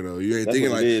motherfucker though. You ain't That's thinking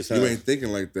what like it is, huh? you ain't thinking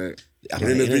like that. I'm And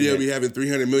then an the video internet. be having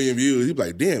 300 million views. You be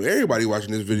like, damn, everybody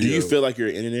watching this video. Do you feel like you're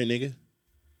an internet nigga?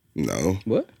 No.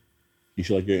 What? You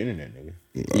feel like you're an internet nigga?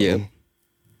 No. Yeah.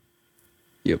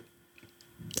 Yep.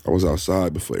 I was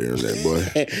outside before the internet,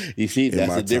 boy. You see, In that's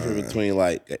my the difference time. between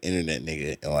like an internet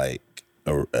nigga and like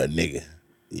a nigga.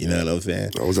 You know what I'm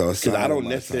saying? I was outside. Because I don't in my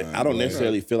necessarily, time, I don't boy.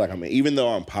 necessarily feel like even though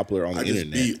I'm popular on the I just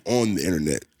internet, be on the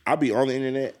internet. I'll be on the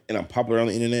internet and I'm popular on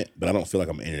the internet, but I don't feel like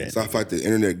I'm an internet. So I feel like the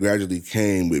internet gradually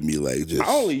came with me, like just. I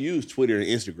only use Twitter and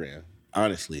Instagram.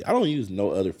 Honestly, I don't use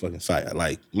no other fucking site.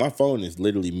 Like my phone is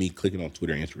literally me clicking on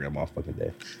Twitter and Instagram all fucking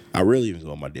day. I rarely even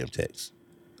go on my damn text.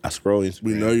 I scroll Instagram.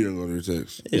 We know you don't go to your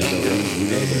text.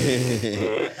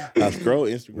 Yeah, I scroll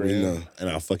Instagram We know. and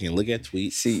I fucking look at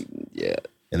tweets. See, yeah.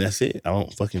 And that's it. I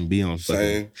don't fucking be on fucking.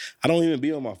 Same. I don't even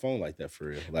be on my phone like that for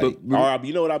real. Like, But-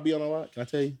 you know what I be on a lot? Can I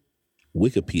tell you?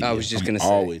 Wikipedia. I was just gonna say.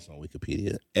 Always on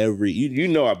Wikipedia. You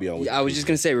know I be on Wikipedia. I was just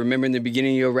gonna say, remember in the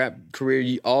beginning of your rap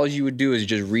career, all you would do is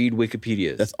just read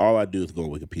Wikipedia. That's all I do is go on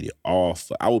Wikipedia.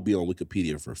 I would be on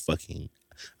Wikipedia for fucking.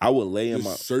 I would lay in Just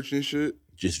my searching shit.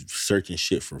 just searching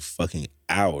shit for fucking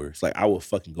hours. Like I would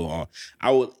fucking go on.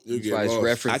 I would. You That's get why its lost.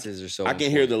 references are so. I can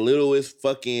hear the littlest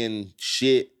fucking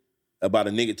shit about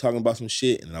a nigga talking about some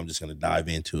shit, and then I'm just gonna dive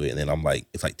into it, and then I'm like,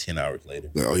 it's like 10 hours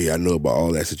later. Like, oh yeah, I know about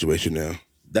all that situation now.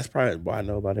 That's probably why I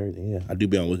know about everything. Yeah, I do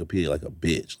be on Wikipedia like a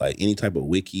bitch. Like any type of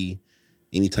wiki,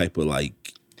 any type of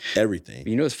like everything.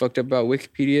 You know what's fucked up about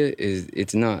Wikipedia is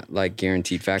it's not like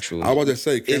guaranteed factual. I was about to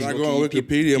say, can It's I go on rookie-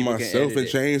 Wikipedia people can myself edit and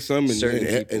it. change something Certain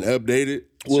and people. update it?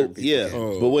 Well, certain people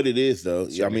can. but what it is though,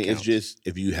 I mean, accounts. it's just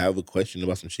if you have a question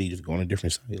about some shit, you just go on a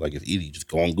different site. Like it's easy, just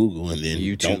go on Google and then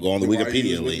YouTube. don't go on the Why Wikipedia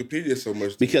use link Wikipedia so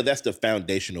much? because that's the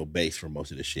foundational base for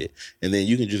most of the shit. And then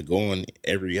you can just go on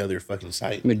every other fucking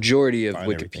site. Majority of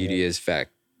Find everything Wikipedia is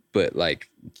fact, but like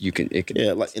it can.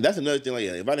 Yeah, like and that's another thing. Like,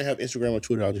 if I didn't have Instagram or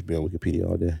Twitter, I'll just be on Wikipedia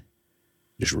all day,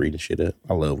 just reading shit up.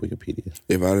 I love Wikipedia.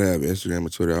 If I didn't have Instagram or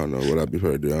Twitter, I don't know what I'd be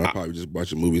probably doing. I'd probably just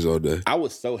watching movies all day. I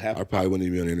was so happy. I probably wouldn't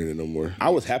even be on the internet no more. I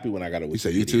was happy when I got a Wikipedia. You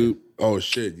say YouTube? Oh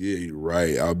shit, yeah, you're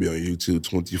right. I'll be on YouTube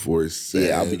 24/7.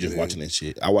 Yeah, I'll be just watching that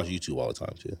shit. I watch YouTube all the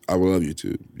time too. I love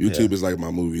YouTube. YouTube is like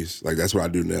my movies. Like that's what I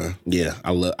do now. Yeah,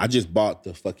 I just bought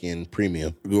the fucking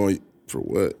premium. Going for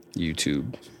what?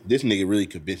 YouTube. This nigga really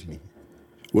convinced me.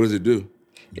 What does it do?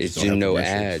 It's don't have no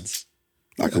commercials. ads.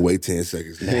 I can wait 10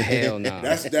 seconds. Hell no.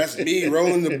 That's me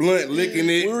rolling the blunt, licking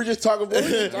it. We were just talking about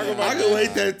I can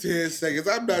wait that 10 seconds.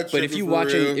 I'm not tripping But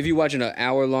if you watching an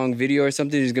hour-long video or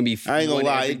something, there's gonna be. I ain't gonna one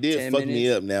lie, every it did 10 fuck me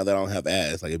minutes. up now that I don't have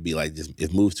ads. Like it'd be like just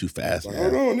it moves too fast. Hold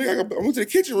Now. on, nigga. I went to the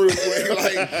kitchen real quick.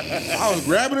 Like I was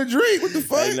grabbing a drink. What the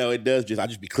fuck? I know it does. I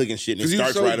just be clicking shit and it Because you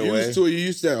starts so right away. used to it, you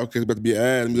used to okay, it's about to be an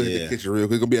ad. Let me look at Yeah. the kitchen real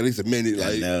quick. It's gonna be at least a minute. I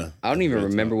Like, know. I don't even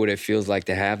remember what it feels like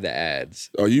to have the ads.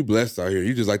 oh, you blessed out here.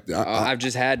 You just like I've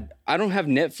just had. I don't have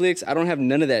Netflix. I don't have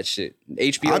none of that shit.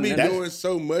 HBO. I be none of doing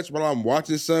so much while I'm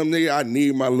watching something, nigga. I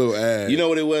need my little ad. You know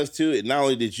what it was too? Not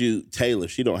only did you Taylor,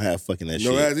 she don't have fucking that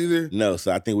shit. no ads either. No,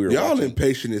 so I think we were Y'all watching.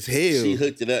 impatient as hell. She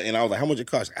hooked it up and I was like, how much it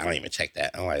cost? I don't even check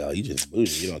that. I'm like, oh, you just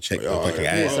bougie. You don't check the fucking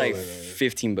yeah. ads. It's like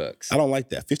 $15. I don't like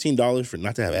that. $15 for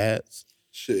not to have ads.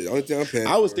 Shit, only thing I'm paying.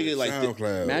 I was for thinking is like this.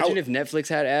 SoundCloud. Imagine if Netflix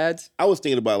had ads. I was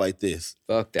thinking about it like this.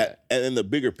 Fuck that. And in the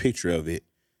bigger picture of it,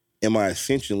 am I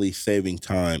essentially saving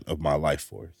time of my life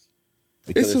for us?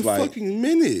 Because it's a fucking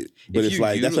minute. but If it's you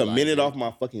like that's a utilize minute it. off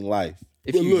my fucking life.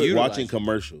 If But you look, utilize, Watching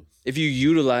commercials. if you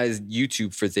utilize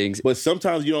YouTube for things, But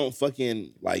sometimes you don't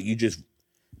fucking like you just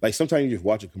like sometimes you just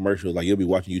watch a commercial. Like you'll be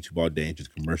watching YouTube all day and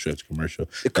just commercial after commercial.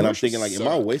 And I'm commercials thinking like, am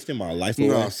I suck. wasting my life away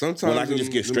No, sometimes when I can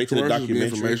just get straight to the commercials be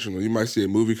documentary? informational. You might see a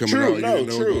movie coming True, out. You no, didn't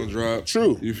know true, it's gonna drop.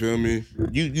 true. You feel me?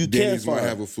 You can Denny's might find.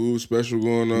 have a food special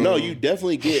going on. No, you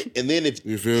definitely get. And then if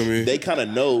You feel me? they kind of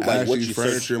know like what Ashley's you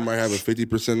furniture search, might have a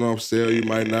 50% off sale. You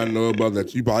might not know about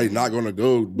that. You probably not gonna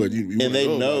go, but you and they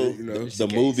wanna know about it, you know. the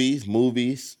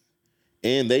movies,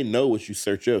 and they know what you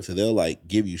search up, so they'll like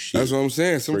give you shit. That's what I'm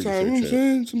saying. Sometimes, you know what I'm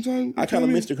saying? Sometimes I kind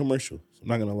of miss the commercial. I'm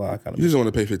not gonna lie. I kind You of. just want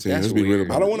to pay 15. That's Let's be real weird.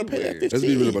 about I it. don't want to pay that 15. Let's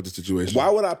be real about the situation. Why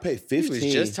would I pay he 15?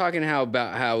 was just talking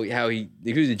about how he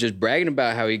was just bragging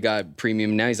about how he got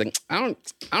premium. Now he's like, I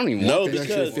don't even No, want this. That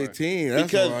because- shit 15. That's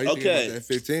because, why you okay, think about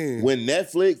that 15. When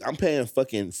Netflix, I'm paying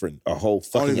fucking for a whole I don't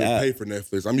fucking even app. pay for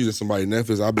Netflix. I'm using somebody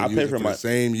Netflix. I've been I pay using for for my the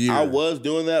same year. I was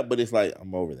doing that, but it's like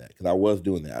I'm over that because I was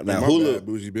doing that. Now My Hulu, bad,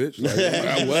 bougie bitch. Like,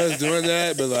 I was doing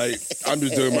that, but like I'm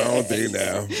just doing my own thing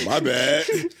now. My bad.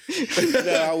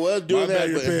 no, I was doing My that. bad.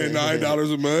 You're but- paying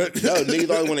 $9 a month. No, niggas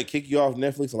always want to kick you off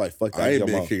Netflix. I'm like, fuck that. I ain't get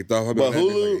been my own. kicked off. I've But been on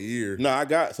that Hulu, like a year. no, I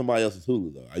got somebody else's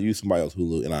Hulu though. I use somebody else's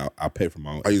Hulu, and I pay for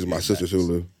my own. I use my sister's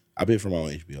Hulu. I pay for my own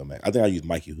HBO Max. I think I use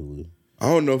Mikey Hulu. I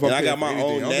don't know if And I'm I got paying my for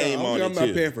own anything. name on I'm it, not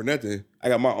too. paying for nothing. I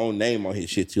got my own name on his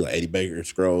shit too, like Eddie Baker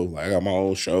Scroll. Like I got my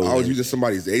own show. I was using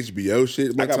somebody's HBO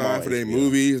shit one got my time own for their HBO.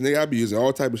 movies. Nigga, I be using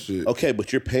all type of shit. Okay,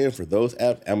 but you're paying for those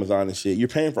apps, Amazon and shit. You're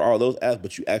paying for all those apps,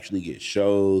 but you actually get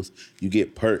shows. You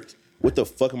get perks. What the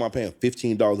fuck am I paying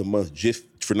 $15 a month just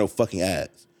for no fucking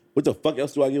ads? What the fuck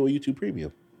else do I get with YouTube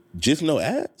Premium? Just no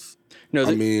ads? No,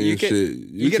 I mean, you get shit,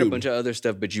 you get a YouTube- bunch of other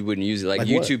stuff, but you wouldn't use it, like Like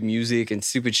what? YouTube Music and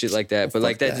stupid shit like that. But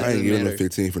like that that. I ain't doesn't giving matter. them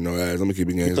 15 for no ads. I'm gonna keep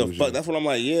it games. What the fuck? That's what I'm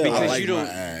like, yeah. Because like you my don't,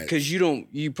 ads. because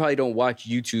you probably don't watch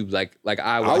YouTube like I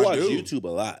I watch. watch do. YouTube a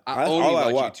lot. I That's only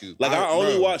all watch YouTube. Like I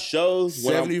only bro, watch shows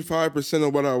when I'm 75%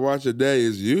 of what I watch a day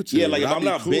is YouTube. Yeah, like, if I'll I'm be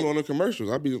not cool big- on the commercials.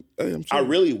 I'll be, hey, I'm I chilling.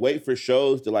 really wait for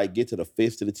shows to like get to the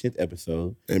 5th to the 10th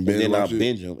episode, And and, binge then I watch it.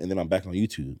 binge them, and then I'm back on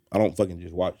YouTube. I don't fucking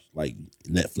just watch like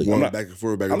Netflix. Going I'm not, back and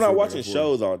forth, back and I'm not forth, back watching and forth.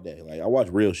 shows all day. Like I watch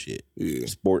real shit, Yeah.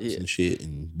 sports Yeah. and shit,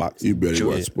 and boxing. You better Shit.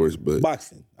 watch sports, but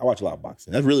Boxing. I watch a lot of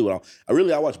boxing. That's really what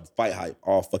I watch Fight Hype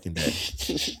all fucking day.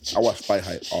 I watch Fight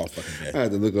Hype all fucking I day.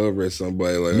 had to look over at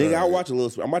somebody like, Nigga, I all right, watch a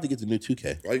little. I'm about to get the new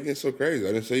 2K. why you getting so crazy?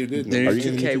 I didn't say you didn't. There's Are you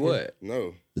getting 2K the what?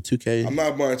 No. The 2K. I'm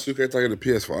not buying 2K till I get a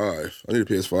PS5. I need a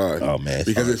PS5. Oh, man, it's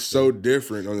because fine. it's so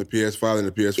different on the PS5 than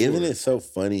the PS4. Isn't it so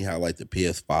funny how like the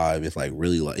PS5 is like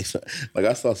really like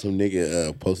I saw some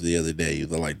nigga posted the other day. He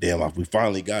was like, "Damn, we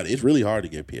finally got it." It's really hard to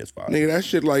get a PS5. Nigga, that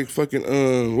shit like fucking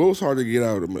what was hard to get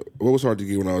out of me? What was hard to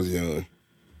get when I was young?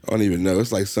 I don't even know.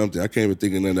 It's like something. I can't even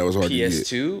think of nothing that was hard to get.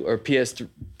 PS2 or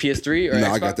PS3 or No,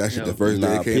 Xbox? I got that shit the first day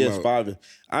Nah, it came out. PS5.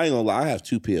 I ain't gonna lie. I have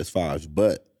two PS5s,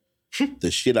 but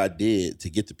the shit I did to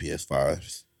get the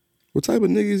PS5s What type of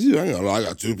nigga is you? I ain't gonna lie, I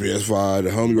got 2 PS5. The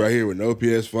homie right here with no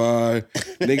PS5.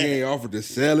 Nigga ain't offered to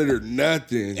sell it or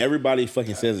nothing. Everybody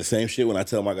fucking says the same shit when I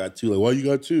tell them I got 2. Like, why you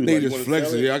got 2? Nigga Like, just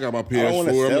flexing. Yeah, I got my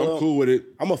PS4. I'm cool with it.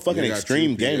 I'm a fucking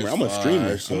extreme gamer. I'm a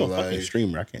streamer. So I'm a fucking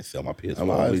streamer. I can't sell my PS5. I'm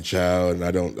an only child, and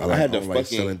I don't like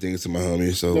selling things to my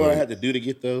homies. So you know what I had to do to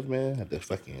get those, man? I had to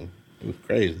fucking, it was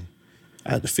crazy.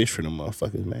 I had to fish for them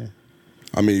motherfuckers, man.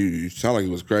 I mean, you sound like it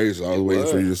was crazy. So I was waiting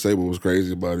for you to say what was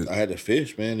crazy about it. I had to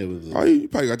fish, man. It was. Oh, you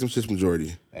probably got them shits from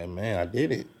Jordy. Hey, man, I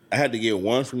did it. I had to get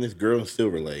one from this girl in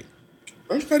Silver Lake.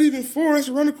 That's not even 4. That's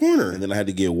around the corner. And then I had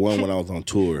to get one when I was on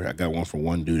tour. I got one from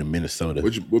one dude in Minnesota.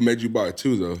 What made you buy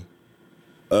 2,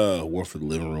 though? One for the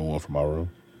living room, one for my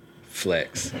room.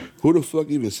 Flex. Who the fuck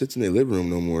even sits in their living room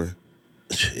no more?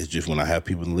 It's just when I have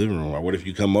people in the living room. Or what if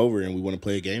you come over and we want to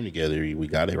play a game together? We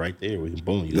got it right there. We can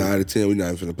boom. 9 out of 10, we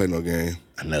not even finna play no game.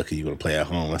 I know, because you're going to play at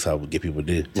home. That's how we get people to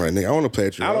do. Right, nigga, I want to play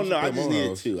at your I house. don't know. I just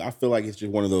need it too. I feel like it's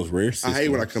just one of those rare systems. I hate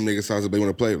when I come niggas' house and they want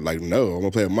to play. Like, no, I'm going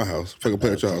to play at my house. Fucking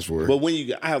play at your house for it. But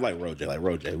when I have like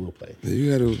Roj, we'll play. Yeah,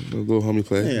 you got a little homie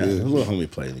play. Yeah, a little homie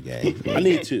play in the game. I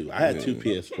need 2. I had 2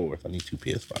 PS4s. I need 2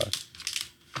 PS5s.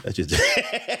 That's just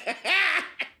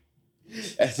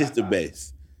that's just the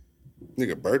base.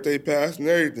 Nigga, birthday pass and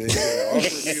everything. Offer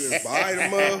me to buy the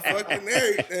motherfucking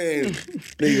everything.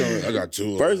 Nigga, I got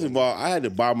 2. First of all, I had to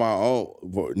buy my own.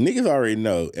 Niggas already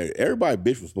know. Everybody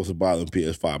bitch was supposed to buy them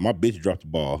PS5. My bitch dropped the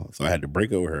ball, so I had to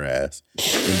break over her ass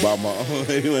and buy my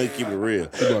own. You want to keep it real.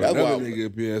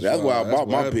 That's why I bought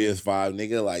my PS5,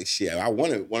 nigga. Like, shit, I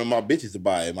wanted one of my bitches to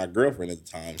buy it, my girlfriend at the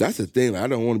time. That's the thing. Like, I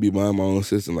don't want to be buying my own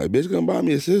system. Like, bitch, gonna buy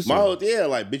me a system. Like,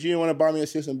 bitch, you didn't want to buy me a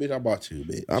system, bitch. I bought 2,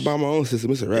 bitch. I buy my own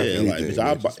system. It's a rap. Yeah, like, bitch,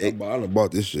 I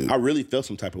bought this shit. I really felt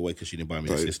some type of way because she didn't buy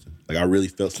me a system. Like, I really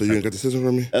felt. So you didn't get the system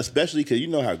from me? Especially because you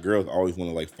know how girls always want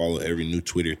to like follow every new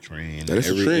Twitter trend. That's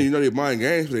a trend. You know they're buying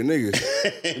games for their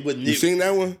niggas. But you seen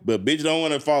that one? But bitch don't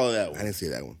want to follow that one. I didn't see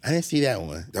that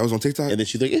one. That was on TikTok? And then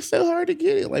she's like, it's so hard to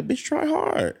get it. Like, bitch, try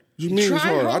hard. What you mean it's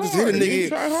hard? I just hit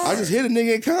a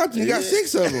nigga in Compton. You got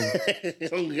 6 of them.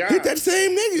 Hit that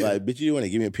same nigga. Like, bitch, you want to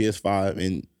give me a PS5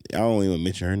 and I don't even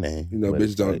mention her name. You know,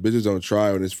 bitches don't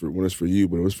try when it's for you,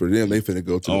 but when it's for them, they finna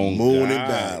go to the moon and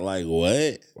back. Like,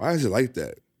 what? Why is it like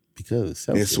that? Because it's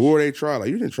selfish. And swore they try. Like,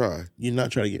 you didn't try. You're not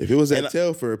trying to get. If it was that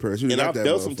tail for a person, you and I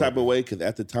felt some type of way because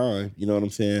at the time, you know what I'm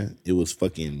saying? It was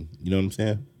fucking. You know what I'm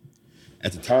saying?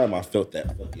 At the time, I felt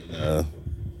that fucking.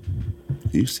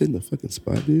 You sit in the fucking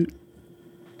spot, dude.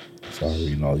 Sorry,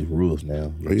 reading all these rules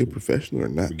now. Are you a professional or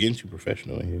not? We're getting too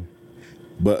professional in here.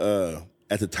 But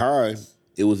at the time,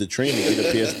 it was a trend to get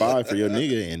a PS5 for your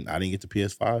nigga, and I didn't get the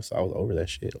PS5, so I was over that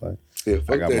shit. Like, yeah,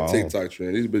 fuck that TikTok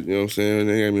trend. These bitches, you know what I'm saying?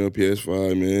 They got me on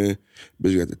PS5, man.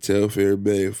 Bitch, you got the Telfair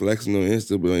babe flexing on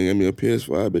Insta, but they got me on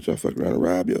PS5. Bitch, I fuck around and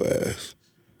rob your ass.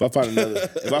 If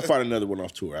I find another one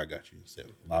off tour, I got you.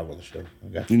 Live on the show, I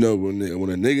got you. You know, when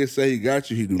a nigga say he got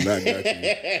you, he do not got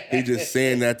you. He just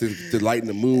saying that to lighten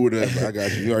the mood up. I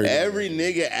got you. Every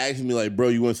nigga asks me like, bro,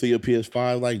 you want to sell your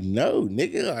PS5? Like, no,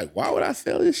 nigga. Like, why would I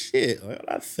sell this shit? Why would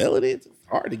I sell it? It's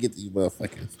hard to get these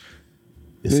motherfuckers.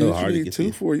 It's so hard to get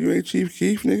 2 for you ain't Chief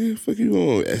Keef, nigga. Fuck you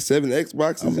on 7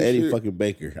 Xboxes. I'm Eddie fucking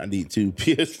Baker. I need 2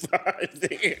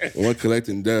 PS5s. One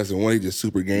collecting dust and one he just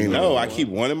super gaming. No, I keep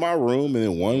one in my room and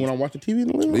then one when I'm watching TV in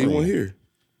the living room. Leave one here.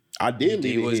 I did leave it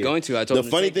here. He was going to. I told him.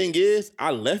 The funny thing is,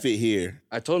 I left it here.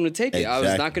 I told him to take it. I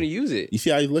was not going to use it. You see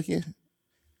how he's looking?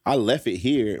 I left it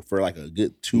here for like a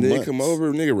good 2 months. Nigga come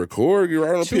over, nigga record, get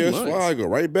right on the PS5, go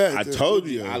right back. I told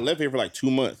you, I left here for like 2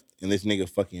 months. And this nigga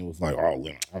fucking was like, "Oh,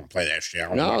 I don't play that shit."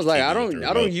 I was like, I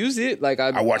don't use it. Like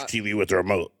I watch TV with the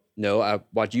remote. No, I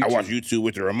watch YouTube. I watch YouTube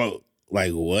with the remote.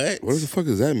 Like what? What the fuck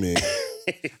does that mean?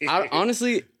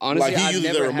 Honestly, like he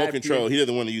uses the remote control. He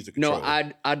doesn't want to use the control.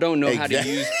 No, I don't know how to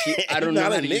use. I don't know how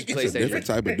to use PlayStation. It's a different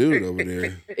type of dude over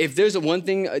there. If there's one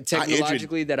thing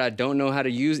technologically that I don't know how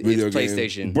to use, it's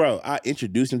PlayStation. Bro, I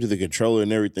introduced him to the controller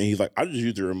and everything. He's like, I just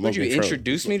use the remote control. Would you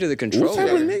introduce me to the controller? What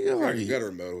type of nigga are You you? got a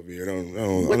remote over here.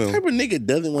 What type of nigga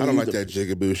doesn't want to I don't like that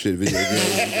jigaboo shit video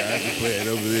game you guys are playing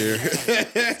over there.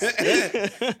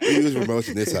 We use remotes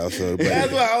in this household.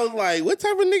 That's why I was like, what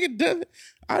type of nigga doesn't?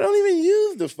 I don't even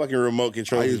use the fucking remote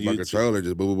control. I use my controller,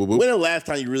 just boop, boop, boop. When the last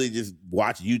time you really just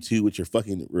watched YouTube with your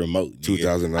fucking remote? Nigga?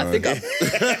 2009. I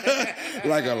think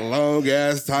like a long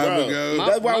ass time ago.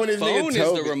 That's why when this phone is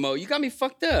the remote. You got me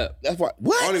fucked up. That's why.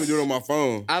 What? I don't even do it on my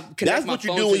phone. That's what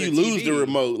you do when you lose the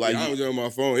remote. Like I don't do it on my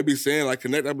phone. It be saying like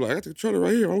connect. I'm like, I got the controller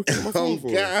right here. I'm on my phone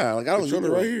for God, like I don't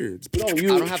controller right here. I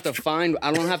don't have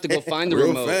to go find the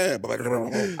remote.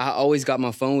 I always got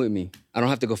my phone with me. I don't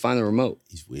have to go find the remote.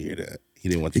 He's weird. He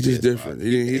didn't want. He's just different.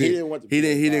 He didn't want. He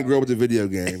didn't grow up with the video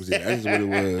games. Yeah, that's what it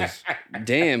was.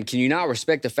 Damn, can you not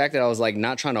respect the fact that I was like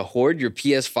not trying to hoard your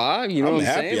PS5? You know what I'm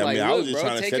happy. saying? I mean, like, I was look, just bro,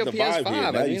 trying to take set your the vibe PS5.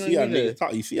 here. Now you see how niggas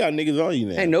talk. You see how niggas on you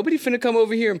now. Hey, nobody finna come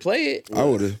over here and play it. I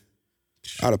would have.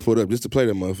 I'd have pulled up just to play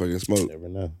that motherfucking smoke. Never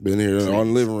know. Been here on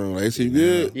the living room. Like, see, you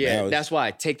good? Yeah, that's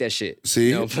why. Take that shit. See?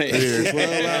 You know, play Yeah, 12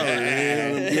 hours,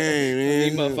 man. On the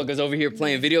game, You man. motherfuckers over here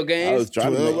playing video I games. was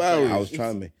trying 12 to make. hours. I was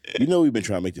trying to make. You know, we've been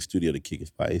trying to make the studio the kick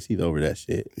spice. He's over that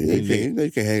shit. Yeah, you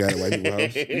can't hang out at white people's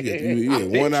house. You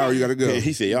get 1 hour, you gotta go.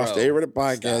 He said, "Y'all Bro, stay with the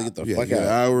podcast. Get the Yeah, fuck you got an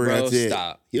out." hour, Bro, that's it.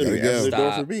 stop. He'll You be gotta answer the go.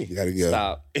 door Stop. for me. You gotta go.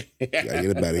 Stop. You gotta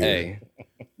get up out of here. Hey,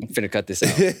 I'm finna cut this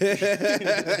out.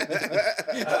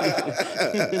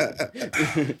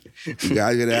 You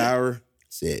gotta get an hour.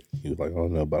 That's it. He was like, "I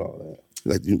don't know about all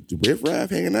that." Like, the riff raff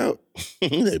hanging out.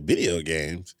 Video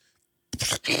games.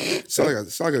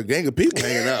 Sound like a gang of people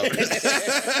hanging out. He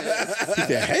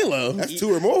said, "Halo." That's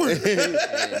two or more. We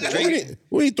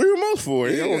need 3 remotes for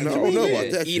it. I don't know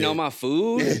about that Eating shit. all my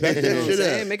food. You know what I'm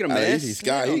saying? Making a mess.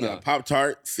 Scott, he got Pop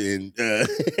Tarts and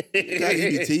You got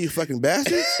EBT, you fucking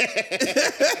bastards.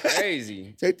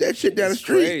 Crazy. Take that shit down the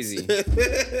street. Crazy.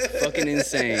 Fucking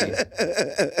insane.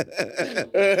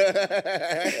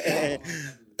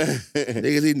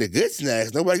 Niggas eating the good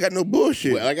snacks. Nobody got no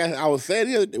bullshit. Well, like I was saying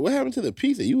the other day, what happened to the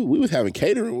pizza? We was having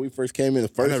catering when we first came in.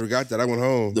 I never got that. I went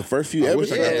home. The first few I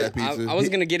wish I episodes. got that pizza. I was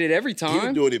gonna get it every He was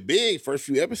time. doing it big. First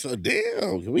few episodes.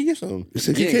 Damn, can we get some? You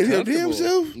said you Getting can't help damn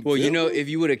comfortable. self? Well, you know, if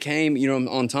you would have came, you know,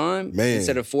 on time Man.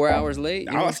 instead of 4 hours late,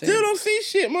 you know what I I'm still saying? don't see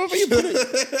shit,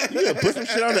 motherfucker. You gotta put some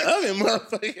shit on the oven,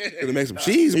 motherfucker. Gonna make some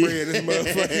cheese bread. This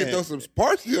motherfucker throw some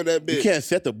parsley on that bitch. You can't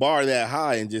set the bar that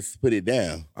high and just put it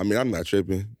down. I mean, I'm not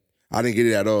tripping. I didn't get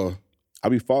it at all.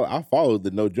 I followed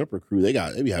the No Jumper crew. They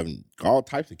be having all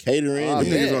types of catering. Oh, Them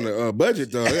man. niggas on the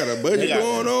budget though. They got a budget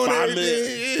going on.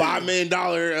 $5 million.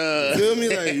 Feel me?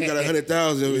 Like you got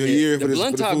 100,000 a year The for this.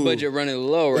 Blunt for the Talk food. budget running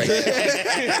low right now.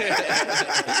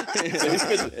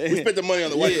 We spent the money on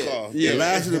the White Claw. The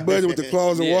last of the budget with the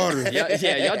claws and water.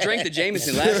 Y'all drank the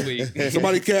Jameson last week.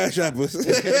 Somebody cash app us.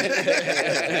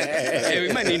 Hey,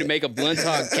 we might need to make a Blunt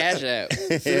Talk cash app.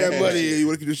 Send that money. You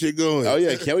want to keep this shit going? Oh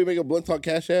yeah, can we make a Blunt Talk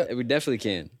cash app? We definitely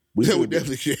can. We Yeah, finna we be-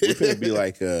 definitely can. We finna be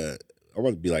like, I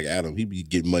want to be like Adam. He be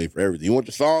getting money for everything. You want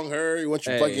your song heard? You want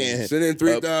your fucking Send in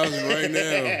 3,000 right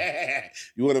now.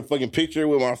 You want a fucking picture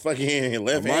with my fucking I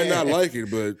left might hand? not like it,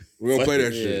 but we're gonna play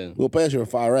that shit. Yeah. We'll play that shit for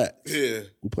 5 rats. Yeah.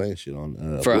 We playing shit on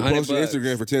For We'll $100 post on bucks.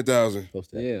 Instagram for 10,000.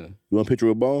 post that. Yeah. You want a picture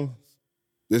with Bones?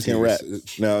 This 10 nigga-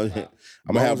 rats. No,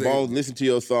 I'm gonna have Bones ain't- Bones listen to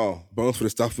your song. Bones for to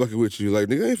stop fucking with you. Like,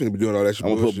 nigga, I ain't finna be doing all that shit.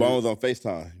 I'm gonna put bullshit. Bones on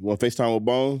FaceTime. You want FaceTime with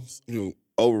Bones? You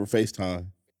Over FaceTime.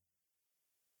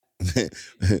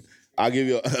 I'll give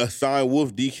you a signed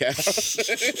wolf decal.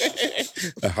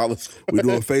 we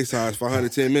doing FaceTimes for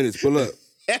 110 minutes. Pull up.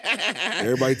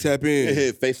 Everybody tap in.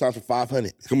 FaceTime for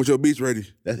 500. Come with your beats ready.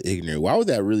 That's ignorant. Why would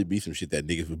that really be some shit that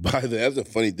niggas would buy? That's a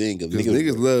funny thing. Because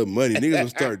niggas love money. Niggas will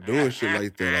start doing shit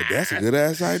like that. Like, that's a good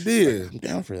ass idea. I'm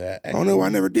down for that. I don't know why I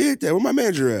never did that. Where my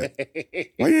manager at?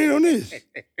 Why you ain't on this?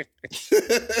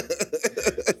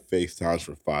 FaceTimes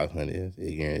for 500. That's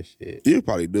ignorant shit. You'll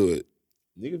probably do it.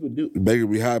 Niggas would do. Baker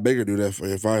be high. Baker do that for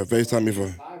if I FaceTime me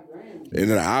for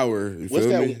in an hour. You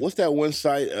feel me? What's that one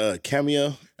site?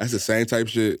 Cameo. That's the same type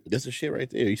shit. That's the shit right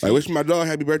there. You see? Like, wish my dog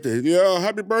happy birthday. Yeah,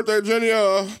 happy birthday, Jenny.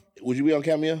 Would you be on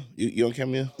Cameo? You on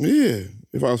Cameo? Yeah.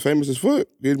 If I was famous as fuck,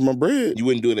 get my bread. You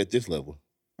wouldn't do it at this level.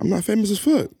 I'm not famous as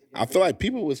fuck. I feel like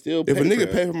people would still pay If a nigga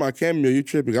for pay for my cameo, you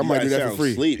tripping. I might do that for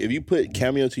free. Sleep. If you put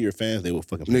Cameo to your fans, they will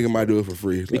fucking pay. Nigga might do it for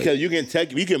free. Like, Because you can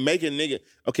make a nigga.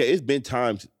 Okay, it's been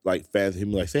times like fans hit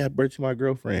me like, say happy birthday to my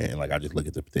girlfriend, and like I just look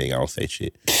at the thing, I don't say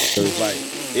shit. So it's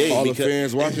like all the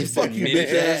fans watching, fuck you,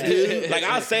 bitch ass dude. Like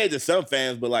I'll say it to some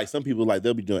fans, but like some people like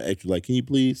they'll be doing extra. Like, can you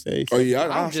please say? Oh yeah,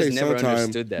 I'll I've say just never sometime.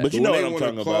 understood that. But you When know they what I'm wanna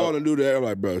talking call about. and do that, I'm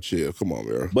like, bro, chill. Come on,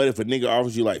 bro. But if a nigga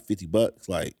offers you like $50,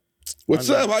 like What's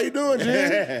up? How you doing,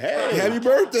 Jen? hey, Happy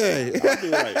birthday. I'll do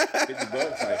like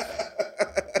 $50. Like,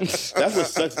 that's what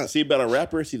sucks. See about a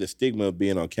rapper. See the stigma of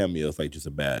being on Cameo. It's like just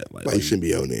a bad. Like, you shouldn't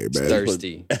be on there, bro.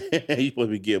 Thirsty. You supposed to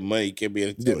be getting money. You can't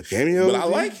be doing cameos, But I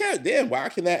dude? like that. Damn, why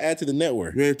can that add to the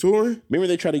network? You ain't touring? Remember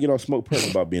they tried to get on Smoke Perk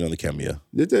about being on the Cameo.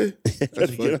 Did they? They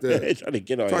That's fucked They up. tried to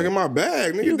get on. Talking my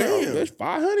bag, nigga. Damn. There's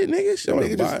 500 niggas. Shit,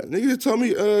 Nigga just told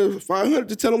me 500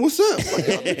 to tell him what's up. Fuck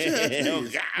y'all bitch ass Oh,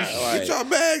 niggas. God, like- Get y'all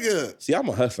bag up. See, I'm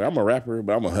a hustler. I'm a rapper,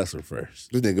 but I'm a hustler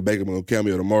first. This nigga Baker on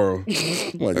cameo tomorrow.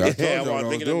 Like, I told yeah, y'all what I was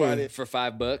thinking about doing. it. For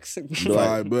 $5.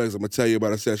 $5. I'm gonna tell you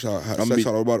about a sex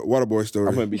water boy story.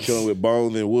 I'm gonna be chilling with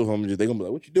Bones and Wolf. They gonna be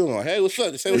like, "What you doing?" Like, hey, what's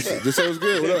up? Just say what's up. Just say what's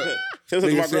good. What up? Say what's up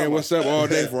to my Nigga saying grandma. what's up all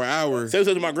day for an hour. Say what's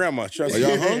up to my grandma. Trust Are me.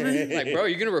 y'all hungry? Like, bro,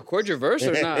 you gonna record your verse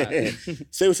or not?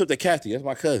 Say what's up to Kathy. That's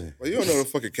my cousin. Well, you don't know the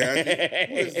fucking Kathy. What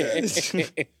is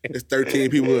that? It's 13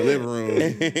 people in the living room.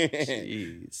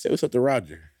 Jeez. Say what's up to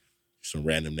Roger. Some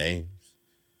random names.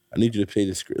 I need you to play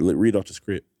the script. Read off the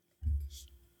script.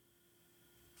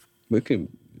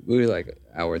 We're like an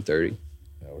hour and 30.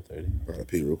 Hour 30. I gotta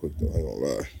pee real quick though. I ain't gonna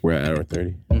lie. We're at hour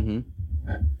 30. Mm-hmm.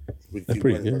 We can That's keep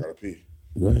pretty running. good. I gotta pee.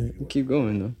 Go ahead. Keep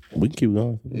going though. We can keep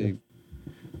going.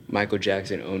 Michael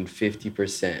Jackson owned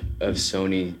 50% of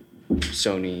Sony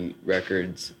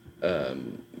Records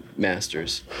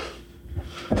masters,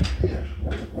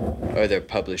 or their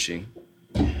publishing.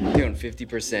 He owned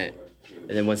 50%, and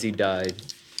then once he died,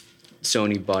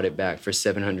 Sony bought it back for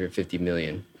 $750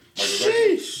 million.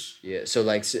 Sheesh. Yeah, so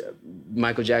like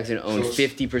Michael Jackson owned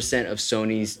 50% of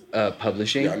Sony's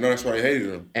publishing. Yeah, I know that's why I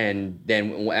hated him. And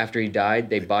then after he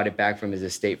died, they bought it back from his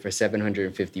estate for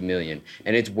 $750 million,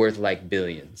 and it's worth like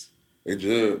billions. It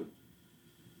just.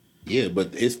 Yeah,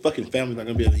 but his fucking family's not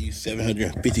gonna be able to use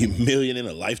 $750 million in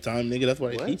a lifetime, nigga. That's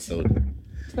why he sold it.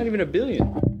 It's not even a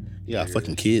billion. He got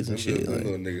fucking kids and shit. That Like,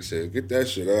 little nigga said, "Get that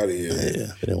shit out of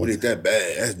here." Yeah, What is that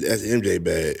bad? That's MJ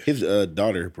bad. his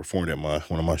daughter performed at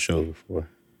one of my shows before.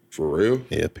 For real?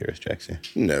 Yeah, Paris Jackson.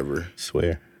 Never.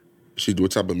 Swear. She do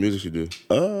what type of music she do?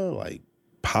 Like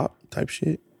pop type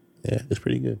shit. Yeah, it's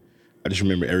pretty good. I just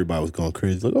remember everybody was going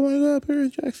crazy. Like, oh my God,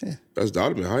 Paris Jackson. That's the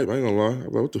ultimate hype. I ain't gonna lie. I'm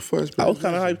like, what the fuck? I was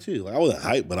kind of hyped too. Like, I wasn't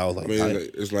hyped, but I was like, I mean,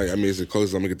 hyped. it's the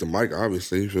closest I'm gonna get the mic.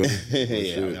 Obviously, you feel me?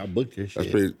 Yeah, I mean, I booked her. That's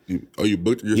Shit. pretty. You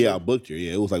booked it yourself? Yeah, I booked her.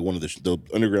 Yeah, it was like one of the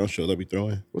underground shows I be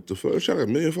throwing. What the fuck? She got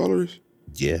 1 million followers.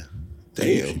 Yeah.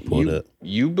 Damn. She pulled up.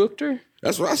 You booked her?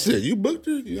 That's what I said. You booked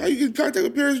her. How you get in contact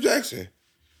with Paris Jackson?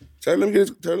 Tell them get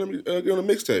on a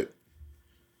mixtape.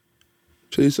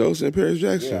 Please, Sosa and Paris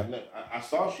Jackson. I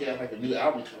saw she had like a new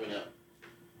album coming out.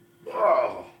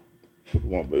 Oh.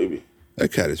 Come on, baby.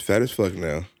 That cat is fat as fuck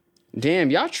now. Damn,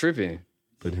 y'all tripping.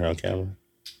 Putting her on camera.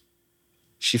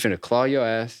 She finna claw your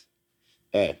ass.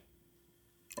 Hey,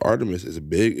 Artemis is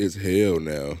big as hell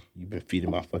now. you've been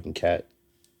feeding my fucking cat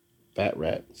fat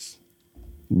rats.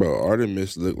 Bro,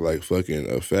 Artemis look like fucking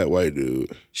a fat white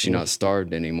dude. She not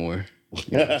starved anymore.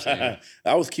 You know what I'm saying?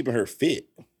 I was keeping her fit.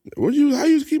 How you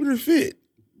was keeping her fit?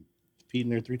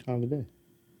 Feeding her 3 times a day.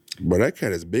 Bro, that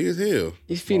cat is big as hell.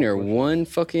 He's feeding her one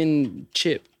fucking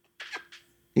chip.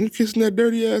 You kissing that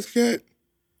dirty ass cat?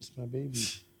 It's my baby.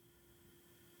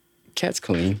 Cat's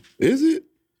clean. Is it?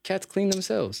 Cats clean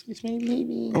themselves. It's my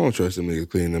baby. I don't trust them niggas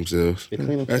cleaning themselves. They clean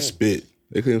That's themselves. spit.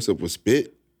 They clean themselves with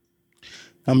spit.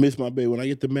 I miss my baby. When I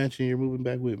get the mansion, you're moving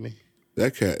back with me.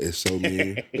 That cat is so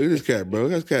mean. Look at this cat, bro.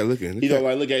 Look at this cat looking. This He cat- don't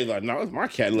like look at it like, no, it's my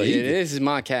cat. Like, Yeah, this is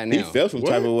my cat now. he felt some What?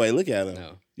 type of way. Look at him.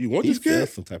 No. You want He this felt cat?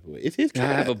 some type of way. It's his I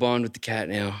cat. have a bond with the cat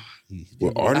now.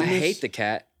 Well, I Artemis? hate the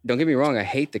cat. Don't get me wrong, I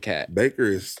hate the cat. Baker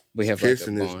is We have, like, a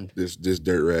kissing bond. this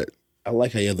dirt rat. I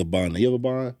like how you have the bond. You have a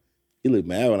bond? He looked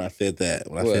mad when I said that.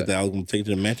 When I What? said that I was going to take you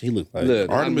to the mansion, he looked like, Look,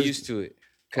 Artemis- I'm used to it.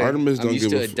 Okay? Artemis I'm don't used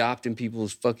give to a f- adopting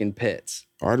people's fucking pets.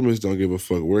 Artemis don't give a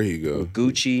fuck where he go.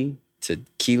 Gucci to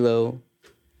Kilo.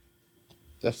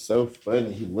 that's so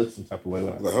funny. He looked some type of way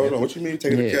when I Like, hold on, what you mean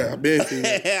taking the Yeah. cat? I've been feeding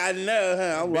that. I know,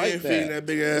 huh? I Been like feeding that. that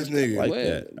big ass nigga. Like What?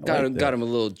 that. I Got, like got that. him a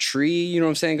little tree, you know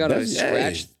what I'm saying? Got a That's-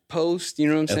 scratch hey. post, you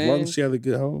know what I'm As saying? long as she has a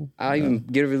good home. I'll even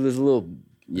give her this little,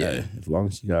 Yeah. As long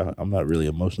as she got, I'm not really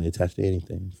emotionally attached to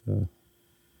anything. So.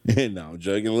 No, I'm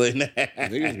joking. Niggas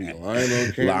be lying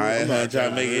on camera. Lying, I'm not trying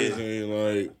to make it-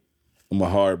 Like, I'm a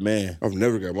hard man. I've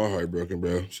never got my heart broken,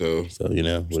 bro. So, So, you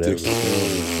know, whatever. stick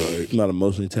to I'm not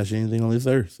emotionally attached to anything on this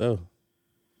earth. So,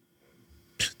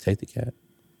 take the cat.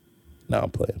 No,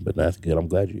 I'm playing, but that's good. I'm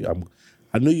glad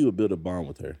I knew you would build a bond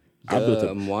with her.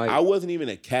 Why? I wasn't even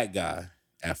a cat guy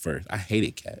at first. I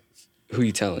hated cats. Who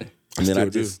you telling? And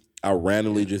then still I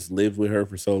randomly just lived with her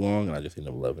for so long, and I just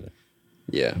ended up loving her.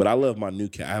 Yeah. But I love my new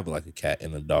cat. I have like a cat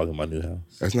and a dog in my new house.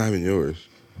 that's not even yours.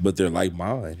 But they're like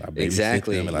mine. I babysit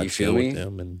Exactly. them and I You chill feel me? with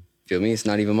them. And Feel me? It's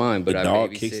not even mine, but the I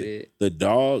dog babysit kicks it. it. The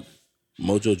dog,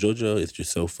 Mojo Jojo, is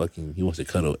just so fucking. He wants to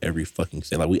cuddle every fucking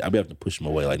second. Like I be have to push him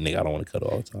away. Like nigga, I don't want to cuddle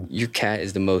all the time. Your cat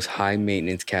is the most high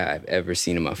maintenance cat I've ever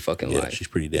seen in my fucking Yeah, life. she's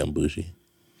pretty damn bougie.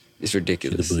 It's She's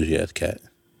ridiculous. a bougie ass cat.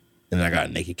 And then I got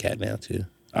a naked cat now too.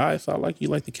 All right, so I like you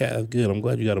like the cat. That's good. I'm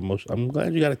glad you got emotional. I'm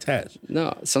glad you got attached.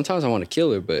 No, sometimes I want to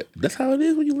kill her, but That's how it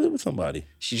is when you live with somebody.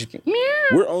 she just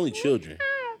We're only children.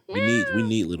 We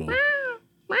need little.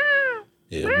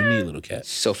 Yeah, we need little cats.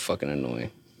 so fucking annoying.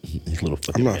 These little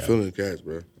fucking. I'm not cats. feeling cats,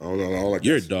 bro. I don't know. I don't like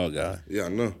You're a cats. dog guy. Yeah, I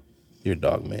know. You're a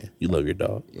dog man. You love your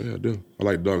dog. Yeah, I do. I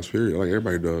like dogs, period. I like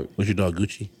everybody's dog. What's your dog,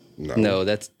 Gucci? No,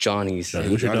 that's Johnny's.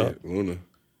 What's your dog? Luna.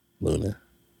 Luna.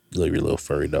 You love your little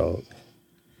furry dog. I'm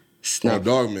a Snuff.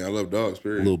 dog man. I love dogs.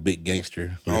 Period. Little big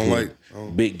gangster. I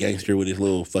don't Big gangster with his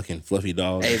little fucking fluffy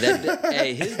dog. Hey,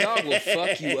 hey, his dog will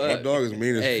fuck you My up. dog is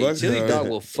mean as Hey, fuck. Chili dog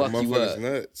will fuck you Motherfucker's up.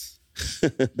 nuts.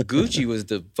 Gucci was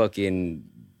the fucking.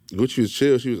 Gucci was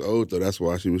chill. She was old though. That's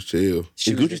why she was chill.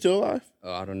 Is Gucci still alive?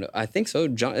 Oh, I don't know. I think so.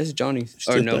 It's Johnny.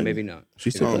 Still Or no, thugging? maybe not.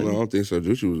 She's I still don't know. I don't think so.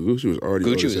 Gucci was already Gucci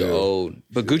old as was hell. old,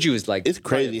 but Gucci was like. It's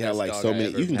crazy probably the how best like dog so I many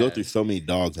ever you can go had. through so many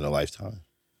dogs in a lifetime.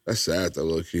 That's sad though,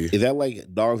 low key. Is that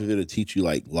like dogs are gonna teach you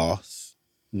like loss?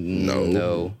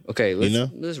 No. Okay, know?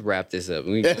 let's wrap this up.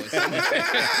 We going into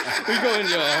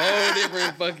a whole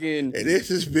different fucking. And this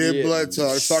has been Yeah. Blood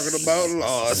Talk talking about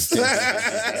loss.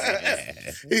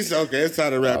 He's okay. It's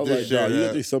time to I wrap was this like, shit dog, you go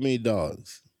up. through so many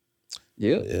dogs.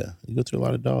 Yeah, Yeah, you go through a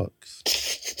lot of dogs.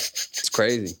 it's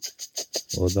crazy.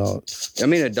 Well, dogs. I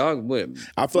mean, a dog would.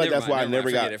 I feel like that's why I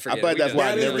never got. I feel like that's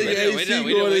why I never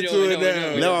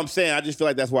got. No, I'm saying I just feel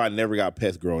like that's why I never got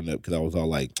pets growing up because I was all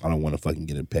like, I don't want to fucking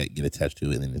get a pet, get attached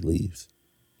to it, and then it leaves.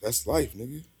 That's life,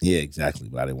 nigga. Yeah, exactly.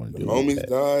 But I didn't want to do it. Homies with that.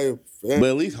 die. But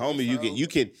at least homie,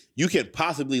 you can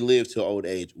possibly live to old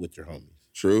age with your homies.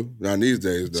 True. Not these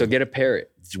days though. So get a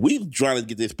parrot. We trying to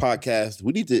get this podcast.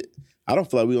 We need to. I don't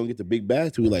feel like we're gonna get the big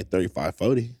bag till we like 35,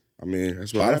 40. I mean,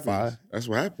 that's what Spotify. happens. That's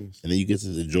what happens. And then you get to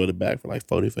enjoy the bag for like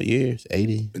 40 for years,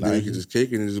 80. And then 90. you can just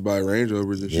kick it and just buy Range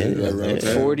Rovers and shit Yeah, right around yeah.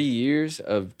 town. 40 years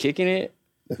of kicking it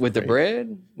with the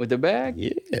bread, with the bag.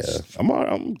 Yeah.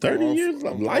 I'm 30 years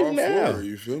of life all now. for it,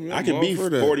 you feel me? I I'm can all be for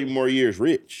that. 40 more years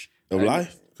rich of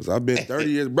life. Because I've been 30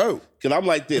 years broke. Because I'm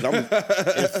like this.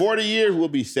 In 40 years, we'll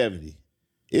be 70.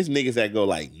 It's niggas that go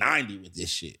like 90 with this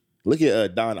shit. Look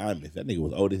at Don Imus. That nigga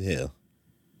was old as hell.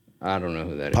 I don't know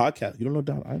who that is. Podcast. You don't know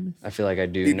Don Imus? I feel like I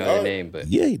do He know died? the name, but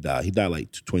Yeah, he died. He died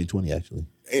like 2020, actually.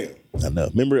 Damn. I know.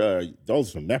 Remember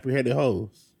those from Nappy Headed Hoes?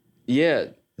 yeah,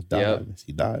 That's Don Yep. Imus.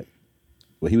 He died.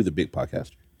 Well, he was a big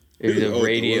podcaster. it was He was a old,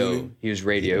 radio. wasn't He was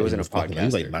radio. It wasn't a fucking- podcast. He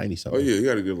was like 90 Oh, something. yeah, you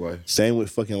got a good life. Same with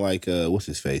fucking like, what's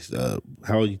his face?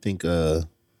 How do you think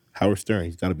Howard Stern?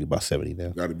 He's got to be about 70 now.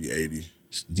 Got to be 80. You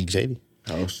think he's 80?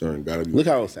 Howard Stern got to be. Look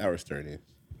how old Howard Stern is.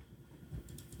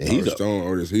 And Howard he's Stone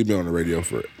artist. He's been on the radio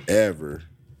forever.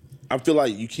 I feel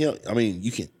like you can't. I mean,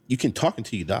 you can talk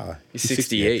until you die. He's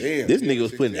 68. Damn. This yeah, nigga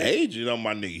was putting 68. age on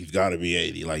my nigga. He's got to be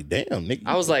 80. Like, damn, nigga.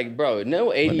 I was like, bro, no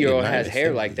 80-year-old has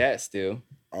hair like that still.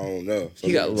 I don't know.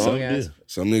 He got long Some ass. do.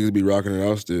 Some niggas be rocking it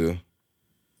out still.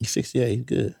 He's 68. He's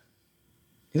good.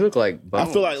 He looked like I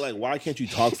Bones. feel like why can't you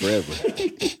talk forever?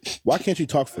 Why can't you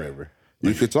talk forever?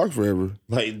 You could talk forever.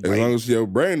 Like, As long as your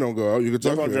brain don't go out, you can that's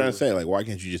talk what I'm trying forever. to say. Like, why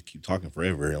can't you just keep talking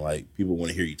forever? And like, people want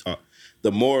to hear you talk.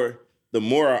 The more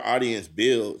our audience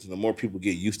builds, and the more people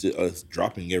get used to us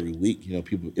dropping every week, you know,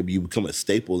 you become a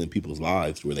staple in people's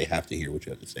lives where they have to hear what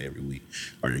you have to say every week,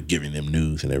 or you're giving them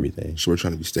news and everything. So we're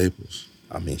trying to be staples.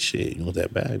 I mean, shit, you want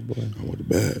that bag, boy? I want the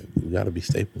bag. We gotta be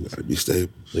staples. Gotta be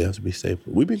staples. We have to be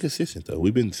staples. We've been consistent though.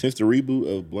 We've been since the reboot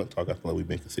of Blunt Talk. I feel like we've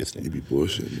been consistent. You be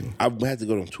bullshit, you know. I've had to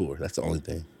go on tour. That's the only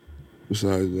thing.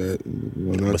 Besides that, you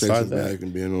know, not Besides taking that. back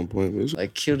and being on point. But it's-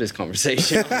 like kill this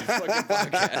conversation on this fucking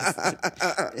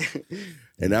podcast.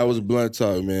 And that was Blunt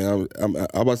Talk, man. I'm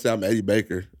about to say I'm Eddie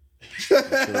Baker.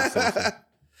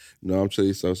 No, I'm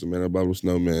Chili Sosa, man. I'm Bubble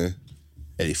Snow, man.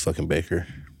 Eddie fucking Baker,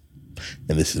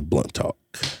 and this is Blunt Talk.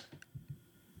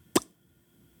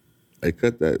 Hey,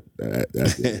 cut that.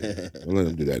 Don't let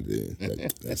him do that. Then.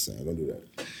 That sound. Don't do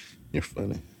that. You're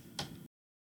funny.